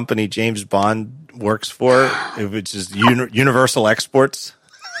of the company James Bond works for, which is Universal Exports.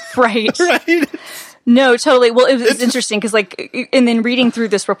 Right. Right. No, totally. Well, it's interesting because, like, and then reading through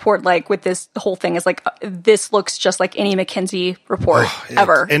this report, like, with this whole thing is like, this looks just like any McKinsey report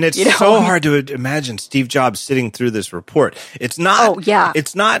ever. And it's so hard to imagine Steve Jobs sitting through this report. It's not,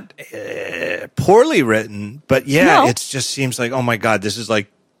 it's not poorly written, but it just seems like, oh my God, this is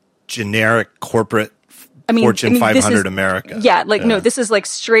like generic corporate Fortune 500 America. Yeah, no, this is like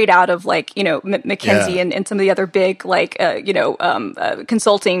straight out of like, McKinsey and some of the other big like,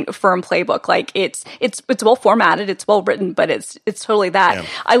 consulting firm playbook. Like it's well formatted, it's well written, but it's totally that. Yeah.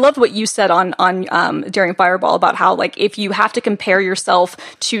 I loved what you said on Daring Fireball about how, like, if you have to compare yourself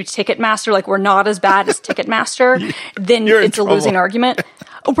to Ticketmaster, like we're not as bad as Ticketmaster, then it's a losing argument.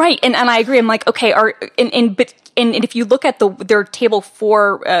 Right. And I agree. I'm like, okay, and if you look at their table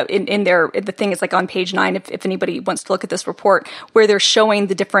 4 in the thing is like on page 9, if anybody wants to look at this report, where they're showing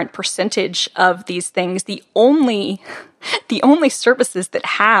the different percentage of these things, the only services that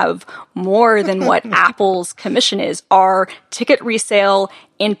have more than what Apple's commission is are ticket resale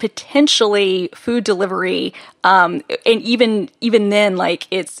and potentially food delivery. And even then, like,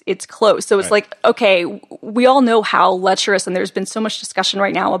 it's close. So it's like, okay, we all know how lecherous, and there's been so much discussion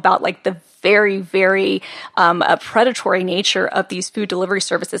right now about like the very, very predatory nature of these food delivery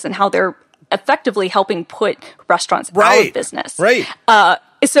services and how they're effectively helping put restaurants out of business. Right.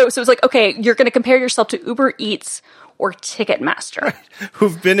 So it's like, okay, you're going to compare yourself to Uber Eats or Ticketmaster. Right.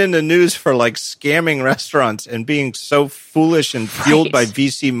 Who've been in the news for like scamming restaurants and being so foolish and fueled by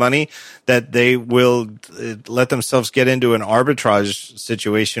VC money that they will let themselves get into an arbitrage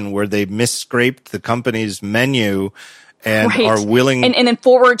situation where they misscraped the company's menu and are willing... And then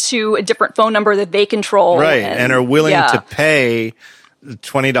forward to a different phone number that they control. Right, and are willing to pay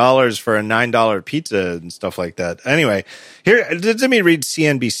 $20 for a $9 pizza and stuff like that. Anyway, here, let me read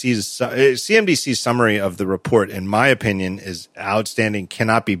CNBC's summary of the report. In my opinion, is outstanding,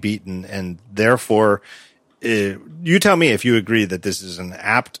 cannot be beaten, and therefore, you tell me if you agree that this is an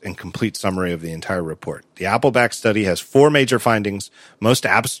apt and complete summary of the entire report. The Apple-backed study has 4 major findings. Most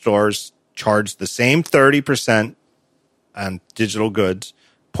app stores charge the same 30% on digital goods.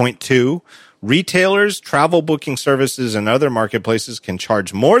 Point 2, Retailers, travel booking services, and other marketplaces can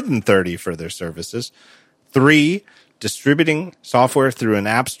charge more than 30 for their services. 3, distributing software through an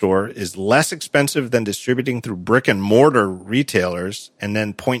app store is less expensive than distributing through brick and mortar retailers. And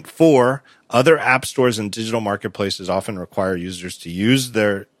then point 4, other app stores and digital marketplaces often require users to use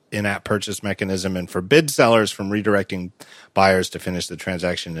their in-app purchase mechanism and forbid sellers from redirecting buyers to finish the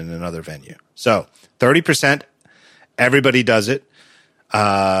transaction in another venue. So 30%, everybody does it.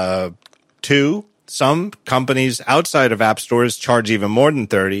 2, some companies outside of app stores charge even more than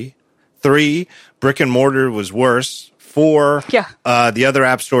 30. 3, brick and mortar was worse. 4, the other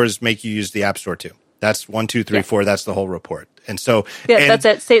app stores make you use the app store too. That's 1, 2, 3, 4. That's the whole report. And so, that's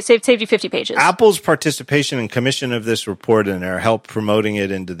it. Saved you 50 pages. Apple's participation and commission of this report and their help promoting it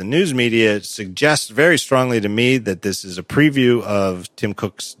into the news media suggests very strongly to me that this is a preview of Tim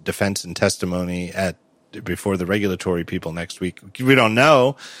Cook's defense and testimony before the regulatory people next week. We don't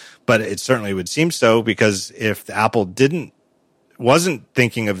know, but it certainly would seem so, because if Apple wasn't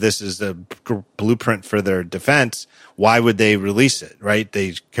thinking of this as a blueprint for their defense, why would they release it, right?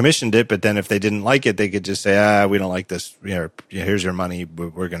 They commissioned it, but then if they didn't like it, they could just say, we don't like this. Here's your money.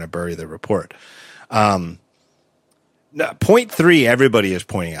 We're going to bury the report. Point 3, everybody is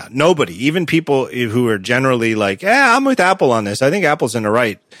pointing out. Nobody, even people who are generally like, I'm with Apple on this. I think Apple's in the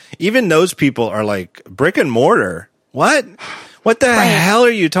right. Even those people are like, brick and mortar. What? What the hell are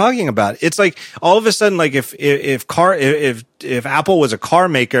you talking about? It's like all of a sudden, like if Apple was a car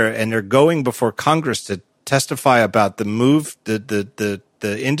maker and they're going before Congress to testify about the move, the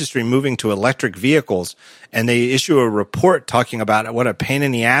industry moving to electric vehicles, and they issue a report talking about what a pain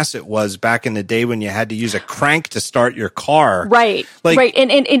in the ass it was back in the day when you had to use a crank to start your car. Right.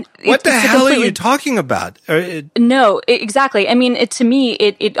 And what the hell are you talking about? No, exactly. I mean, to me,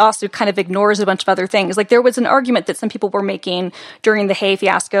 it also kind of ignores a bunch of other things. Like there was an argument that some people were making during the Hay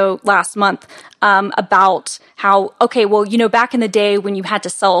fiasco last month about how, back in the day when you had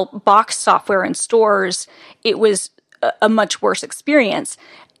to sell box software in stores, it was a much worse experience.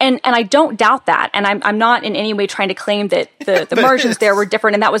 And I don't doubt that. And I'm not in any way trying to claim that the margins there were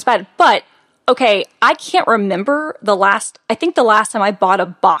different and that was bad. But, okay, I can't remember the last time I bought a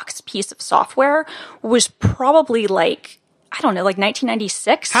box piece of software was probably like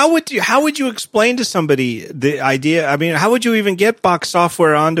 1996. How would you explain to somebody the idea? I mean, how would you even get box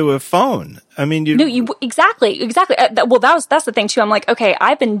software onto a phone? I mean, exactly. That's the thing too. I'm like, okay,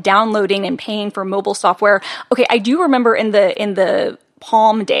 I've been downloading and paying for mobile software. Okay, I do remember in the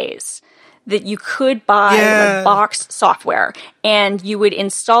Palm days that you could buy box software and you would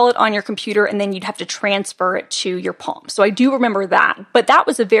install it on your computer and then you'd have to transfer it to your Palm. So I do remember that, but that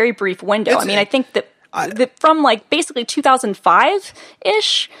was a very brief window. I think that from like basically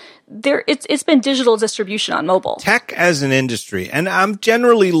 2005-ish, it's been digital distribution on mobile. Tech as an industry, and I'm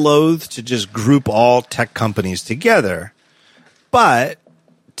generally loath to just group all tech companies together, but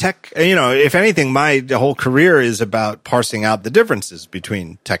tech, if anything, my whole career is about parsing out the differences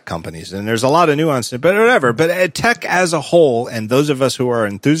between tech companies, and there's a lot of nuance, but whatever. But tech as a whole, and those of us who are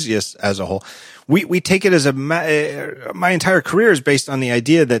enthusiasts as a whole, we take it as my entire career is based on the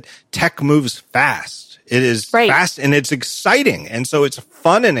idea that tech moves fast. It is fast and it's exciting. And so it's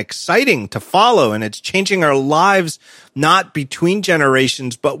fun and exciting to follow, and it's changing our lives, not between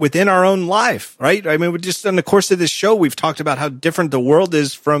generations, but within our own life, right? I mean, just in the course of this show, we've talked about how different the world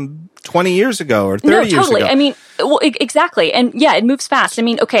is from 20 years ago or 30 years ago. I mean, exactly. And yeah, it moves fast. I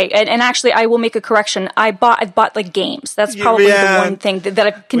mean, okay. And actually I will make a correction. I've bought like games. That's probably the one thing that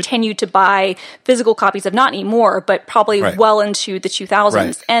I've continued to buy physical copies of, not anymore, but probably well into the 2000s.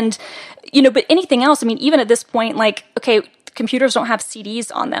 Right. And, but anything else, I mean, even at this point, like, okay, computers don't have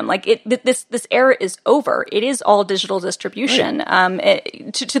CDs on them. Like this era is over. It is all digital distribution.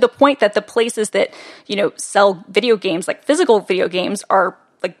 Right. To the point that the places that, sell video games, like physical video games, are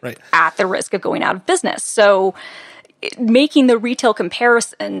at the risk of going out of business. So making the retail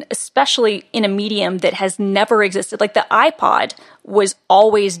comparison, especially in a medium that has never existed, like the iPod was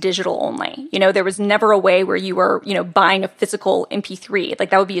always digital only. There was never a way where you were, buying a physical MP3. Like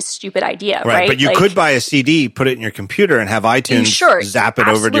that would be a stupid idea, right? But you could buy a CD, put it in your computer, and have iTunes zap it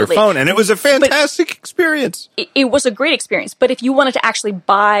over to your phone, and it was a fantastic experience. It was a great experience. But if you wanted to actually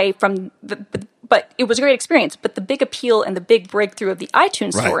buy from but it was a great experience. But the big appeal and the big breakthrough of the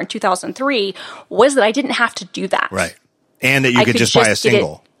iTunes store in 2003 was that I didn't have to do that. Right. And that you could just buy a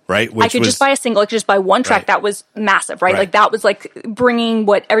single. Right? I could just buy a single. I could just buy one track. That was massive, right? Like that was like bringing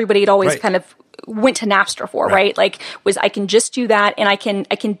what everybody had always kind of went to Napster for, right? Like, was I can just do that, and I can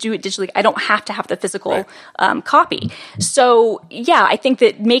do it digitally. I don't have to have the physical copy. So yeah, I think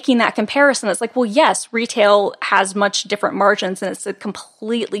that making that comparison, it's like, well, yes, retail has much different margins, and it's a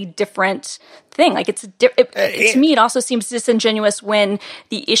completely different thing. Like, to me, it also seems disingenuous when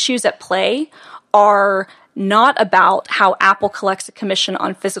the issues at play are not about how Apple collects a commission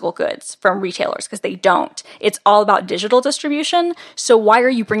on physical goods from retailers, because they don't. It's all about digital distribution. So why are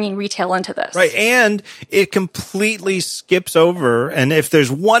you bringing retail into this? Right. And it completely skips over. And if there's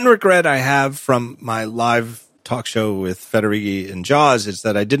one regret I have from my live talk show with Federighi and Jaws, is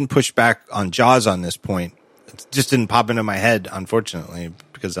that I didn't push back on Jaws on this point. It just didn't pop into my head, unfortunately,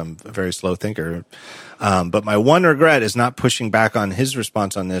 because I'm a very slow thinker. But my one regret is not pushing back on his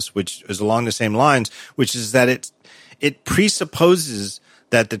response on this, which is along the same lines, which is that it presupposes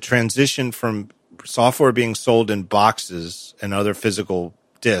that the transition from software being sold in boxes and other physical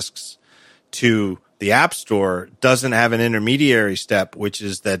disks to the App Store doesn't have an intermediary step, which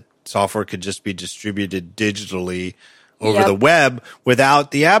is that software could just be distributed digitally over the web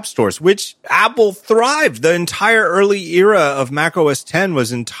without the app stores, which Apple thrived. The entire early era of Mac OS X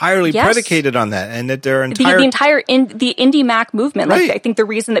was entirely predicated on that, and that their entire the indie Mac movement. Like, I think the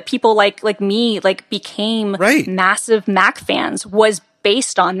reason that people like me became massive Mac fans was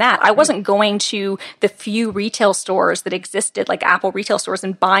based on that. I wasn't going to the few retail stores that existed, like Apple retail stores,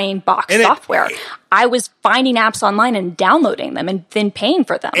 and buying box software. I was finding apps online and downloading them and then paying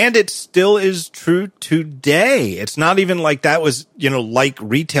for them. And it still is true today. It's not even like that was, like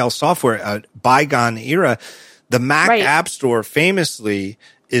retail software, a bygone era. The Mac App Store famously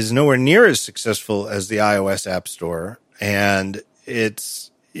is nowhere near as successful as the iOS App Store. And it's,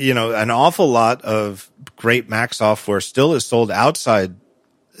 an awful lot of great Mac software still is sold outside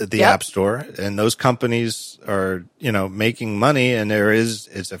the App Store, and those companies are, making money, and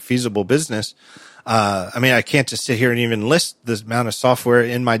it's a feasible business. I can't just sit here and even list the amount of software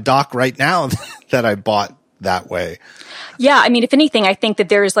in my dock right now that I bought that way. Yeah, if anything, I think that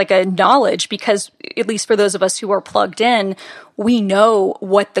there is like a knowledge, because at least for those of us who are plugged in, we know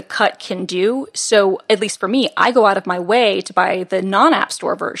what the cut can do. So at least for me, I go out of my way to buy the non-App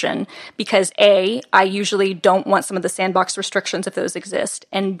Store version because A, I usually don't want some of the sandbox restrictions if those exist,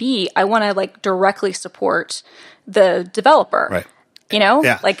 and B, I want to directly support the developer. Right.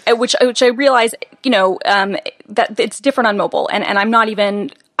 Which I realize, that it's different on mobile, and I'm not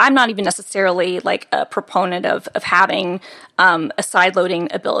even necessarily like a proponent of having a side loading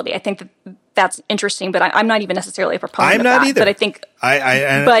ability. I think that's interesting, but I'm not even necessarily a proponent of that. I'm not either. But I think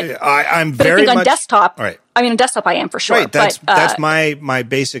I'm very much on desktop. Right. On desktop I am for sure. Right. That's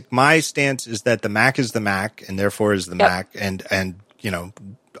my stance is that the Mac is the Mac, and therefore is the Mac, and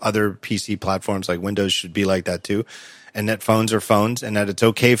other PC platforms like Windows should be like that too. And that phones are phones, and that it's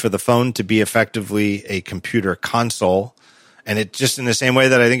okay for the phone to be effectively a computer console. And it just in the same way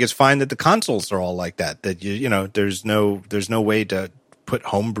that I think it's fine that the consoles are all like that. That there's no way to put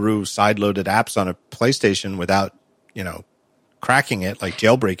homebrew side-loaded apps on a PlayStation without cracking it, like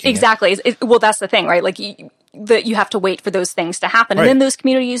jailbreaking. Exactly. Well, that's the thing, right? Like you have to wait for those things to happen, and then those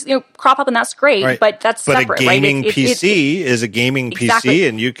communities crop up, and that's great. But that's separate. But a gaming PC is a gaming PC,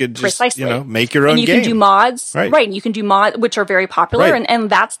 and you could just make your own. And you can do mods, right? And you can do mods, which are very popular, and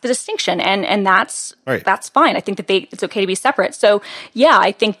that's the distinction, and that's fine. I think that it's okay to be separate. So yeah,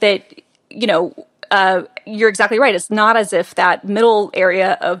 I think that you're exactly right. It's not as if that middle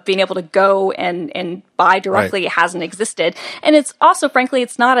area of being able to go and buy directly hasn't existed. And it's also, frankly,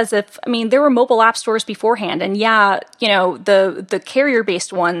 it's not as if, there were mobile app stores beforehand. And the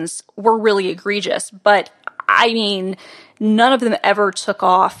carrier-based ones were really egregious. But, none of them ever took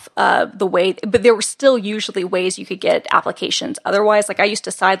off the way, but there were still usually ways you could get applications. Otherwise, like I used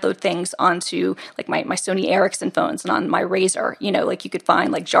to sideload things onto like my Sony Ericsson phones and on my Razr, like you could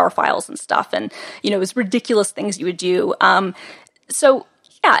find like jar files and stuff, and it was ridiculous things you would do. So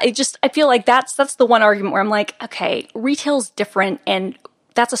yeah, I feel like that's the one argument where I'm like, okay, retail's different, and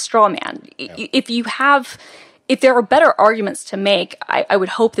that's a straw man. Yeah. If there are better arguments to make, I would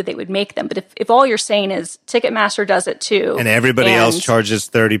hope that they would make them. But if all you're saying is Ticketmaster does it too, and everybody else charges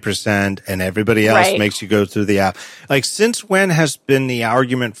 30%, and everybody else makes you go through the app, like since when has been the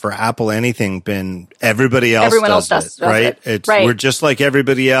argument for Apple anything been everyone else does it, right? We're just like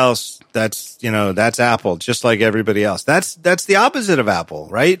everybody else. That's Apple, just like everybody else. That's the opposite of Apple,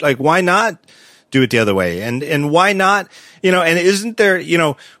 right? Like why not do it the other way? And why not, and isn't there,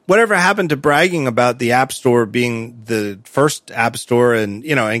 whatever happened to bragging about the App Store being the first App Store? And,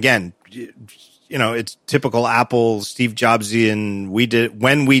 again, it's typical Apple, Steve Jobsian.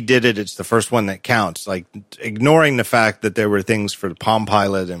 When we did it, it's the first one that counts. Like ignoring the fact that there were things for Palm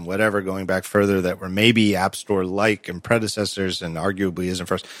Pilot and whatever going back further that were maybe App Store like and predecessors and arguably isn't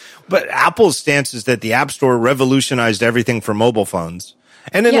first. But Apple's stance is that the App Store revolutionized everything for mobile phones.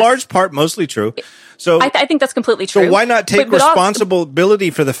 And in large part, mostly true. So I think that's completely true. So why not take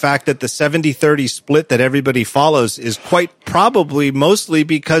responsibility for the fact that the 70-30 split that everybody follows is quite probably mostly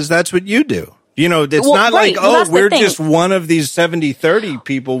because that's what you do. It's not like, we're just one of these 70-30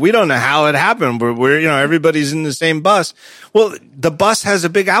 people. We don't know how it happened. We're everybody's in the same bus. Well, the bus has a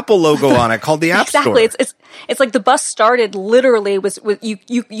big Apple logo on it called the App Store. Exactly. It's like the bus started literally with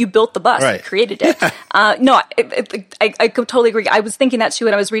you built the bus, right. You created it. No, I totally agree. I was thinking that too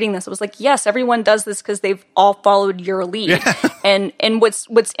when I was reading this. I was like, yes, everyone does this because they've all followed your lead. Yeah. And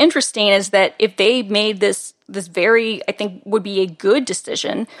what's interesting is that if they made this very, I think would be a good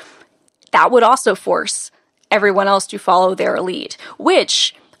decision, that would also force everyone else to follow their lead,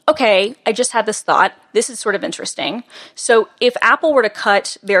 which, okay, I just had this thought. This is sort of interesting. So if Apple were to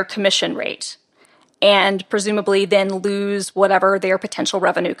cut their commission rate and presumably then lose whatever their potential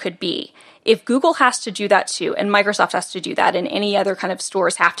revenue could be, if Google has to do that too, and Microsoft has to do that, and any other kind of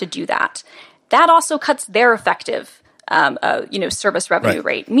stores have to do that, that also cuts their effective service revenue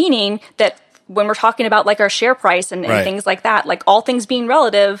rate, meaning that when we're talking about like our share price and things like that, like all things being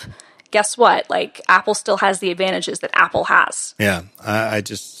relative, guess what? Like Apple still has the advantages that Apple has. Yeah, I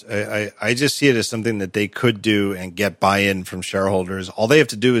just see it as something that they could do and get buy-in from shareholders. All they have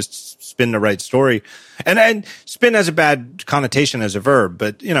to do is spin the right story, and spin has a bad connotation as a verb,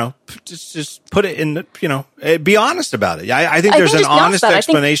 but just put it in. Be honest about it. I think there's an honest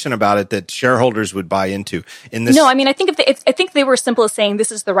explanation about it that shareholders would buy into. In this, no, I mean, I think if they were as simple as saying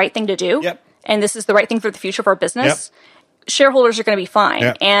this is the right thing to do, and this is the right thing for the future of our business. Yep. Shareholders are going to be fine.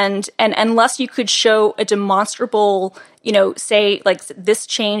 Yeah. And unless you could show a demonstrable, say like this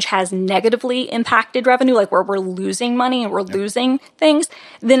change has negatively impacted revenue, like where we're losing money and we're losing things,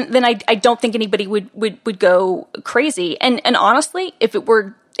 then I don't think anybody would go crazy. And honestly, if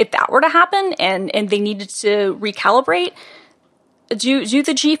that were to happen and they needed to recalibrate, do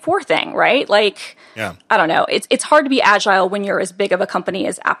the G4 thing, right? Like, I don't know. It's hard to be agile when you're as big of a company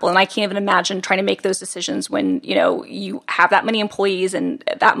as Apple. And I can't even imagine trying to make those decisions when, you have that many employees and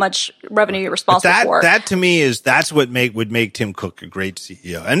that much revenue you're responsible for. That to me that's what would make Tim Cook a great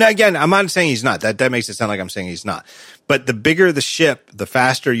CEO. And again, I'm not saying he's not. That makes it sound like I'm saying he's not. But the bigger the ship, the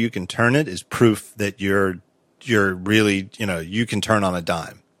faster you can turn it is proof that you're really, you can turn on a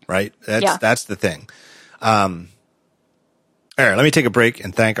dime, right? That's the thing. All right, let me take a break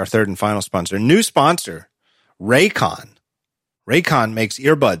and thank our third and final sponsor. New sponsor, Raycon. Raycon makes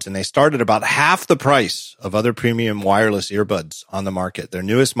earbuds, and they start at about half the price of other premium wireless earbuds on the market. Their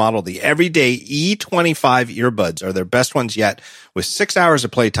newest model, the Everyday E25 earbuds, are their best ones yet, with 6 hours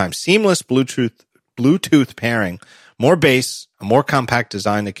of playtime, seamless Bluetooth pairing, more bass, a more compact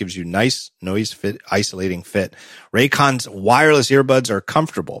design that gives you nice isolating fit. Raycon's wireless earbuds are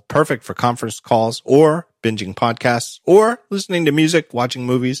comfortable, perfect for conference calls or binging podcasts or listening to music, watching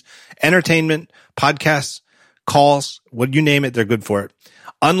movies, entertainment, podcasts, calls, what you name it, they're good for it.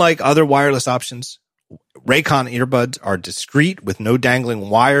 Unlike other wireless options, Raycon earbuds are discreet with no dangling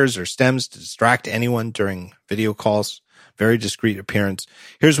wires or stems to distract anyone during video calls. Very discreet appearance.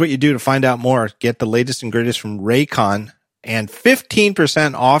 Here's what you do to find out more. Get the latest and greatest from Raycon and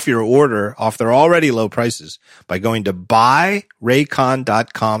 15% off your order off their already low prices by going to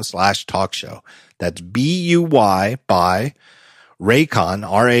buyraycon.com/talkshow. That's BUY by Raycon,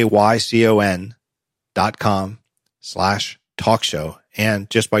 RAYCON.com/talkshow. And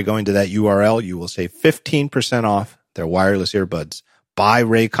just by going to that URL, you will save 15% off their wireless earbuds.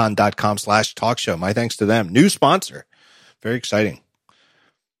 Buyraycon.com/talkshow. My thanks to them. New sponsor. Very exciting.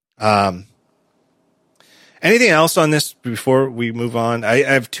 Anything else on this before we move on? I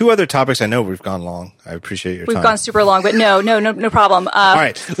have two other topics. I know we've gone long. I appreciate your time. We've gone super long, but no problem. All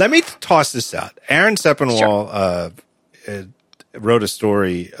right. Let me toss this out. Aaron Sepinwall wrote a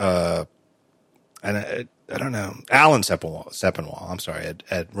story, and I don't know. Alan Sepinwall, I'm sorry,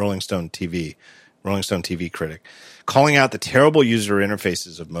 at Rolling Stone TV critic, calling out the terrible user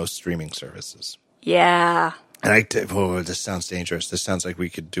interfaces of most streaming services. Yeah. And this sounds dangerous. This sounds like we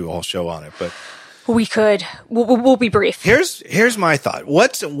could do a whole show on it, but we could. We'll be brief. Here's my thought.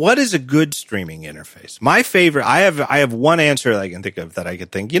 What is a good streaming interface? My favorite. I have one answer that I can think of that I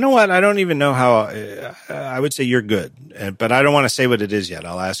could think. You know what? I don't even know how. I would say you're good, but I don't want to say what it is yet.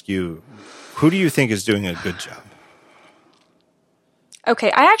 I'll ask you. Who do you think is doing a good job?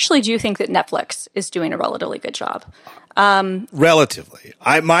 Okay, I actually do think that Netflix is doing a relatively good job. Relatively.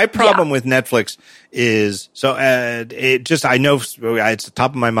 My problem with Netflix is, I know it's the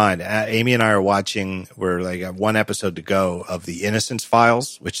top of my mind. Amy and I are watching, we're like at one episode to go of The Innocence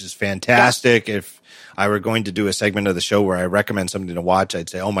Files, which is fantastic. Yeah. If I were going to do a segment of the show where I recommend something to watch, I'd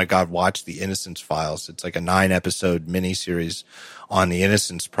say, oh my God, watch The Innocence Files. It's like a 9-episode miniseries on the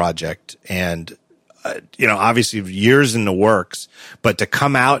Innocence Project. And obviously years in the works, but to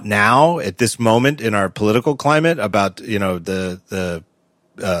come out now at this moment in our political climate about, the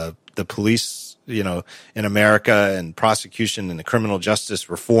police, in America and prosecution and the criminal justice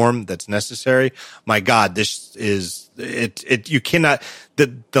reform that's necessary. My God, this is you cannot,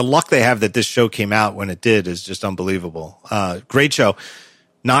 the luck they have that this show came out when it did is just unbelievable. Great show.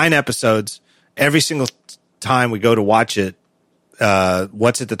 9 episodes. Every single time we go to watch it,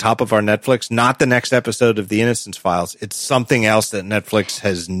 what's at the top of our Netflix? Not the next episode of The Innocence Files. It's something else that Netflix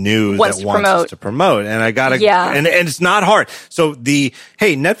has wants us to promote. And I gotta, and it's not hard. So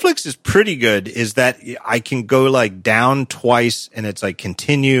Netflix is pretty good is that I can go like down twice and it's like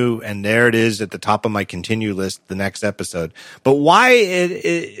continue. And there it is at the top of my continue list, the next episode. But why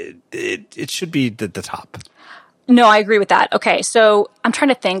it should be at the top. No, I agree with that. Okay, so I'm trying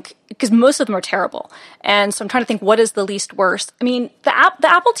to think, because most of them are terrible. And so I'm trying to think, what is the least worst? I mean, the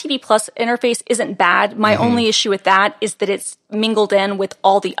Apple TV Plus interface isn't bad. My only issue with that is that it's mingled in with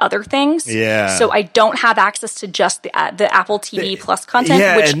all the other things. Yeah. So I don't have access to just the Apple TV Plus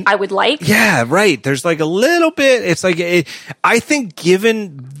content, which I would like. Yeah, right. There's like a little bit. It's like, I think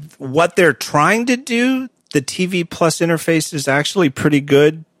given what they're trying to do, the TV Plus interface is actually pretty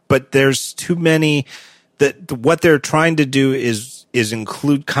good, but there's too many... That what they're trying to do is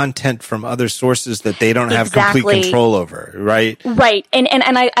include content from other sources that they don't have complete control over, right? Right. And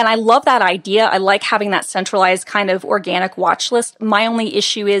I love that idea. I like having that centralized kind of organic watch list. My only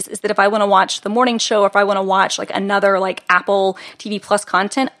issue is that if I want to watch the morning show or if I want to watch like another like Apple TV Plus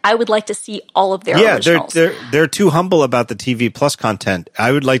content, I would like to see all of their originals. They're too humble about the TV Plus content.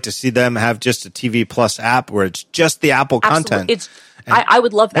 I would like to see them have just a TV Plus app where it's just the Apple content. I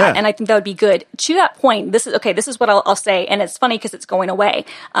would love that, and I think that would be good. To that point, this is what I'll say, and it's funny because it's going away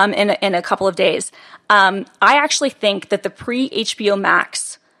in a couple of days. I actually think that the pre-HBO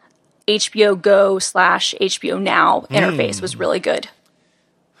Max, HBO Go / HBO Now interface was really good.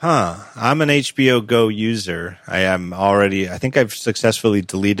 I'm an HBO Go user. I think I've successfully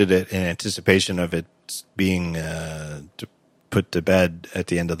deleted it in anticipation of it being put to bed at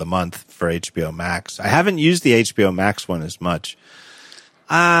the end of the month for HBO Max. I haven't used the HBO Max one as much.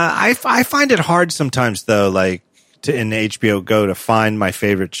 I find it hard sometimes though, like in HBO Go to find my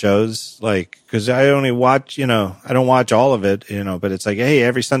favorite shows, like, cause I only watch, I don't watch all of it, but it's like, hey,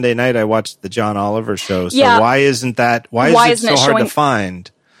 every Sunday night I watch the John Oliver show. So why is it so hard to find?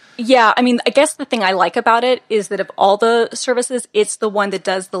 Yeah, I mean, I guess the thing I like about it is that of all the services, it's the one that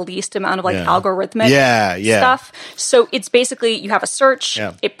does the least amount of algorithmic stuff. So it's basically, you have a search,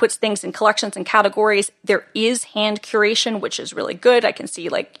 it puts things in collections and categories. There is hand curation, which is really good. I can see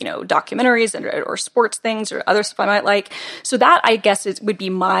documentaries or sports things or other stuff I might like. So that, I guess, would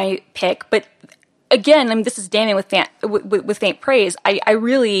be my pick. But again, I mean, this is damning with faint praise. I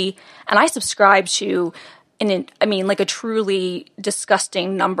really, and I subscribe to... a truly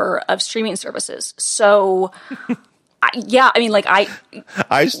disgusting number of streaming services. So, I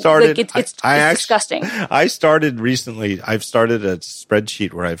started. It's disgusting. I started recently. I've started a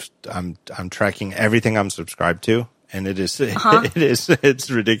spreadsheet where I'm tracking everything I'm subscribed to, and it's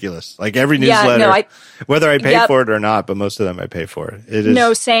ridiculous. Like every newsletter, whether I pay for it or not, but most of them I pay for. It is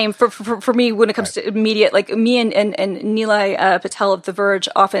no same for me when it comes to media. Like me and Nilay Patel of The Verge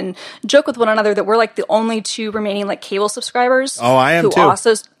often joke with one another that we're like the only 2 remaining like cable subscribers. Oh, I am too.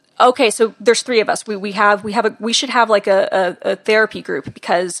 Okay, so there's 3 of us. We should have like a therapy group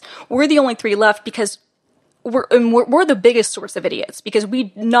because we're the only 3 left because. We're the biggest source of idiots because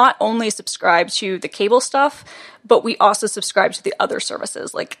we not only subscribe to the cable stuff, but we also subscribe to the other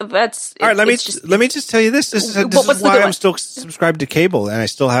services. Like that's all right. Let me just tell you this. This is why I'm still subscribed to cable, and I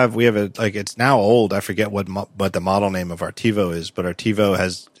still have. We have it's now old. I forget what the model name of our TiVo is, but our TiVo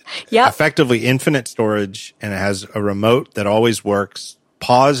has effectively infinite storage, and it has a remote that always works.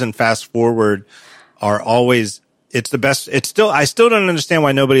 Pause and fast forward are always. It's the best. I still don't understand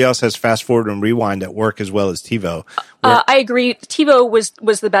why nobody else has fast forward and rewind at work as well as TiVo. I agree. TiVo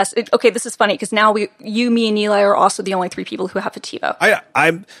was the best. This is funny because now me and Nilay are also the only 3 people who have a TiVo.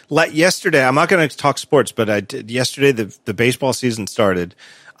 I'm like yesterday. I'm not going to talk sports, but yesterday the baseball season started,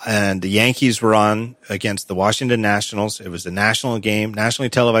 and the Yankees were on against the Washington Nationals. It was a nationally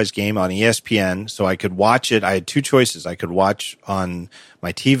televised game on ESPN, so I could watch it. I had 2 choices. I could watch on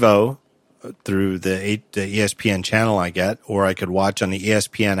my TiVo through the ESPN channel I get, or I could watch on the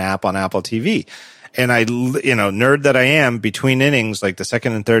ESPN app on Apple TV. And nerd that I am, between innings, like the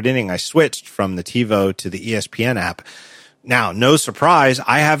second and third inning, I switched from the TiVo to the ESPN app. Now, no surprise,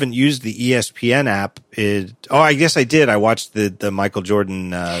 I haven't used the ESPN app. I guess I did. I watched the Michael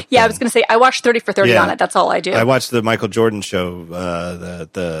Jordan. I was going to say I watched 30 for 30 on it. That's all I do. I watched the Michael Jordan show,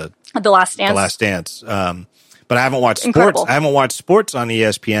 the Last Dance. The Last Dance. But I haven't watched Incredible. sports. I haven't watched sports on the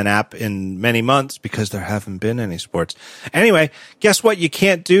ESPN app in many months because there haven't been any sports. Anyway, guess what? You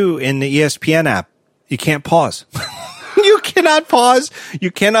can't do in the ESPN app. You can't pause. You cannot pause.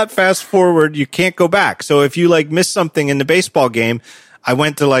 You cannot fast forward. You can't go back. So if you miss something in the baseball game, I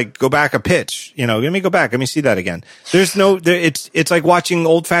went to go back a pitch. Let me go back. Let me see that again. There's it's like watching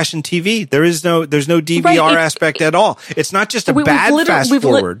old fashioned TV. There's no DVR aspect at all. It's not just a bad fast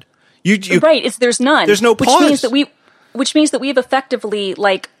forward. There's none. There's no pause. Which means that we've effectively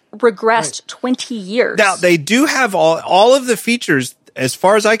regressed 20 years. Now they do have all of the features. As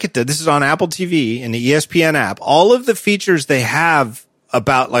far as I could tell, this is on Apple TV in the ESPN app. All of the features they have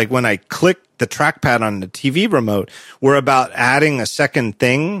about when I click the trackpad on the TV remote were about adding a second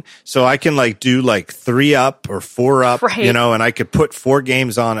thing. So I can do 3 up or 4 up, right. And I could put 4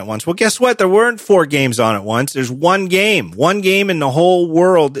 games on at once. Well, guess what? There weren't 4 games on at once. There's one game. One game in the whole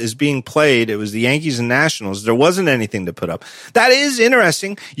world is being played. It was the Yankees and Nationals. There wasn't anything to put up. That is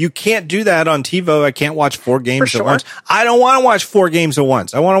interesting. You can't do that on TiVo. I can't watch 4 games at once. I don't want to watch 4 games at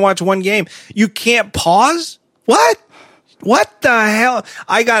once. I want to watch one game. You can't pause? What the hell?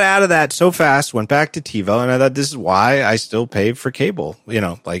 I got out of that so fast, went back to TiVo, and I thought this is why I still pay for cable,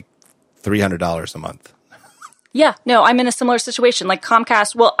 $300 a month. Yeah, no, I'm in a similar situation. Like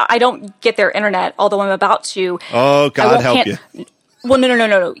Comcast, well, I don't get their internet, although I'm about to. Oh, God help you. Well,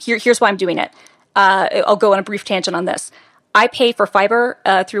 no. Here's why I'm doing it. I'll go on a brief tangent on this. I pay for fiber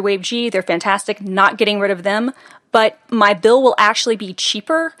through WaveG. They're fantastic. Not getting rid of them. But my bill will actually be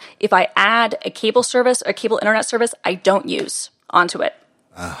cheaper if I add a cable service, a cable internet service I don't use onto it.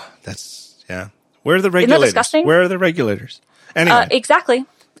 Yeah. Where are the regulators? Isn't that disgusting? Where are the regulators? Anyway. Exactly.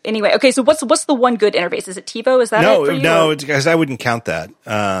 Anyway, okay, so what's the one good interface? Is it TiVo? Is that it for you? No, because I wouldn't count that.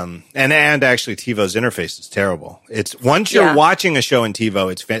 And actually TiVo's interface is terrible. It's once you're watching a show in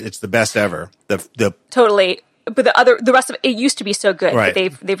TiVo, it's the best ever. The Totally. But the rest of it used to be so good. Right.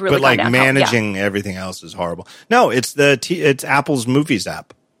 But they've really gone downhill. Managing everything else is horrible. No, it's it's Apple's Movies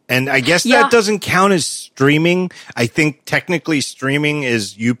app. And I guess that doesn't count as streaming. I think technically streaming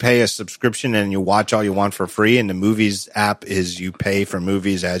is you pay a subscription and you watch all you want for free. And the Movies app is you pay for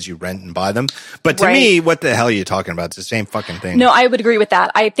movies as you rent and buy them. But to me, what the hell are you talking about? It's the same fucking thing. No, I would agree with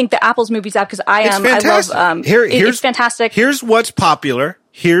that. I think the Apple's Movies app, because I love, it's fantastic. Here's what's popular.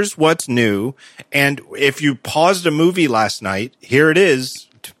 Here's what's new. And if you paused a movie last night, here it is.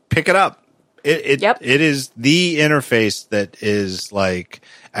 Pick it up. It is the interface that is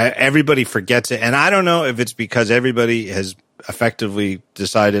everybody forgets it. And I don't know if it's because everybody has effectively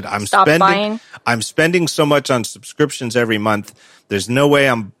decided I'm spending so much on subscriptions every month. There's no way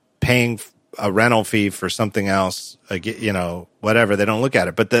I'm paying a rental fee for something else, whatever. They don't look at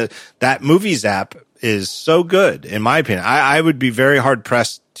it. But that Movies app is so good, in my opinion. I would be very hard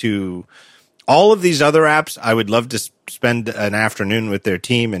pressed to all of these other apps. I would love to spend an afternoon with their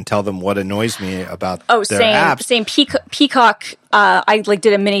team and tell them what annoys me about their apps. Same. Peacock. I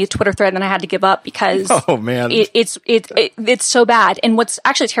did a mini Twitter thread and then I had to give up because it's so bad. And what's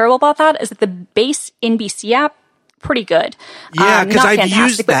actually terrible about that is that the base NBC app, pretty good. Yeah, because I've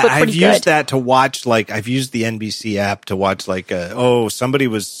used that. I've used that to watch. I've used the NBC app to watch.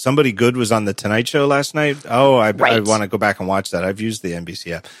 Somebody good was on the Tonight Show last night. Oh, I want to go back and watch that. I've used the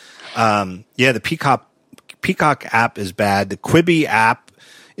NBC app. The Peacock app is bad. The Quibi app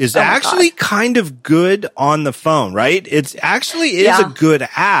is actually kind of good on the phone, right? It's actually is a good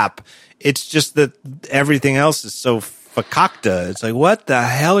app. It's just that everything else is so fakakta. It's what the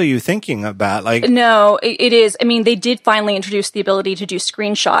hell are you thinking about? No, it is. I mean, they did finally introduce the ability to do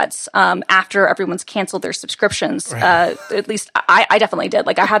screenshots after everyone's canceled their subscriptions. Right. At least I definitely did.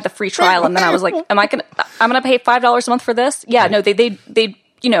 I had the free trial, and then I was like, I'm gonna pay $5 a month for this? Yeah, right. No, they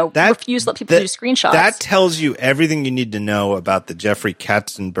refuse to let people do screenshots. That tells you everything you need to know about the Jeffrey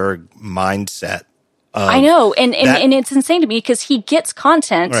Katzenberg mindset. I know, and it's insane to me because he gets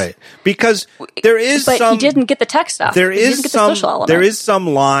content, right? Because there is, but he didn't get the tech stuff. There is some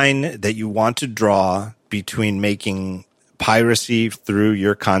line that you want to draw between making piracy through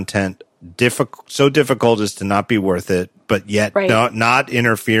your content so difficult as to not be worth it, but yet not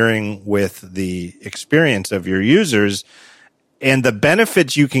interfering with the experience of your users. And the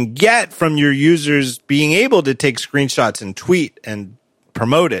benefits you can get from your users being able to take screenshots and tweet and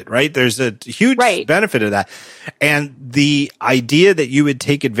promote it, right? There's a huge benefit of that. And the idea that you would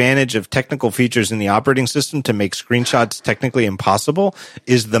take advantage of technical features in the operating system to make screenshots technically impossible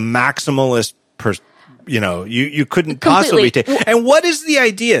is the maximalist you couldn't possibly take. And what is the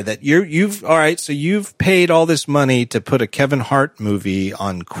idea that you've all right, so you've paid all this money to put a Kevin Hart movie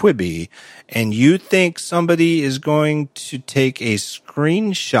on Quibi, and you think somebody is going to take a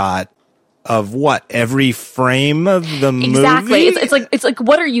screenshot of what, every frame of the movie? Exactly. It's like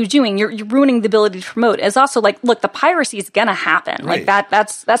what are you doing? You're ruining the ability to promote. It's also like, look, the piracy is gonna happen. Right. Like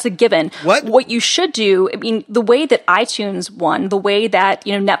that's a given. What you should do, I mean, the way that iTunes won, the way that,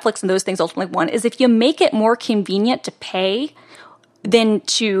 Netflix and those things ultimately won, is if you make it more convenient to pay than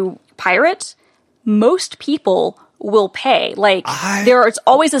to pirate, most people will pay. It's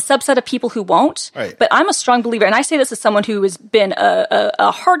always a subset of people who won't. Right. But I'm a strong believer, and I say this as someone who has been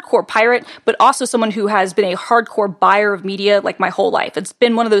a hardcore pirate, but also someone who has been a hardcore buyer of media like my whole life. It's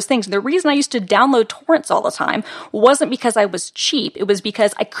been one of those things. And the reason I used to download torrents all the time wasn't because I was cheap. It was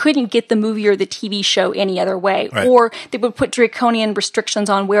because I couldn't get the movie or the TV show any other way. Right. Or they would put draconian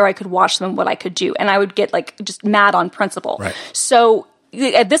restrictions on where I could watch them and what I could do. And I would get just mad on principle. Right. So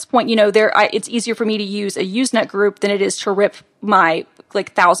at this point, it's easier for me to use a Usenet group than it is to rip my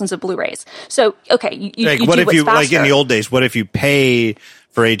thousands of Blu-rays. So, okay, you what do if what's you faster. in the old days? What if you pay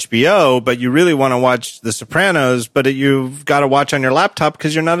for HBO, but you really want to watch The Sopranos, but you've got to watch on your laptop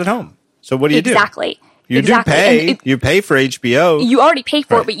because you're not at home? So what do you do? Exactly. You do pay. You pay for HBO. You already pay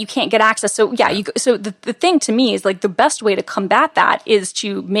for it, but you can't get access. So yeah, so the thing to me is the best way to combat that is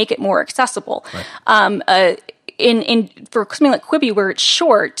to make it more accessible. Right. For something like Quibi, where it's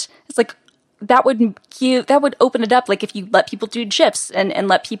short, it's that would open it up. If you let people do GIFs and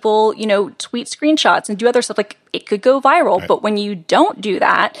let people, tweet screenshots and do other stuff, it could go viral. Right. But when you don't do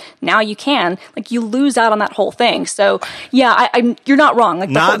that, now you can, you lose out on that whole thing. So yeah, you're not wrong.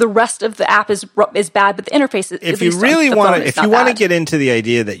 The rest of the app is bad, but the interface is. If you really want to get into the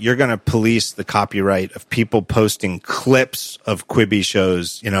idea that you're going to police the copyright of people posting clips of Quibi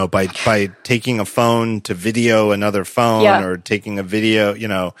shows, by taking a phone to video another phone or taking a video,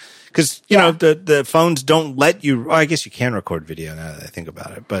 because the phones don't let you. Well, I guess you can record video now that I think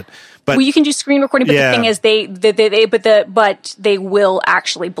about it, but you can do screen recording. But the thing is, they will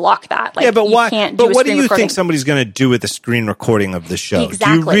actually block that. But why? Can't but what do you think somebody's going to do with a screen recording of the show?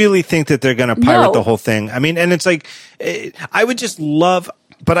 Exactly. Do you really think that they're going to pirate the whole thing? I mean, and it's I would just love.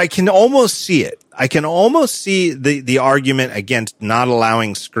 But I can almost see it. I can almost see the argument against not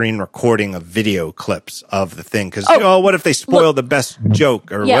allowing screen recording of video clips of the thing. Because, what if they spoil the best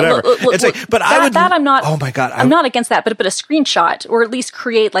joke or whatever? I'm not. Oh my God. I'm not against that, but a screenshot or at least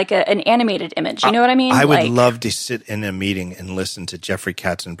create an animated image. You know what I mean? I would love to sit in a meeting and listen to Jeffrey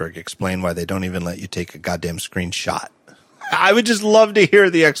Katzenberg explain why they don't even let you take a goddamn screenshot. I would just love to hear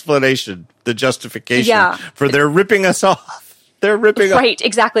the explanation, the justification for their ripping us off. They're ripping off. Right,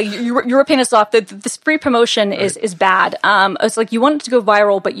 exactly. You're ripping us off. This free promotion is bad. It's you want it to go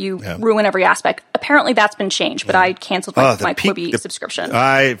viral, but you ruin every aspect. Apparently that's been changed, but I canceled my Quibi subscription.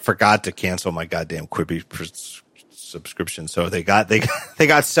 I forgot to cancel my goddamn Quibi subscription. So they got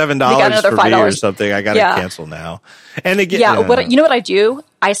 $7 for me or something. I got to cancel now. And again, you know what I do?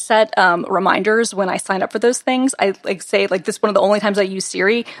 I set reminders when I sign up for those things. I say this is one of the only times I use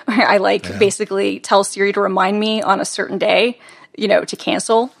Siri. Where I basically tell Siri to remind me on a certain day, to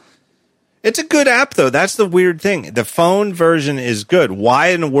cancel. It's a good app though. That's the weird thing. The phone version is good. Why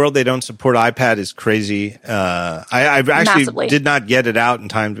in the world they don't support iPad is crazy. I actually did not get it out in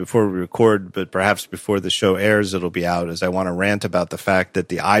time before we record, but perhaps before the show airs, it'll be out, as I want to rant about the fact that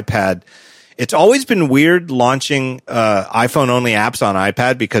the iPad. It's always been weird launching iPhone-only apps on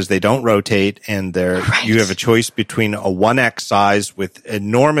iPad because they don't rotate, and you have a choice between a 1X size with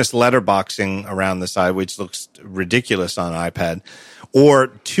enormous letterboxing around the side, which looks ridiculous on iPad, or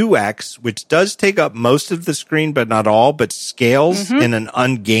 2X, which does take up most of the screen, but not all, but scales in an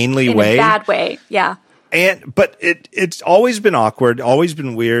ungainly way. In a bad way, yeah. But it's always been awkward, always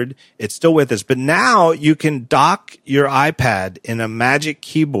been weird. It's still with us. But now you can dock your iPad in a magic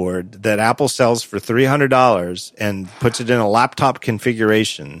keyboard that Apple sells for $300 and puts it in a laptop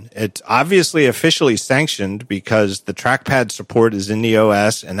configuration. It's obviously officially sanctioned because the trackpad support is in the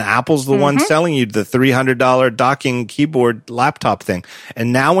OS, and Apple's the one selling you the $300 docking keyboard laptop thing.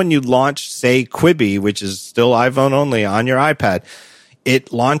 And now when you launch, say, Quibi, which is still iPhone only on your iPad,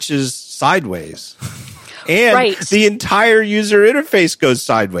 it launches sideways. And Right. the entire user interface goes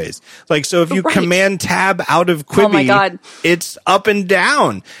sideways. Like, so if you Right. command tab out of Quibi, Oh my God. it's up and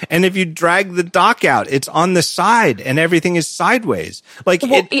down. And if you drag the dock out, it's on the side and everything is sideways. Like,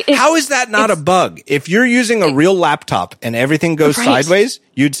 Well, how is that not a bug? If you're using a real laptop and everything goes Right. sideways,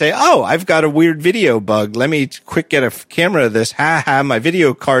 you'd say, oh, I've got a weird video bug. Let me quick get a camera of this. Ha ha, my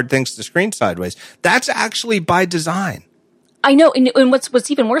video card thinks the screen's sideways. That's actually by design. I know, and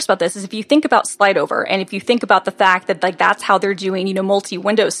what's even worse about this is if you think about slide over, and if you think about the fact that like that's how they're doing, you know,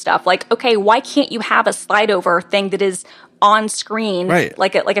 multi-window stuff. Like, okay, why can't you have a slide over thing that is on screen, right,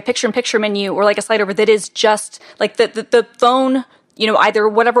 like a picture-in-picture menu, or like a slide over that is just like the phone, you know, either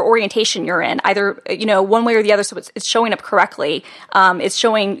whatever orientation you're in, either, you know, one way or the other, so it's showing up correctly. It's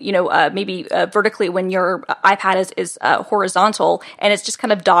showing, you know, maybe vertically when your iPad is horizontal, and it's just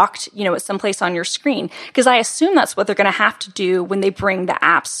kind of docked, you know, at some place on your screen. Because I assume that's what they're going to have to do when they bring the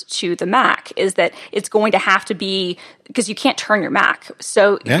apps to the Mac, is that it's going to have to be, because you can't turn your Mac.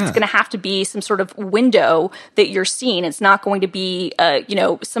 So it's going to have to be some sort of window that you're seeing. It's not going to be, you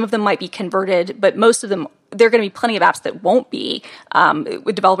know, some of them might be converted, but most of them, there are going to be plenty of apps that won't be.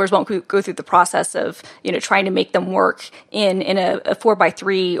 Developers won't go through the process of, you know, trying to make them work in a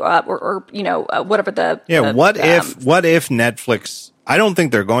 4x3 or you know, whatever the what if Netflix? I don't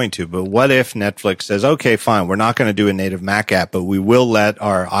think they're going to, but what if Netflix says, okay, fine, we're not going to do a native Mac app, but we will let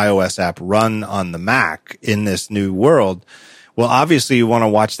our iOS app run on the Mac in this new world. Well, obviously you want to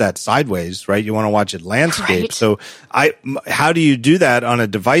watch that sideways, right? You want to watch it landscape. Right. So how do you do that on a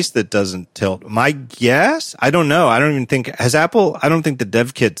device that doesn't tilt? My guess, I don't know. I don't even think, I don't think the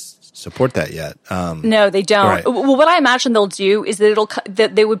dev kits support that yet. No, they don't. Right. Well, what I imagine they'll do is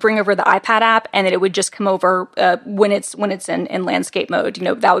that they would bring over the iPad app, and that it would just come over when it's in landscape mode. You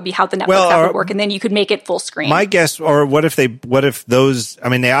know, that would be how the Netflix app would work, and then you could make it full screen. My guess, or what if those? I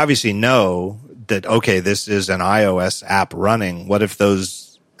mean, they obviously know that, okay, this is an iOS app running. What if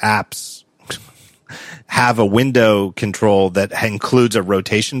those apps have a window control that includes a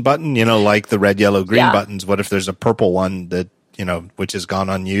rotation button? You know, like the red, yellow, green buttons. What if there's a purple one that, you know, which has gone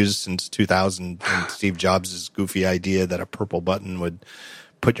unused since 2000, and Steve Jobs' goofy idea that a purple button would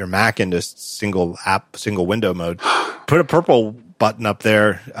put your Mac into single window mode. Put a purple button up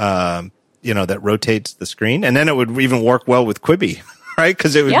there, you know, that rotates the screen, and then it would even work well with Quibi, right?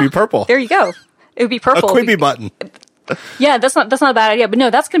 Because it would be purple. There you go. It would be purple. A Quibi button. Yeah, that's not a bad idea. But no,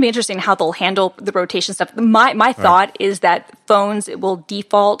 that's going to be interesting how they'll handle the rotation stuff. My thought is that phones, it will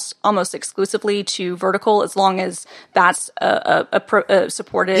default almost exclusively to vertical as long as that's a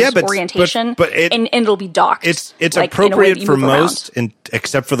supported orientation. And it'll be docked. It's like, appropriate for most,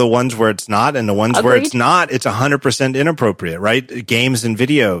 except for the ones where it's not, and the ones where it's not, it's 100% inappropriate, right? Games and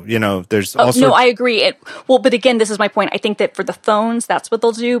video, you know, there's also. No, I agree. But again, this is my point. I think that for the phones, that's what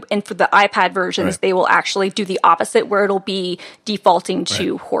they'll do. And for the iPad versions, they will actually do the opposite, where it'll be defaulting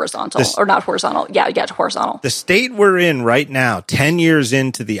to horizontal, or not horizontal. Yeah, to horizontal. The state we're in right now, 10 years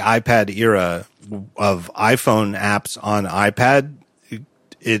into the iPad era of iPhone apps on iPad,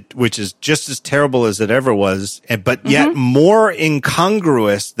 which is just as terrible as it ever was, but yet more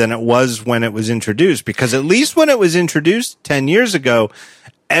incongruous than it was when it was introduced. Because at least when it was introduced 10 years ago,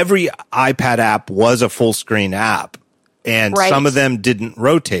 every iPad app was a full screen app. And some of them didn't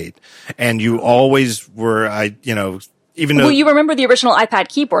rotate. And you always were, even though. Well, you remember the original iPad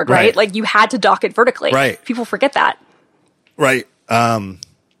keyboard, right? Like you had to dock it vertically. Right. People forget that. Right. I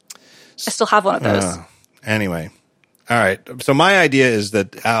still have one of those. Anyway. All right. So my idea is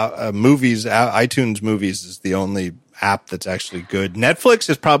that iTunes Movies is the only app that's actually good. Netflix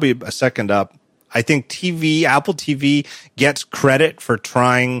is probably a second up. I think Apple TV gets credit for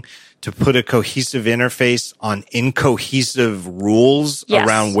trying to put a cohesive interface on incohesive rules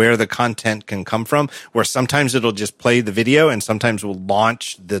around where the content can come from, where sometimes it'll just play the video and sometimes we'll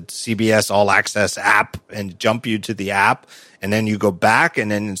launch the CBS All Access app and jump you to the app. And then you go back,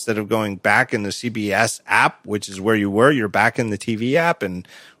 and then instead of going back in the CBS app, which is where you were, you're back in the TV app. And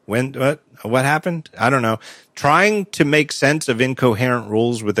what happened? I don't know. Trying to make sense of incoherent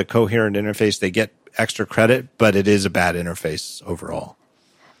rules with a coherent interface, they get extra credit, but it is a bad interface overall.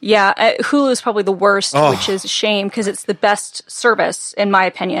 Yeah, Hulu is probably the worst, which is a shame because it's the best service, in my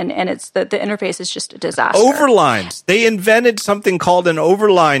opinion, and it's the interface is just a disaster. Overlines. They invented something called an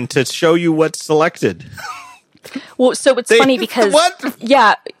overline to show you what's selected. Well, so it's funny because what?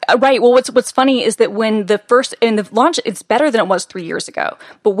 Yeah, right. Well, what's funny is that in the launch, it's better than it was 3 years ago.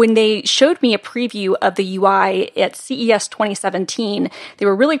 But when they showed me a preview of the UI at CES 2017, they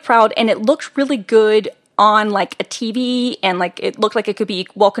were really proud, and it looked really good on like a TV, and like it looked like it could be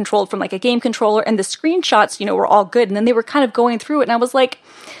well controlled from like a game controller, and the screenshots, were all good. And then they were kind of going through it, and I was like,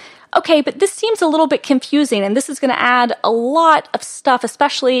 okay, but this seems a little bit confusing, and this is going to add a lot of stuff,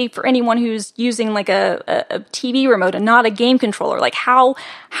 especially for anyone who's using like a TV remote and not a game controller. Like, how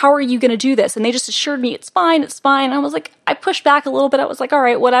are you going to do this? And they just assured me it's fine, it's fine. And I was like, I pushed back a little bit. I was like, all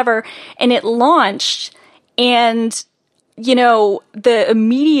right, whatever. And it launched, and the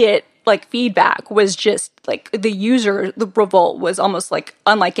immediate like feedback was just like the revolt was almost like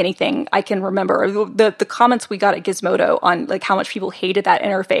unlike anything I can remember. The comments we got at Gizmodo on like how much people hated that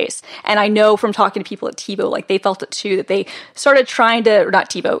interface. And I know from talking to people at TiVo, like they felt it too, that they started trying to, or not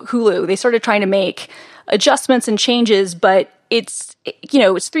TiVo, Hulu, they started trying to make adjustments and changes, but it's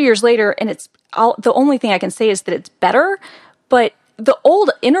 3 years later, and the only thing I can say is that it's better, but the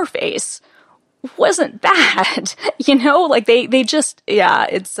old interface wasn't bad, like they just, yeah,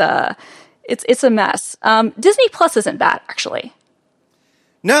 it's a mess. Disney Plus isn't bad, actually.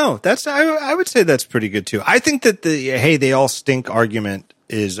 No, I would say that's pretty good too. I think that the, hey, they all stink argument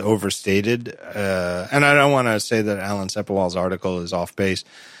is overstated. And I don't want to say that Alan Sepinwall's article is off base.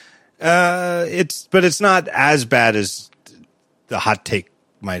 But it's not as bad as the hot take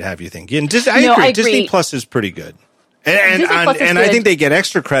might have you think. And I agree. Disney Plus is pretty good. And I think they get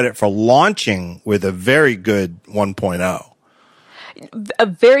extra credit for launching with a very good 1.0. A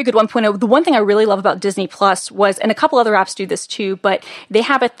very good 1.0. The one thing I really love about Disney Plus was, and a couple other apps do this too, but they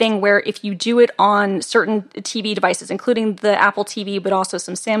have a thing where if you do it on certain TV devices, including the Apple TV, but also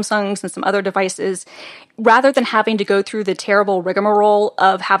some Samsungs and some other devices, rather than having to go through the terrible rigmarole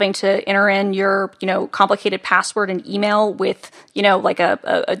of having to enter in your, complicated password and email with, like a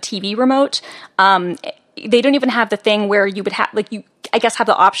TV remote, they don't even have the thing where you would have, I guess, have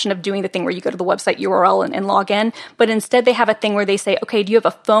the option of doing the thing where you go to the website URL and log in. But instead, they have a thing where they say, okay, do you have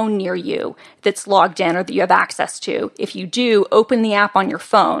a phone near you that's logged in or that you have access to? If you do, open the app on your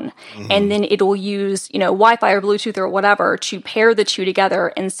phone, and then it'll use, Wi-Fi or Bluetooth or whatever to pair the two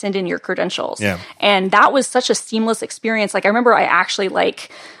together and send in your credentials. Yeah. And that was such a seamless experience. Like, I remember I actually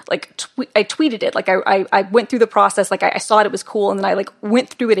I tweeted it. Like I went through the process. Like I saw it was cool, and then I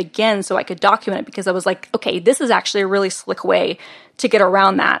went through it again so I could document it, because I was like, okay, this is actually a really slick way to get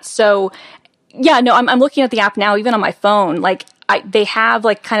around that. So yeah, no, I'm looking at the app now, even on my phone. They have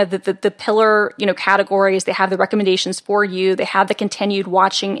kind of the pillar, categories. They have the recommendations for you. They have the continued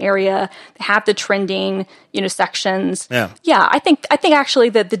watching area. They have the trending, sections. Yeah. Yeah. I think actually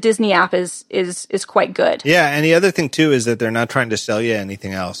that the Disney app is quite good. Yeah. And the other thing too is that they're not trying to sell you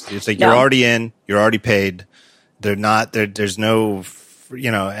anything else. It's like, you're already in, you're already paid. There's no,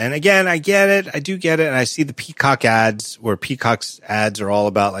 and again, I get it. I do get it. And I see the Peacock ads where Peacock's ads are all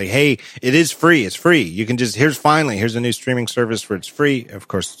about like, hey, it is free. It's free. You can just, here's a new streaming service where it's free. Of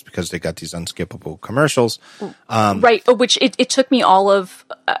course, it's because they got these unskippable commercials. Right. Which it took me all of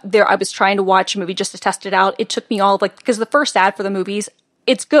there. I was trying to watch a movie just to test it out. It took me all of because the first ad for the movies,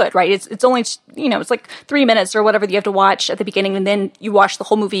 it's good, right? It's only, it's like 3 minutes or whatever that you have to watch at the beginning. And then you watch the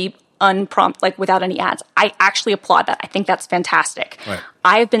whole movie unprompted, without any ads. I actually applaud that. I think that's fantastic. Right.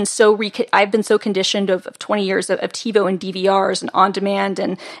 I've been so conditioned of 20 years of TiVo and DVRs and on demand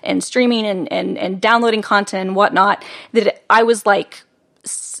and streaming and downloading content and whatnot, that I was like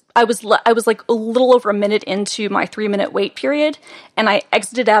a little over a minute into my 3-minute wait period, and I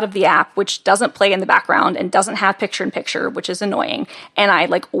exited out of the app, which doesn't play in the background and doesn't have picture-in-picture, which is annoying. And I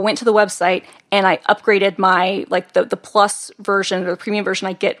went to the website and I upgraded my the plus version or the premium version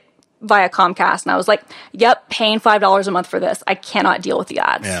I get via Comcast, and I was like, yep, paying $5 a month for this. I cannot deal with the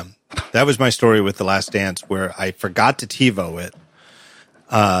ads. Yeah. That was my story with The Last Dance, where I forgot to TiVo it.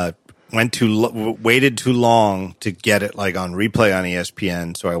 Waited too long to get it on replay on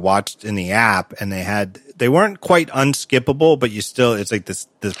ESPN. So I watched in the app, and they weren't quite unskippable, but it's like this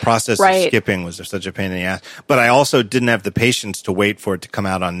process of skipping was such a pain in the ass. But I also didn't have the patience to wait for it to come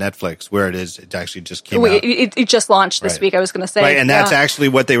out on Netflix, where it actually just came out. It just launched this week, I was going to say. Right, and that's actually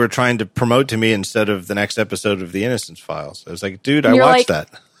what they were trying to promote to me instead of the next episode of The Innocence Files. I was like, dude, I watched that.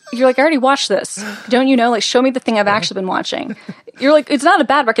 You're like, I already watched this. Don't you know? Show me the thing I've actually been watching. You're like, it's not a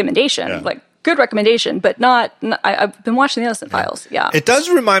bad recommendation. Yeah. Good recommendation, but not I've been watching The Innocent Files. Yeah. It does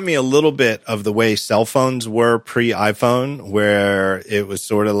remind me a little bit of the way cell phones were pre-iPhone, where it was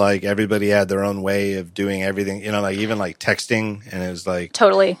sort of like everybody had their own way of doing everything, even texting. And it was like,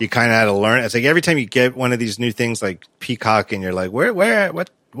 totally. You kind of had to learn. It's like every time you get one of these new things like Peacock, and you're like, what?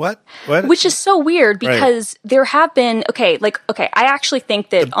 Which is so weird, because there have been, I actually think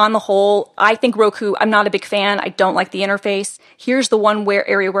that on the whole, I think Roku, I'm not a big fan. I don't like the interface. Here's the one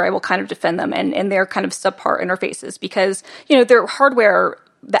area where I will kind of defend them and their kind of subpar interfaces, because, their hardware,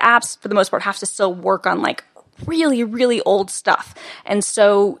 the apps for the most part have to still work on really, really old stuff. And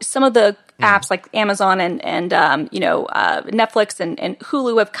so some of the apps like Amazon and Netflix and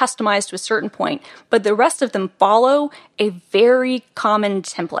Hulu have customized to a certain point, but the rest of them follow a very common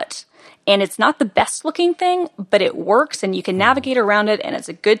template. And it's not the best looking thing, but it works and you can navigate around it, and it's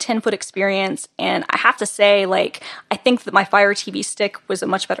a good 10-foot experience. And I have to say, I think that my Fire TV stick was a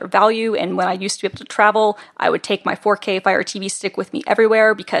much better value. And when I used to be able to travel, I would take my 4K Fire TV stick with me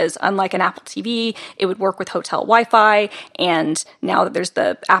everywhere because unlike an Apple TV, it would work with hotel Wi-Fi. And now that there's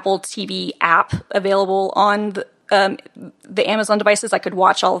the Apple TV app available on the Amazon devices, I could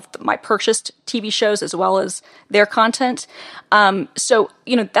watch all of my purchased TV shows as well as their content. So,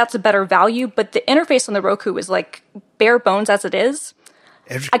 that's a better value, but the interface on the Roku is bare bones as it is.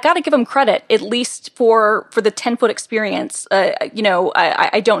 I got to give them credit, at least for the 10-foot experience.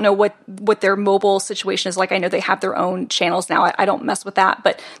 I don't know what their mobile situation is like. I know they have their own channels now. I don't mess with that.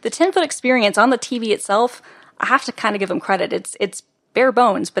 But the 10-foot experience on the TV itself, I have to kind of give them credit. It's bare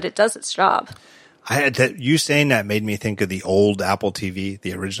bones, but it does its job. You saying that made me think of the old Apple TV,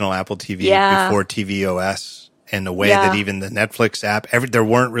 the original Apple TV before tvOS, and the way that even the Netflix app, there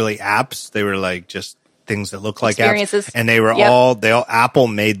weren't really apps. They were just things that look like apps. And they were Apple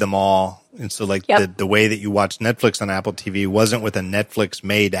made them all. And so the way that you watch Netflix on Apple TV wasn't with a Netflix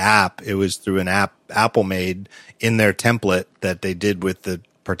made app. It was through an app Apple made in their template that they did with the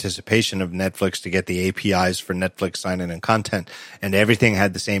participation of Netflix to get the APIs for Netflix sign-in and content, and everything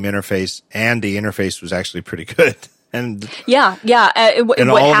had the same interface, and the interface was actually pretty good. And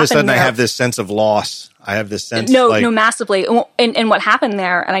and all of a sudden, I have this sense of loss. I have this sense, no, massively. And what happened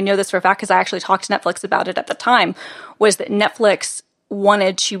there, and I know this for a fact because I actually talked to Netflix about it at the time, was that Netflix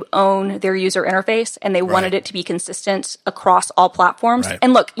wanted to own their user interface, and they wanted it to be consistent across all platforms. Right.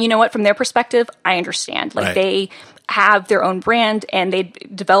 And look, you know what? From their perspective, I understand. They have their own brand and they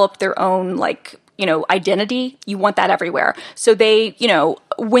develop their own identity. You want that everywhere. So they,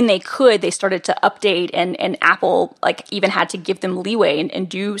 when they could, they started to update, and Apple even had to give them leeway and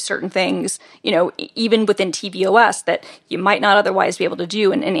do certain things, even within tvOS that you might not otherwise be able to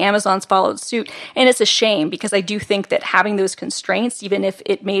do. And Amazon's followed suit. And it's a shame because I do think that having those constraints, even if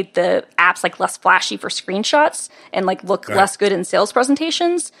it made the apps less flashy for screenshots and look less good in sales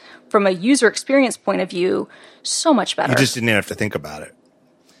presentations, from a user experience point of view, so much better. You just didn't have to think about it.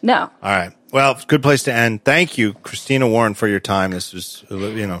 No. All right. Well, good place to end. Thank you, Christina Warren, for your time. This was,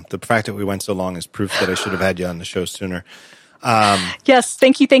 the fact that we went so long is proof that I should have had you on the show sooner. Yes.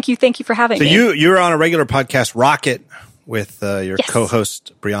 Thank you for having me. So you're on a regular podcast, Rocket, with your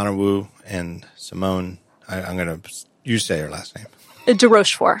co-host, Brianna Wu and Simone. I'm going to, you say her last name. De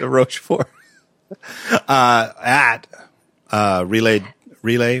Rochefort. At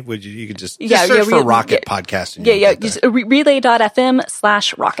Relay, you could just search for Rocket Podcast. And just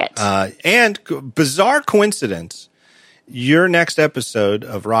relay.fm/rocket. And bizarre coincidence, your next episode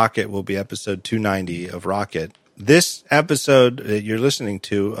of Rocket will be episode 290 of Rocket. This episode that you're listening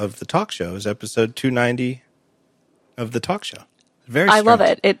to of the talk show is episode 290 of the talk show. Very strange. I love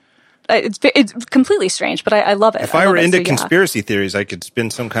it. It's completely strange, but I love it. If I were into conspiracy theories, I could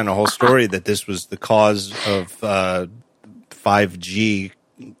spin some kind of whole story that this was the cause of 5G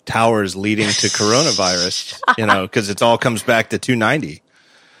towers leading to coronavirus, because it all comes back to 290.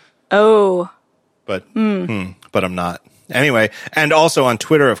 Oh. But I'm not. Anyway, and also on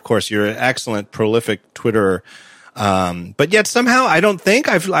Twitter, of course, you're an excellent, prolific Twitterer. But yet somehow I don't think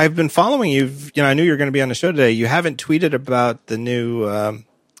I've been following you. I knew you were going to be on the show today. You haven't tweeted about the new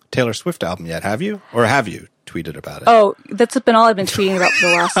Taylor Swift album yet, have you? Or have you tweeted about it? Oh, that's been all I've been tweeting about for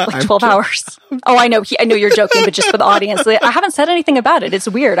the last 12 hours. Oh, I know. I know you're joking, but just for the audience, I haven't said anything about it. It's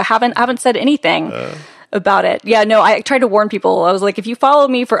weird. I haven't said anything about it. Yeah, no, I tried to warn people. I was like, if you follow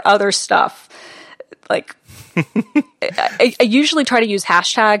me for other stuff, I usually try to use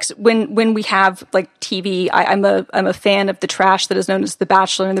hashtags when we have TV. I'm a fan of the trash that is known as The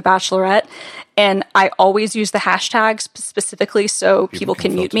Bachelor and The Bachelorette, and I always use the hashtags specifically so people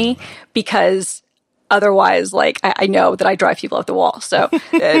can mute me because otherwise, I know that I drive people up the wall. So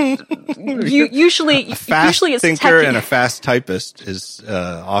usually it's thinker techie. And a fast typist is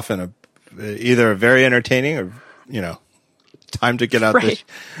often either very entertaining or time to get out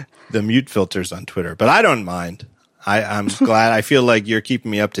the mute filters on Twitter. But I don't mind. I'm glad. I feel like you're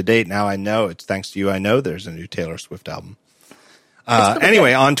keeping me up to date. Now I know it's thanks to you. I know there's a new Taylor Swift album.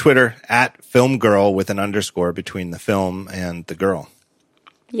 Anyway, on Twitter, at filmgirl with an underscore between the film and the girl.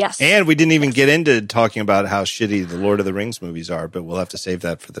 Yes. And we didn't even get into talking about how shitty the Lord of the Rings movies are, but we'll have to save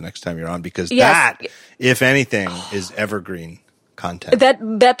that for the next time you're on because that, if anything, is evergreen content.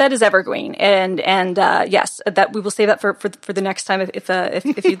 That is evergreen, and yes, that we will save that for the next time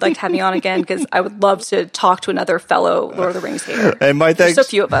if you'd like to have me on again, because I would love to talk to another fellow Lord of the Rings hater. And my thanks, there's so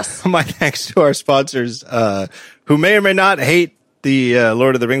few of us. My thanks to our sponsors, who may or may not hate the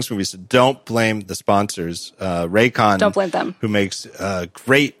Lord of the Rings movies. Don't blame the sponsors. Raycon, don't blame them, who makes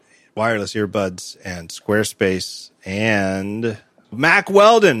great wireless earbuds, and Squarespace, and Mack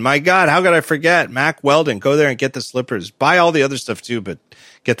Weldon. My God, how could I forget Mack Weldon? Go there and get the slippers. Buy all the other stuff too, but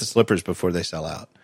get the slippers before they sell out.